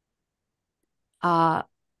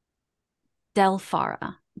 Delphra.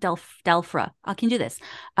 I can do this.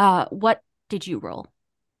 What did you roll?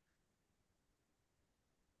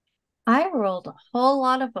 I rolled a whole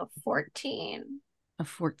lot of a 14. A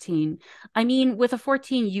 14. I mean, with a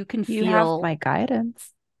 14, you can feel. You have my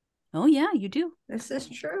guidance. Oh, yeah, you do. This is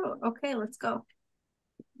true. Okay, let's go.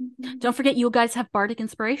 Don't forget, you guys have bardic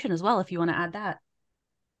inspiration as well, if you want to add that.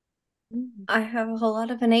 I have a whole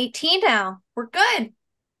lot of an 18 now. We're good.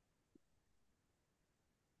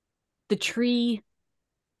 The tree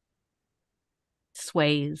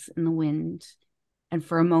sways in the wind, and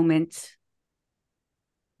for a moment,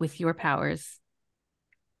 with your powers,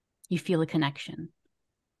 you feel a connection.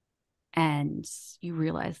 And you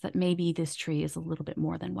realize that maybe this tree is a little bit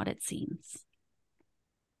more than what it seems.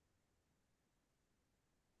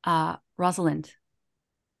 Rosalind.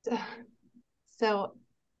 So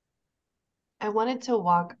I wanted to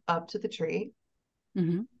walk up to the tree,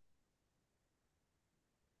 plant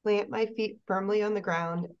my feet firmly on the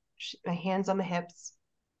ground, my hands on the hips,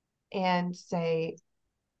 and say,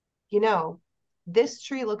 this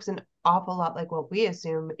tree looks an awful lot like what we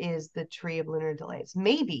assume is the tree of lunar delights.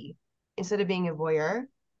 Maybe instead of being a voyeur,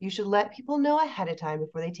 you should let people know ahead of time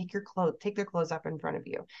before they take their clothes off in front of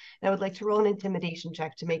you. And I would like to roll an intimidation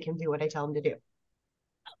check to make him do what I tell him to do.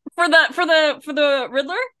 For the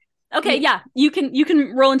Riddler? Okay, yeah. You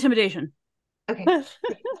can roll intimidation. Okay.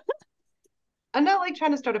 I'm not like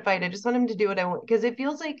trying to start a fight. I just want him to do what I want, because it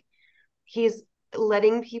feels like he's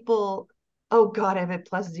letting people. Oh God, I have a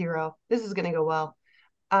 +0. This is gonna go well.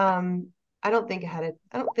 I don't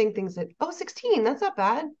think things that 16, that's not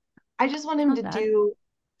bad. I just want him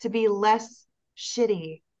to be less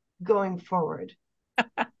shitty going forward.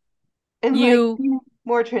 And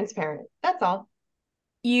more transparent. That's all.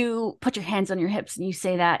 You put your hands on your hips and you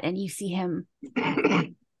say that, and you see him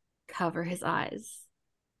cover his eyes.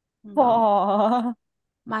 Aww.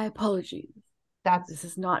 My apologies. This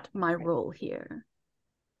is not my role here.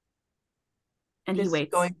 And he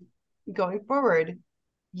waits. Going forward,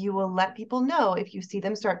 you will let people know if you see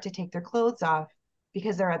them start to take their clothes off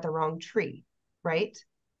because they're at the wrong tree, right?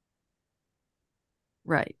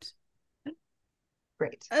 Right.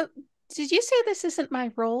 Great. Did you say this isn't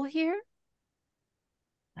my role here?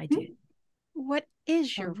 I did. What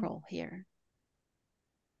is your role here?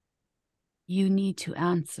 You need to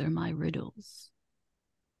answer my riddles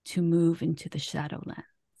to move into the Shadowlands.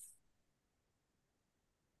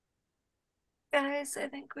 Guys, I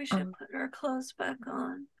think we should put our clothes back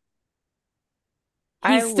on.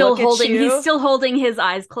 He's still holding his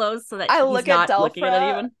eyes closed so that he's not looking at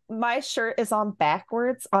anyone. My shirt is on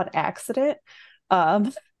backwards on accident.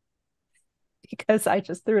 Because I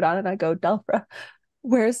just threw it on and I go, Delphra,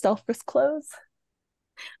 where's Delphra's clothes?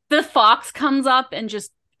 The fox comes up and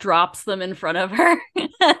just drops them in front of her.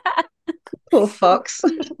 Poor fox.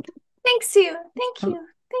 Thank you.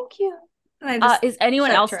 Is anyone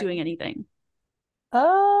else doing anything?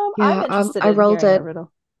 I'm interested in hearing a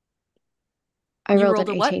riddle. I rolled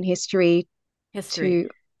an 18 history. To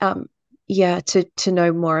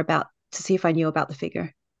know more about, to see if I knew about the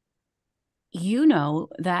figure. You know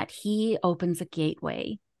that he opens a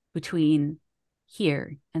gateway between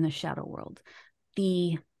here and the shadow world.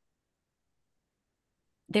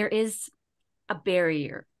 There is a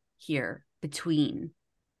barrier here between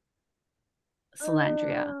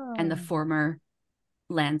Solandria and the former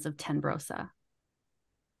lands of Tenbrosa.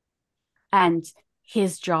 And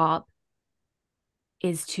his job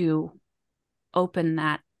is to open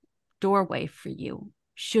that doorway for you,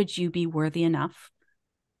 should you be worthy enough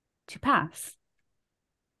to pass.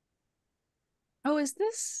 Oh,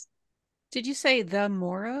 did you say the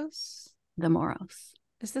Moros? The Moros.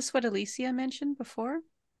 Is this what Alicia mentioned before?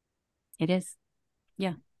 It is.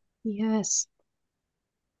 Yeah. Yes.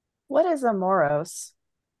 What is a Moros?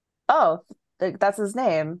 Oh, that's his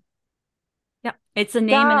name. Yeah, it's a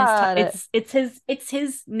name and it's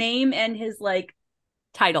his name and his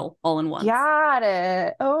title all in one. Got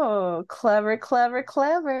it. Oh, clever.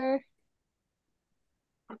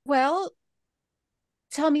 Well,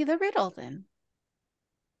 tell me the riddle then.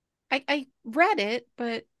 I read it,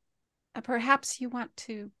 but perhaps you want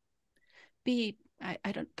to be I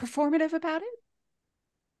don't performative about it.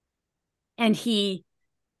 And he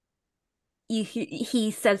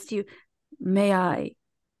says to you, "May I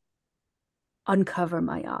uncover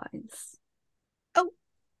my eyes?" Oh,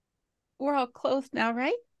 we're all clothed now,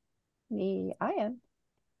 right? Me, I am.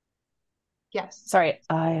 Yes. Sorry,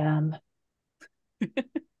 I am.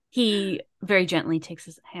 He very gently takes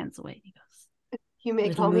his hands away. He goes, "You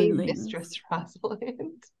may call me Mistress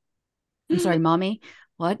Rosalind." I'm sorry, Mommy.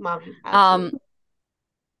 What? Mommy.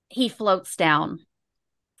 He floats down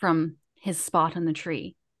from his spot on the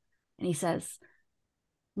tree, and he says,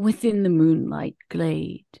 "Within the moonlight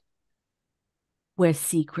glade, where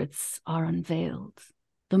secrets are unveiled,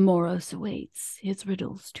 the Moros awaits his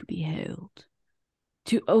riddles to be hailed.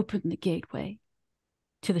 To open the gateway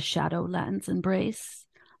to the Shadowlands' embrace,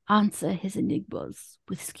 answer his enigmas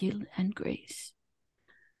with skill and grace.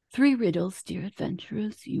 3 riddles, dear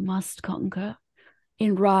adventurers, you must conquer.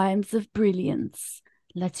 In rhymes of brilliance,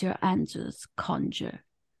 let your answers conjure.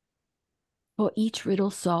 For each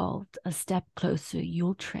riddle solved, a step closer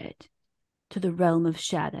you'll tread to the realm of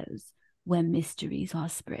shadows where mysteries are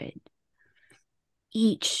spread.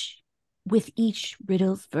 With each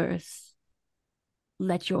riddle's verse,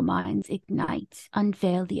 let your minds ignite,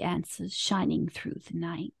 unveil the answers shining through the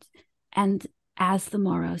night. And as the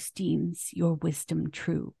morrow steams your wisdom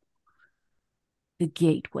true, the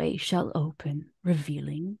gateway shall open,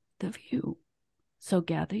 revealing the view. So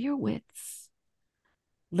gather your wits,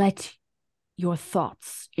 let your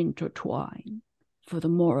thoughts intertwine, for the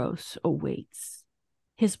morrows awaits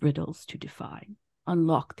his riddles to define.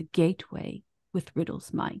 Unlock the gateway with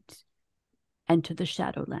riddles' might. Enter the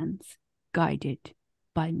Shadowlands, guided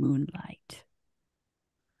by moonlight.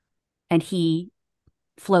 And he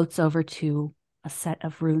floats over to a set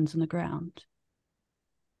of runes on the ground.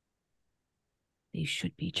 They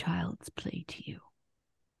should be child's play to you.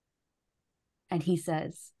 And he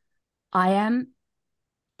says, I am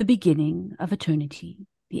the beginning of eternity,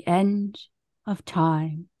 the end of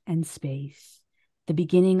time and space, the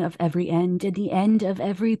beginning of every end and the end of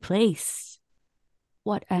every place.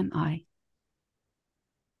 What am I?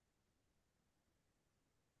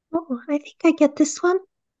 Oh, I think I get this one.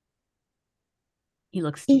 He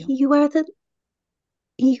looks to you. You are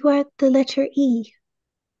the letter E.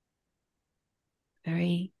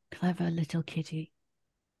 Very clever little kitty.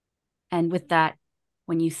 And with that,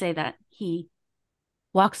 when you say that, he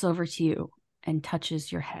walks over to you and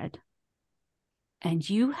touches your head. And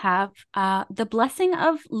you have the blessing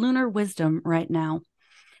of lunar wisdom right now.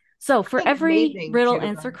 So for every amazing, riddle Juniper.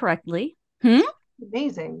 answer correctly.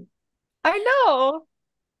 Amazing. I know.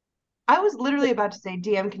 I was literally about to say,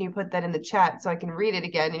 DM, can you put that in the chat so I can read it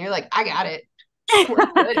again? And you're like, I got it.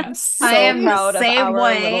 I'm so I am proud the of same our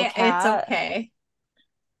way. little It's cat. okay.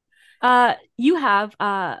 You have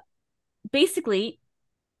basically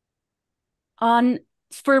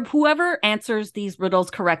for whoever answers these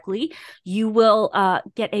riddles correctly, you will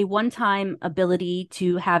get a one-time ability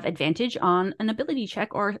to have advantage on an ability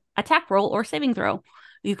check or attack roll or saving throw.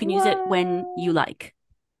 You can use it when you like.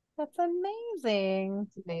 That's amazing.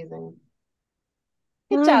 It's amazing.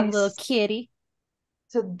 Good job, Nice. little kitty.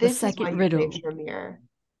 So this is why second you riddle. played Tremere.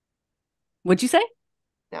 What'd you say?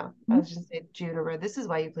 No, I was just saying, Juniper, this is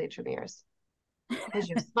why you played Tremeres. Because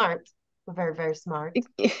you're smart. We're very, very smart.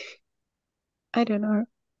 I don't know.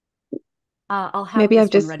 I'll have Maybe this I've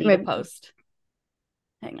just one ready to post.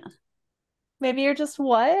 Hang on. Maybe you're just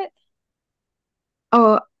what?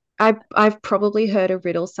 Oh, I've probably heard a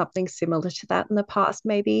riddle something similar to that in the past.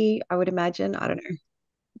 Maybe I would imagine. I don't know.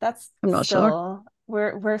 That's I'm not sure.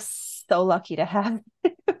 We're so lucky to have.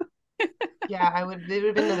 Yeah, it would have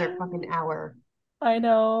been another fucking hour. I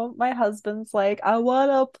know. My husband's like, I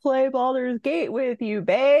want to play Baldur's Gate with you,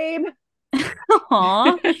 babe.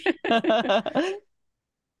 Aw.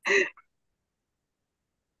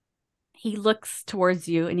 He looks towards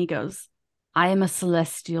you and he goes, I am a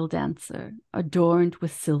celestial dancer, adorned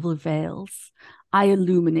with silver veils. I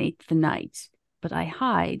illuminate the night, but I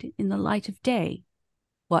hide in the light of day.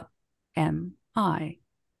 What am I?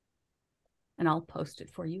 And I'll post it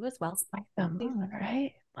for you as well. Like the moon,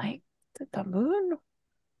 right? Like the moon.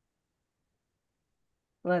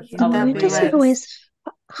 Wouldn't The that moon be doesn't like always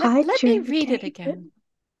hide Let me during the read it day. again.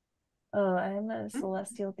 Oh, I'm a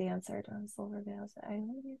celestial dancer on silver veils. I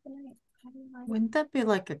illuminate the night. wouldn't that be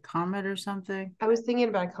like a comet or something? I was thinking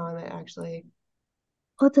about a comet, actually.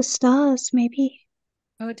 Or the stars, maybe.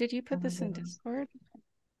 Oh, did you put Oh my this in goodness. Discord?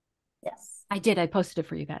 Yes. I did. I posted it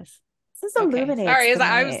for you guys. This Okay. illuminates Sorry, the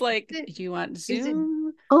I was night. like, Is it- do you want is it-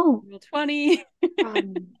 Zoom? Oh, Roll 20.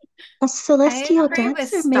 a celestial agree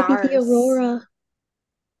with dancer, maybe the stars. aurora.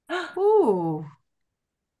 Ooh.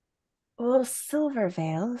 Oh, silver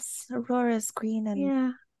veils. Aurora's green and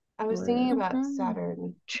Yeah, I was thinking blue. about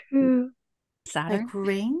Saturn. true. Saturn? Like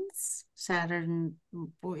rings? Saturn.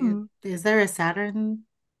 Hmm. Is there a Saturn?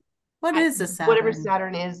 What is a Saturn? Whatever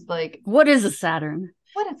Saturn is, like, What is a Saturn?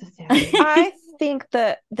 what is a Saturn? I think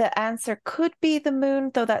that the answer could be the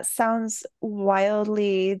moon, though that sounds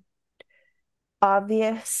wildly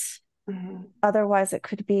obvious. Mhm. Otherwise, it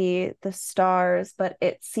could be the stars, but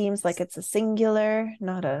it seems like it's a singular,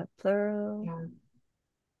 not a plural.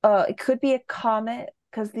 Yeah. It could be a comet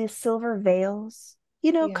because the silver veils.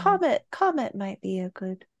 You know, Yeah. comet might be a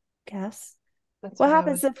good guess. That's What what I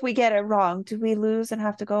happens was. if we get it wrong? Do we lose and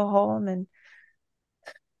have to go home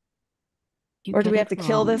You or do get we it have to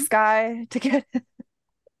kill wrong. this guy to get it?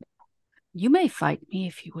 You may fight me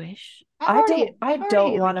if you wish. I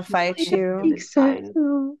don't want to fight like, you. I think so.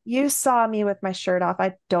 fine. You saw me with my shirt off.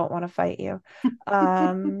 I don't want to fight you.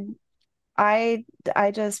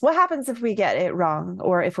 I just, what happens if we get it wrong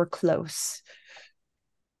or if we're close?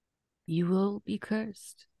 You will be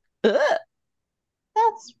cursed. Ugh.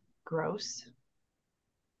 That's gross.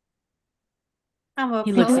 I'm a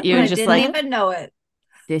He looks at you I and just didn't like- even know it.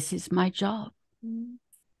 This is my job.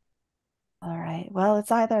 All right. Well,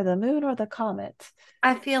 it's either the moon or the comet.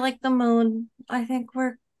 I feel like the moon. I think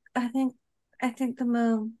the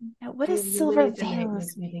moon. Now, what The is silver illuminated night veils?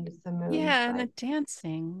 makes me think it's the moon. Yeah, and but- the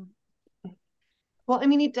dancing. Well, I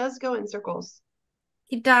mean, he does go in circles.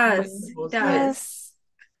 He does. With He circles, does. Yes.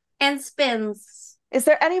 And spins. Is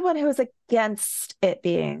there anyone who is against it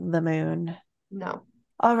being the moon? No.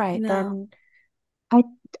 All right, No. then.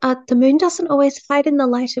 The moon doesn't always hide in the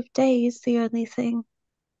light of day is the only thing.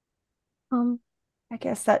 I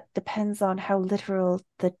guess that depends on how literal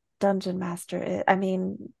the dungeon master is. I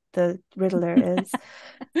mean, the riddler is.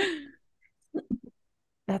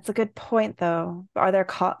 That's a good point, though. Are there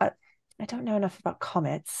I don't know enough about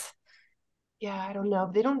comets. Yeah, I don't know.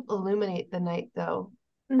 They don't illuminate the night, though.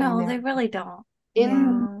 No, mean, they they're- really don't.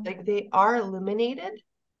 Like, they are illuminated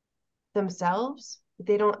themselves. But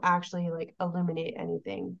they don't actually like illuminate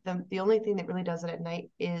anything. The only thing that really does it at night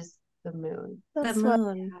is the moon. That's The what.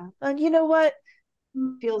 moon. And you know what?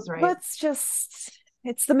 Feels right. Let's just.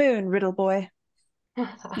 It's the moon, riddle boy. My Is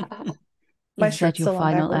that shirt's your still on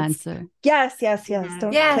final backwards. answer? Yes. Don't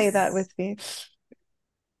play Yes. that with me.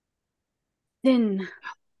 Then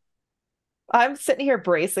I'm sitting here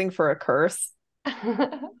bracing for a curse.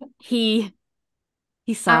 he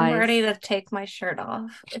sighs. I'm ready to take my shirt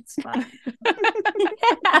off. It's fine.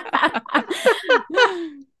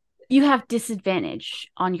 You have disadvantage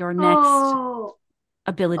on your next Oh,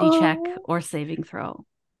 ability check Oh. or saving throw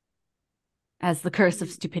as the curse of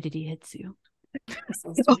stupidity hits you.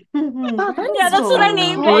 Oh, that Yeah, is that's what I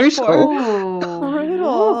named it. Brutal.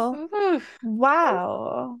 Brutal. Ooh.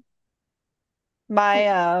 Wow.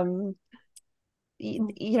 My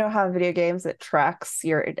you know how in video games it tracks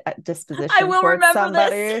your disposition I will towards remember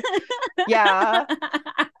somebody? this. Yeah.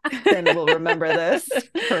 Then we'll remember this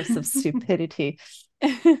curse of stupidity.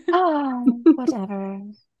 Oh, whatever.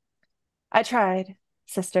 I tried,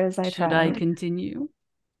 sisters. I Should I tried. continue?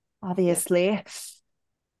 Obviously.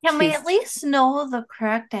 can we She's- at least know the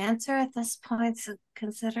correct answer at this point,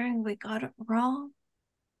 considering we got it wrong?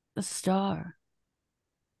 The star.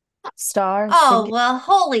 Stars. Oh, well,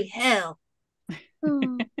 holy hell.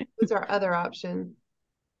 What's our other option?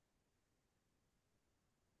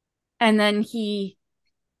 And then he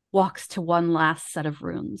walks to one last set of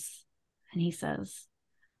runes and he says,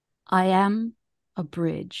 I am a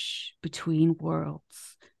bridge between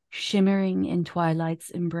worlds, shimmering in twilight's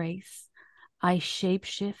embrace. I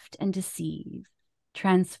shapeshift and deceive,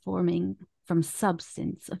 transforming from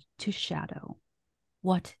substance to shadow.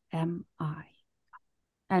 What am I?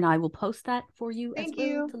 And I will post that for you Thank as well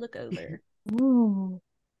you. to look over. Ooh.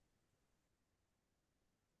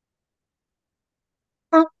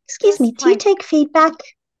 Excuse Yes, me, do you fine. take feedback?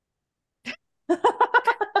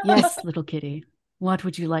 Yes, little kitty. What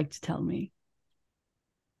would you like to tell me?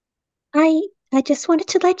 I just wanted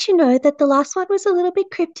to let you know that the last one was a little bit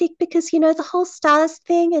cryptic because, you know, the whole stars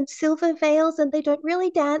thing and silver veils and they don't really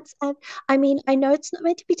dance. And I mean, I know it's not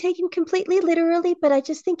meant to be taken completely literally, but I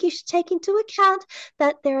just think you should take into account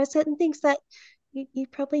that there are certain things that you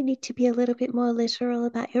probably need to be a little bit more literal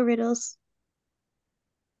about your riddles.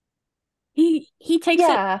 He takes it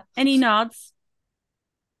Yeah. and he nods.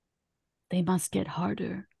 They must get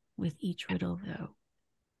harder with each riddle, though.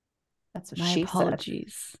 That's what My she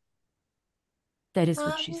apologies. That is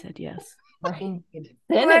what she Um, said, yes. said. Indeed.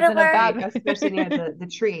 Then Right isn't a away. bad Especially near the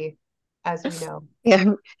tree, as we know.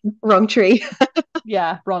 Yeah, wrong tree.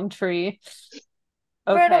 Yeah, wrong tree.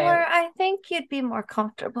 Okay. Riddler, I think you'd be more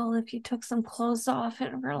comfortable if you took some clothes off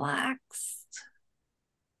and relaxed.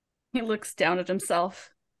 He looks down at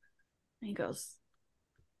himself. He goes,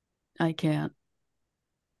 I can't.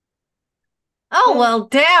 Oh, well,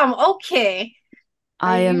 damn. Okay.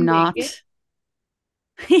 I Are am you not. naked?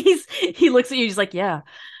 He looks at you, he's like, yeah.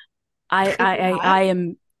 I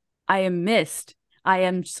am mist. I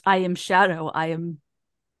am shadow. I am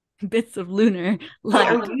bits of lunar light.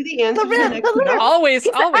 Are you the answer The to the riddle, next the riddle. riddle? Always,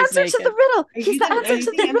 He's the always answer to the naked. riddle. Are He's you the the- answer are you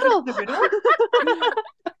to the the answer riddle. to the riddle?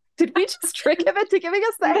 Did we just trick him into giving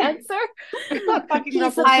us the answer? It's not fucking He's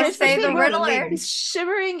Russell a I bridge say the between riddler. worlds. He's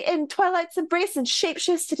shimmering in twilight's embrace and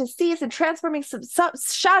shapeshifts to deceive and transforming some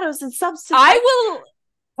shadows and substance. I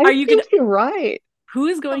will. Are you think gonna? you're right. Who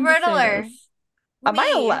is going to say Riddler. this? Am I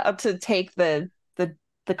Me. allowed to take the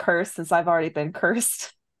the curse since I've already been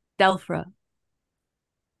cursed. Delphra,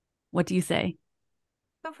 what do you say?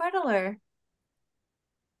 The riddler.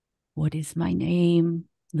 What is my name,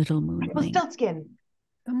 little moonling? Rumpelstiltskin.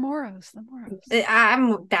 The Moros.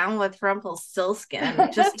 I'm down with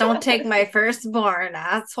Rumpelstiltskin. Just don't take my firstborn,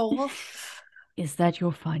 asshole. Is that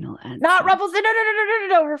your final answer? Not Rumpelstiltskin.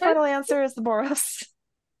 No. Her final answer is the Boros.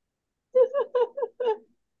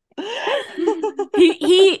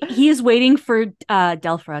 he is waiting for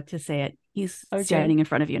Delphra to say it. He's Okay. standing in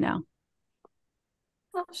front of you now.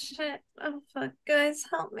 Oh shit. Oh fuck, guys,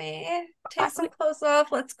 help me. Take some clothes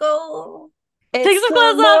off. Let's go. Take some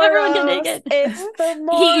clothes off. Everyone get naked. It's the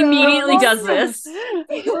Moros. He immediately does this.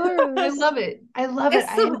 I love it. I love it.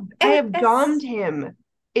 I have gommed him.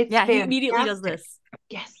 It's Yeah, he immediately does this.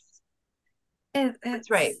 Yes. That's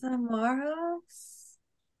right. The Moros.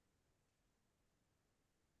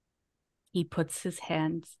 He puts his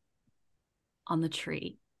hand on the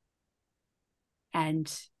tree and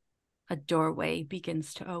a doorway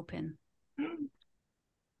begins to open.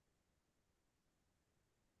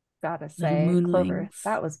 Gotta say, Clover, moonlings.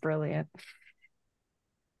 that was brilliant.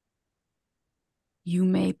 You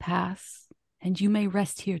may pass and you may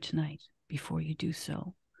rest here tonight. Before you do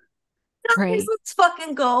so, pray. Guys, let's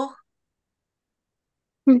fucking go.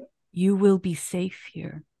 You will be safe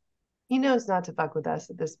here. He knows not to fuck with us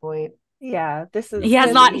at this point. Yeah, this is. He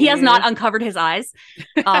has not uncovered his eyes.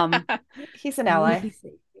 He's an You will ally. be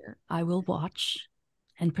safe here. I will watch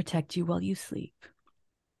and protect you while you sleep.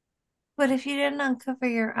 But if you didn't uncover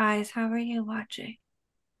your eyes, how are you watching?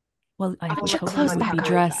 Well, I I'll told look you to be uncover his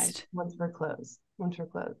dressed. eyes once we're closed.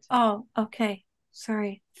 Oh, okay.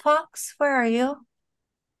 Sorry. Fox, where are you?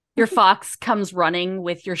 Your fox comes running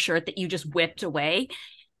with your shirt that you just whipped away,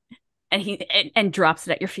 and he drops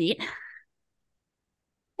it at your feet.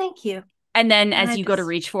 Thank you. And then as you go to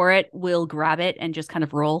reach for it, we'll grab it and just kind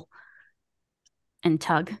of roll and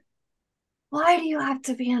tug. Why do you have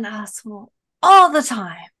to be an asshole all the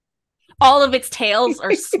time? All of its tails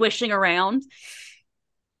are swishing around.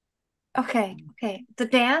 Okay. The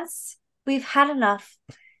dance, we've had enough.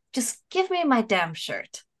 Just give me my damn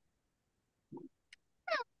shirt.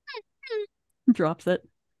 Drops it.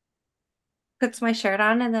 Puts my shirt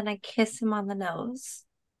on, and then I kiss him on the nose.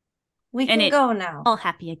 We can go now. All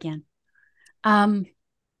happy again. Pray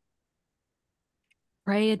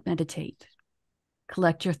and meditate.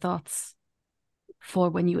 Collect your thoughts. For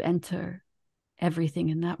when you enter, everything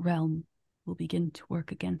in that realm will begin to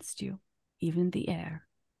work against you, even the air.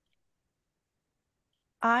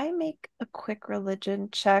 I make a quick religion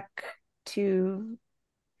check to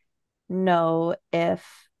know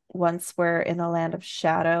if once we're in the land of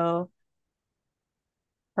shadow,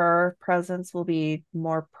 her presence will be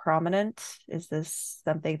more prominent. Is this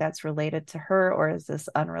something that's related to her, or is this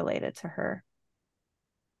unrelated to her?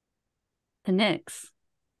 The Nyx.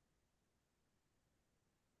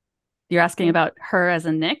 You're asking about her as a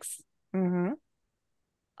Nyx? Mm-hmm.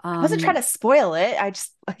 I wasn't trying to spoil it. I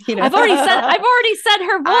just, I've already said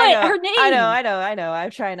her her name. I know. I'm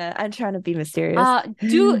trying to be mysterious.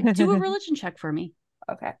 Do a religion check for me.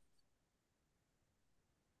 Okay.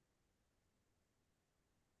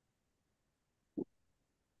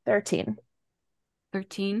 $13.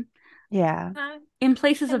 Yeah. In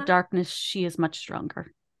places of darkness, she is much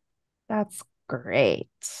stronger. That's great.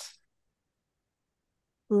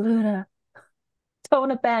 Luna,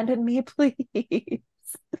 don't abandon me, please.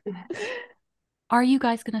 Are you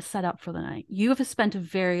guys going to set up for the night? You have spent a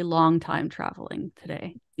very long time traveling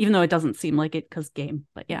today, even though it doesn't seem like it because game,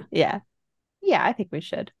 but yeah. Yeah, I think we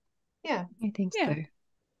should. Yeah, I think so.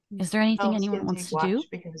 Is there anything anyone wants to do?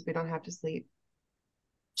 Because we don't have to sleep.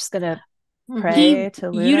 Just gonna pray to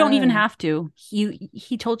Luna. You don't even have to.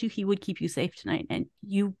 He told you he would keep you safe tonight, and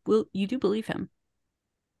you do believe him.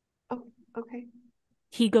 Oh, okay.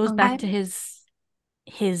 He goes back to his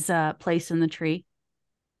place in the tree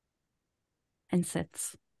and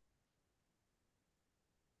sits.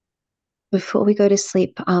 Before we go to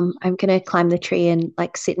sleep, I'm gonna climb the tree and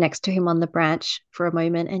like sit next to him on the branch for a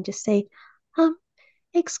moment and just say,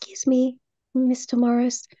 excuse me, Mr.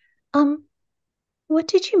 Morris. What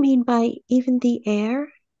did you mean by even the air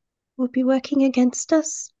will be working against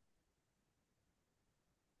us?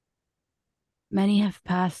 Many have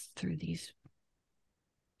passed through this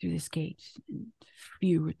gate, and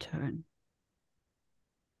few return.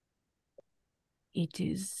 It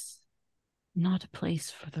is not a place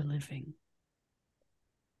for the living.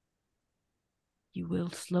 You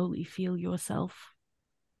will slowly feel yourself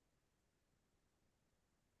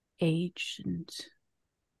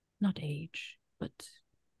not age, but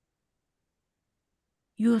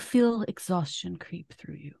you will feel exhaustion creep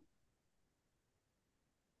through you.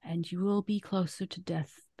 and you will be closer to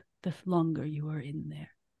death the longer you are in there.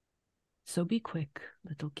 So be quick,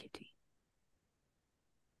 little kitty.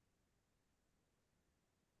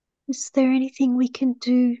 Is there anything we can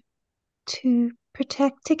do to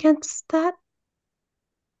protect against that?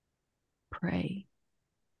 Pray.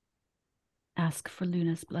 Ask for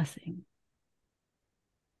Luna's blessing.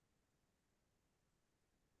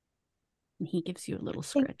 And he gives you a little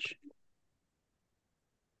scritch.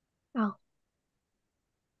 Oh,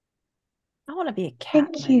 I want to be a cat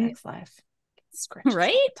thank in you. my next life. Scratches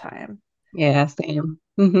Right? all the time. Yeah, same.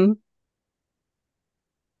 Mm-hmm.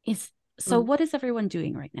 So what is everyone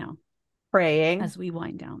doing right now Praying as we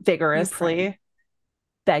wind down? vigorously,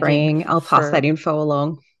 begging Praying. I'll pass for that info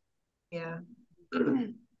along. Yeah.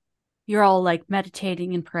 You're all like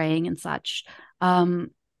meditating and praying and such.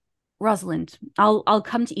 Rosalind, I'll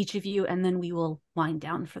come to each of you and then we will wind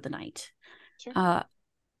down for the night. Sure.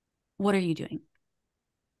 What are you doing?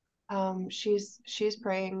 She's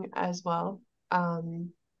praying as well.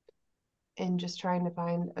 And just trying to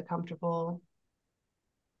find a comfortable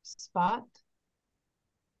spot.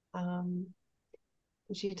 And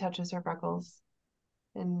she touches her freckles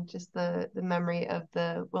and just the memory of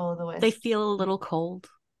the will-o'-the-wisp. They feel a little cold.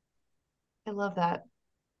 I love that.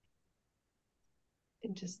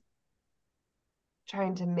 And just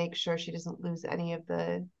trying to make sure she doesn't lose any of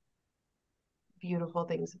the beautiful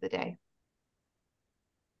things of the day.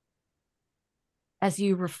 As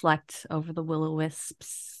you reflect over the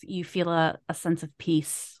will-o'-wisps, you feel a sense of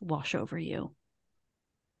peace wash over you.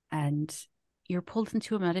 And you're pulled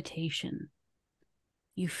into a meditation.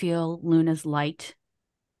 You feel Luna's light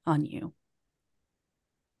on you.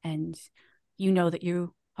 And you know that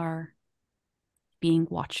you are being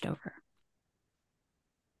watched over.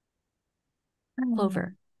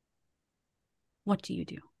 Clover, what do you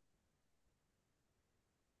do?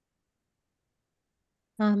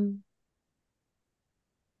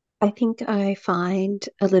 I think I find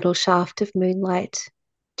a little shaft of moonlight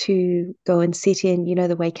to go and sit in. You know,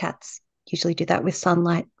 the way cats usually do that with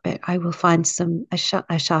sunlight, but I will find a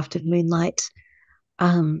shaft of moonlight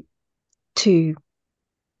to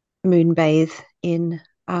moonbathe in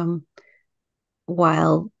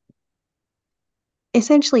while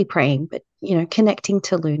essentially praying, but, you know, connecting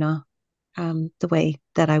to Luna the way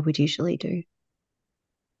that I would usually do.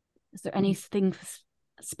 Is there anything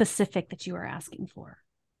specific that you are asking for?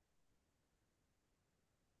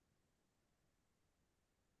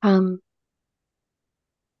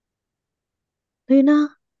 Luna,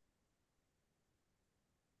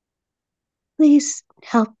 please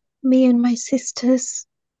help me and my sisters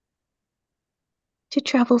to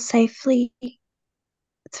travel safely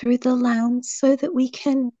through the lands so that we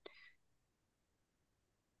can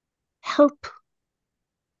help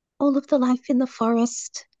all of the life in the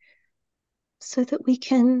forest, so that we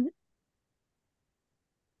can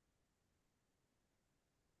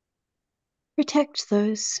protect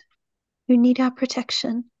those who need our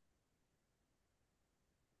protection.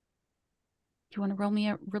 Do you want to roll me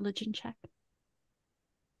a religion check?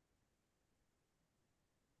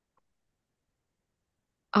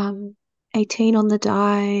 Um, 18 on the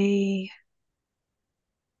die,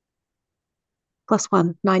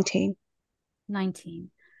 +1, 19.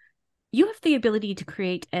 19. You have the ability to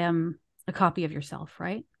create a copy of yourself,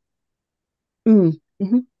 right?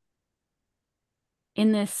 Mm-hmm.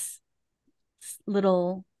 In this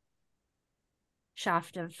little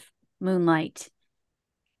shaft of moonlight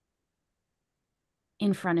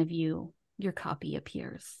in front of you, your copy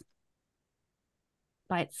appears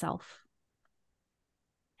by itself.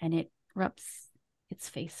 And it rubs its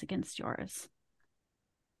face against yours.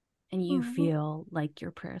 And you feel like your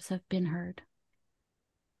prayers have been heard.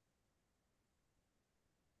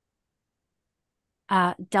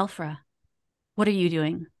 Delphra, what are you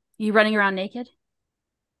doing? Are you running around naked?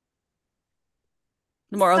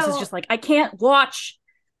 The Moros is just like, I can't watch.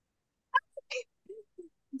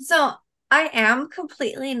 So I am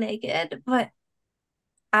completely naked, but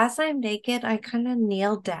as I'm naked, I kind of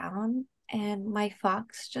kneel down and my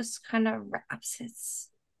fox just kind of wraps its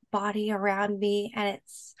body around me and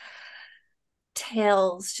its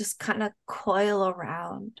tails just kind of coil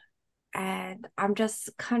around. And I'm just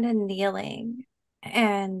kind of kneeling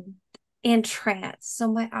and in trance.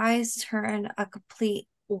 So my eyes turn a complete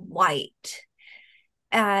white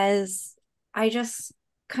as I just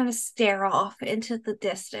kind of stare off into the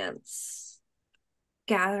distance,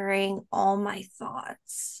 gathering all my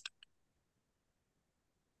thoughts.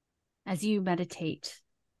 As you meditate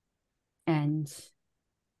and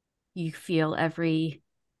you feel every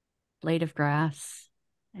blade of grass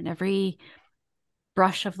and every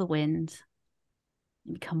brush of the wind,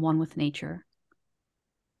 you become one with nature.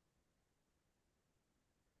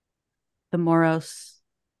 The Moros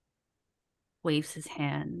waves his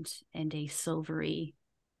hand, and a silvery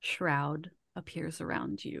shroud appears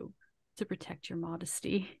around you to protect your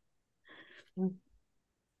modesty. I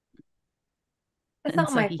And thought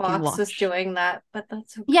so my he can fox was watch. doing that, but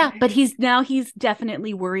that's okay. Yeah, but he's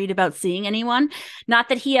definitely worried about seeing anyone. Not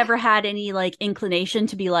that he ever had any like inclination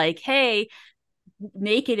to be like, hey,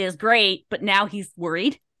 naked is great, but now he's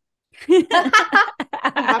worried. What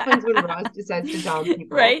happens when Ross decides to dom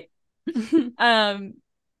people? Right.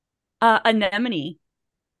 Anemone,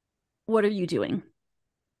 what are you doing?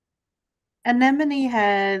 Anemone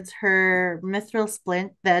has her mithril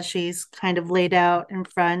splint that she's kind of laid out in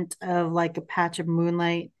front of like a patch of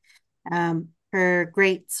moonlight. Her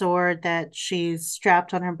great sword that she's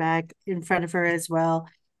strapped on her back in front of her as well.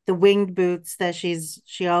 The winged boots that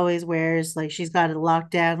she always wears, like she's got it locked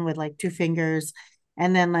down with like two fingers,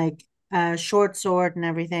 and then like a short sword and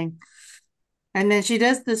everything. And then she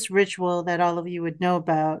does this ritual that all of you would know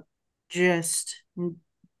about, just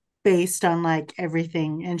based on like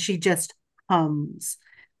everything, and she just hums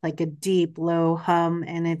like a deep low hum,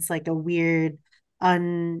 and it's like a weird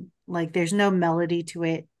like there's no melody to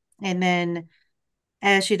it. And then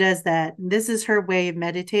as she does that, this is her way of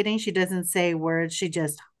meditating. She doesn't say words, she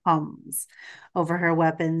just hums over her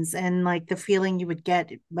weapons, and like the feeling you would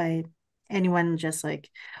get by anyone just like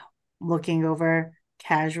looking over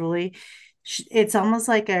casually, it's almost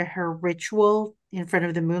like her ritual in front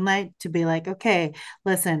of the moonlight to be like, okay,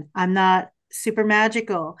 listen, I'm not super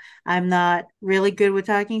magical, I'm not really good with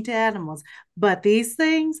talking to animals, but these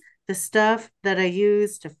things, the stuff that I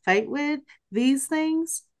use to fight with, these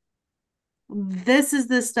things, this is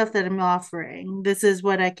the stuff that I'm offering. This is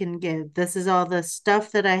what I can give. This is all the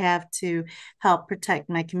stuff that I have to help protect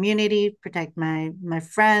my community, protect my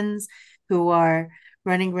friends who are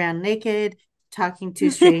running around naked, talking to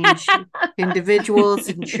strange individuals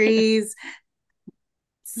in trees,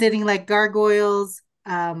 sitting like gargoyles,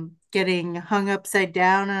 getting hung upside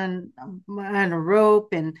down on a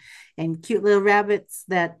rope, and cute little rabbits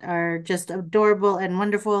that are just adorable and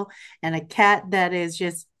wonderful, and a cat that is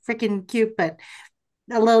just freaking cute but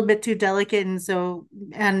a little bit too delicate, and so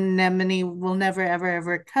Anemone will never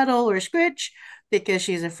ever cuddle or scritch because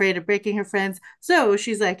she's afraid of breaking her friends. So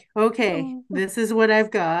she's like, okay, this is what I've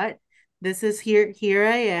got. This is here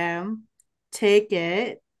I am. Take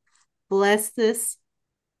it. Bless this.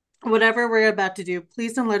 Whatever we're about to do,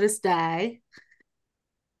 please don't let us die.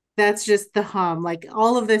 That's just the hum, like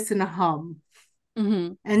all of this in a hum.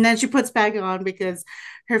 Mm-hmm. And then she puts back on because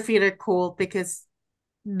her feet are cold because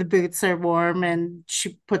the boots are warm, and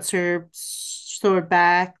she puts her sword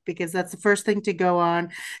back because that's the first thing to go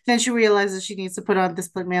on. Then she realizes she needs to put on the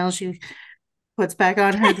splint mail. She puts back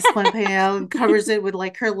on her the splint mail and covers it with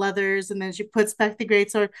like her leathers, and then she puts back the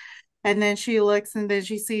great sword, and then she looks, and then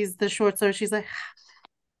she sees the short sword. She's like,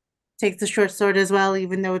 takes the short sword as well,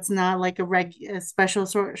 even though it's not like a special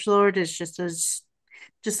sword. It's just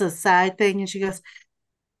a side thing, and she goes,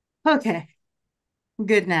 okay,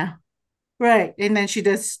 good now. Right. And then she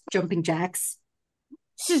does jumping jacks.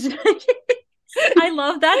 I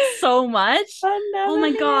love that so much. Oh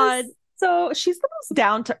my god. So she's the most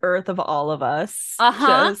down to earth of all of us.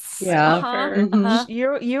 Uh-huh. Just Yeah. Uh-huh.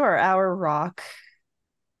 you are our rock.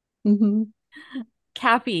 Mm-hmm.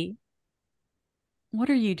 Cappy, what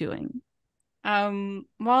are you doing?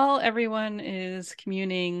 While everyone is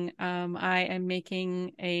communing, I am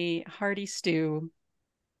making a hearty stew.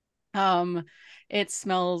 It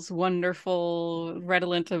smells wonderful,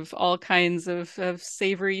 redolent of all kinds of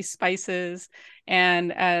savory spices.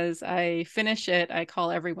 And as I finish it, I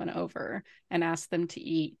call everyone over and ask them to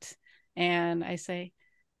eat. And I say,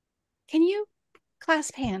 can you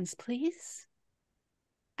clasp hands, please?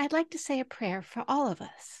 I'd like to say a prayer for all of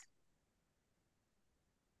us.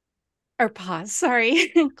 Or pause,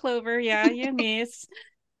 sorry. Clover, yeah, you miss.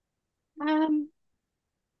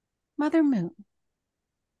 Mother Moon,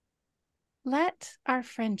 let our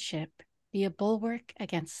friendship be a bulwark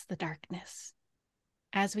against the darkness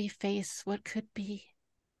as we face what could be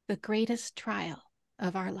the greatest trial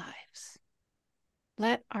of our lives.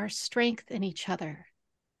 Let our strength in each other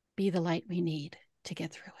be the light we need to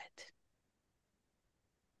get through it.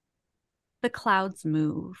 The clouds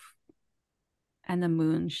move, and the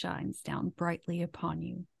moon shines down brightly upon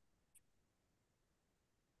you.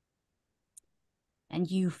 And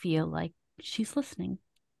you feel like she's listening.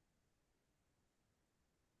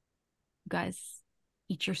 You guys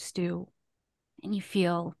eat your stew, and you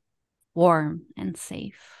feel warm and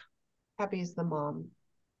safe. Happy's the mom.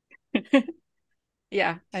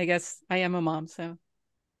 Yeah, I guess I am a mom, so.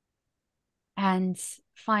 And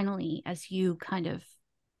finally, as you kind of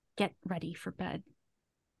get ready for bed,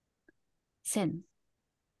 Sin,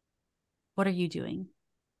 what are you doing?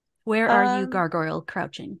 Where are you, gargoyle,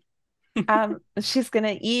 crouching? She's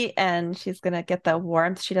gonna eat and she's gonna get the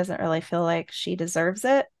warmth. She doesn't really feel like she deserves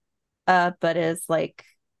it, but is like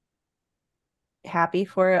happy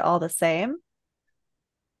for it all the same.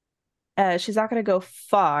 She's not gonna go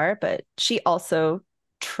far, but she also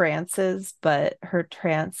trances, but her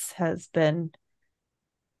trance has been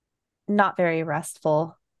not very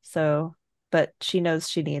restful. So, but she knows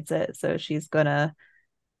she needs it, so she's gonna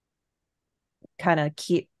kind of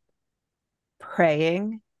keep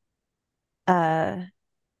praying,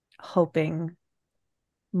 hoping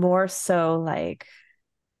more so like,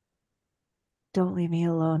 don't leave me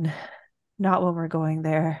alone. Not when we're going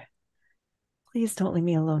there. Please don't leave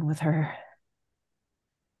me alone with her.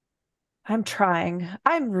 I'm trying.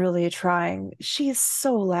 I'm really trying. She's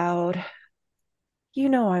so loud. You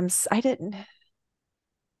know, I didn't.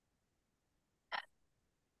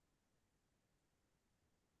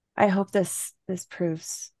 I hope this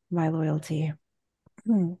proves my loyalty.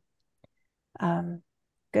 Good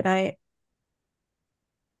night.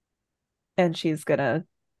 And she's gonna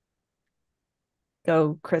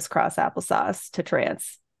go crisscross applesauce to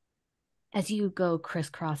trance. As you go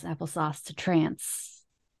crisscross applesauce to trance,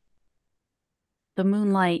 the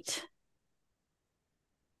moonlight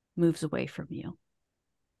moves away from you.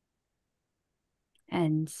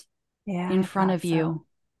 And in front of you,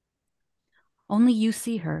 only you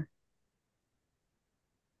see her.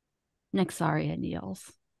 Nexaria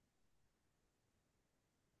kneels.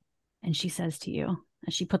 And she says to you,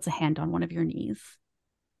 as she puts a hand on one of your knees,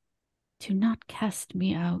 "Do not cast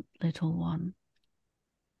me out, little one."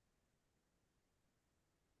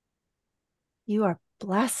 You are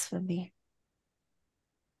blasphemy.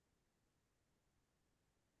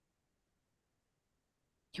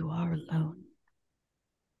 You are alone.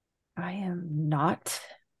 I am not.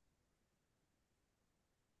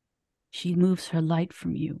 She moves her light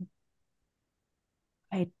from you.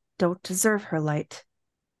 I don't deserve her light.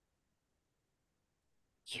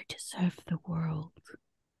 You deserve the world.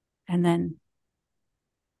 And then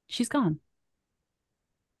she's gone.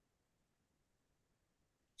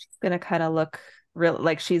 She's gonna kind of look real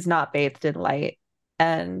like she's not bathed in light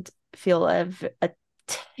and feel a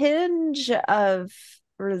tinge of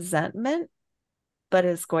resentment, but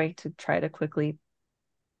is going to try to quickly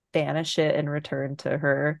banish it and return to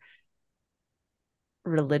her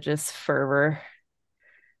religious fervor.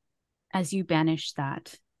 As you banish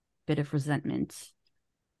that bit of resentment,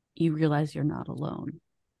 you realize you're not alone.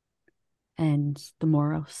 And the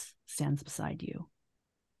Moros stands beside you.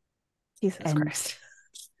 Jesus Christ.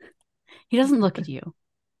 He doesn't look at you,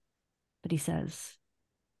 but he says,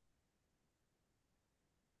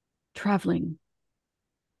 "Traveling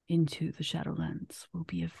into the Shadowlands will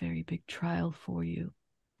be a very big trial for you.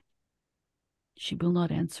 She will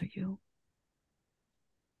not answer you.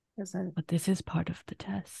 But this is part of the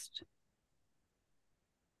test."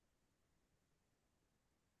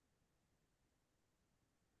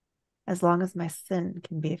 As long as my sin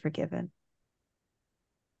can be forgiven.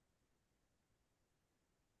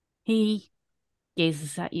 He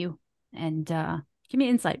gazes at you and give me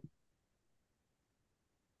insight.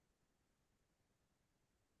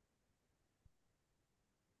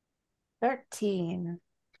 $13.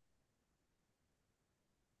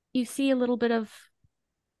 You see a little bit of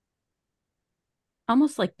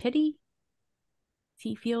almost like pity.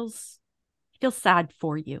 He feels sad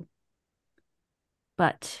for you.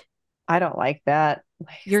 But I don't like that.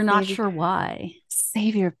 You're not sure why.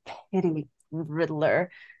 Save your pity,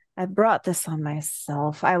 Riddler. I brought this on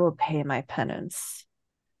myself. I will pay my penance.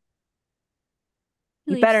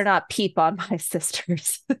 You better not peep on my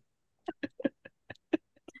sisters.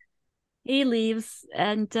 He leaves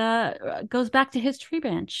and goes back to his tree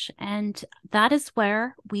branch. And that is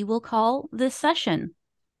where we will call this session.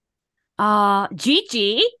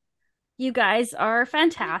 Gigi, you guys are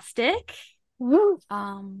fantastic. Woo.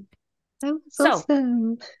 That was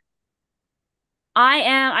awesome. I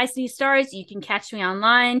am Ice New Stars. You can catch me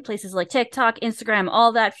online, places like TikTok, Instagram,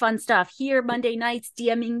 all that fun stuff. Here, Monday nights,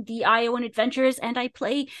 DMing the Iowan Adventures, and I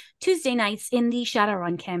play Tuesday nights in the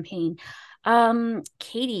Shadowrun campaign.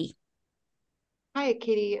 Katie. Hi,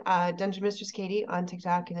 Katie, Dungeon Mistress Katie on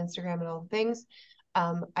TikTok and Instagram and all the things.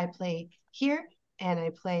 I play here, and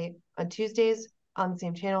I play on Tuesdays on the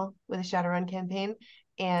same channel with a Shadowrun campaign,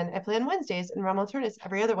 and I play on Wednesdays in Realm Alternatives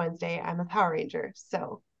every other Wednesday. I'm a Power Ranger,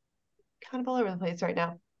 so kind of all over the place right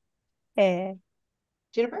now. Hey.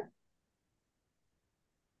 Juniper?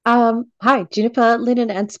 Hi, Juniper,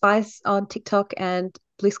 Linen and Spice on TikTok and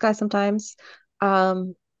Blue Sky sometimes. Yeah,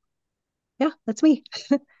 that's me.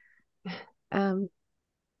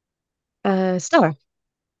 Star.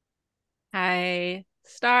 Hi,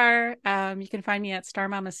 Star. You can find me at Star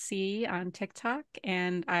Mama C on TikTok,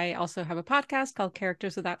 and I also have a podcast called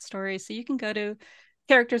Characters Without Stories. So you can go to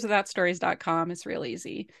characterswithoutstories.com. It's real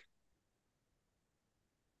easy.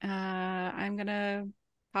 I'm gonna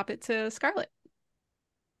pop it to Scarlett.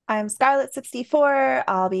 I'm Scarlett64.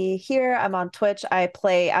 I'll be here. I'm on Twitch. I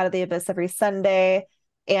play Out of the Abyss every Sunday,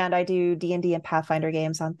 and I do D&D and Pathfinder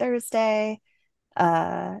games on Thursday.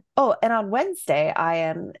 And on Wednesday, I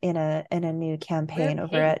am in a new campaign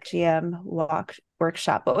over at GM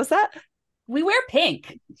Workshop. What was that? We wear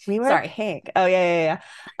pink. We wear pink. Oh yeah.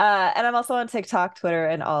 And I'm also on TikTok, Twitter,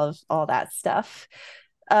 and all that stuff.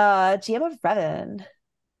 GM of Revan.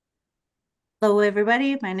 Hello,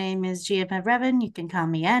 everybody. My name is GM of Revan. You can call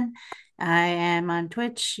me N. I am on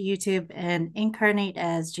Twitch, YouTube, and Incarnate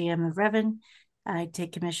as GM of Revan. I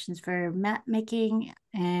take commissions for map making,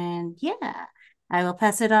 and yeah, I will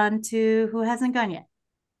pass it on to who hasn't gone yet.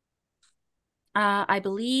 I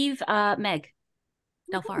believe Meg.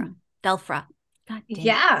 Delphra. God damn.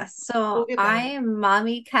 Yeah, so I am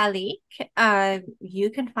Mommy Kalik. You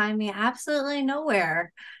can find me absolutely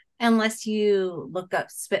nowhere unless you look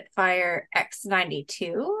up Spitfire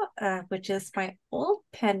X92, which is my old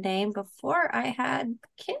pen name before I had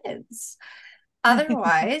kids.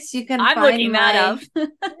 Otherwise, you can I'm find looking that up.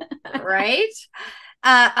 right?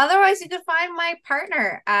 Otherwise, you can find my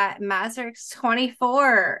partner at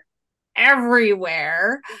Mazurx24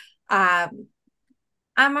 everywhere. I'm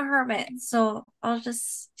a hermit, so I'll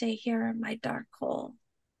just stay here in my dark hole.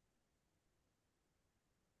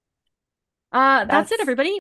 That's it, everybody.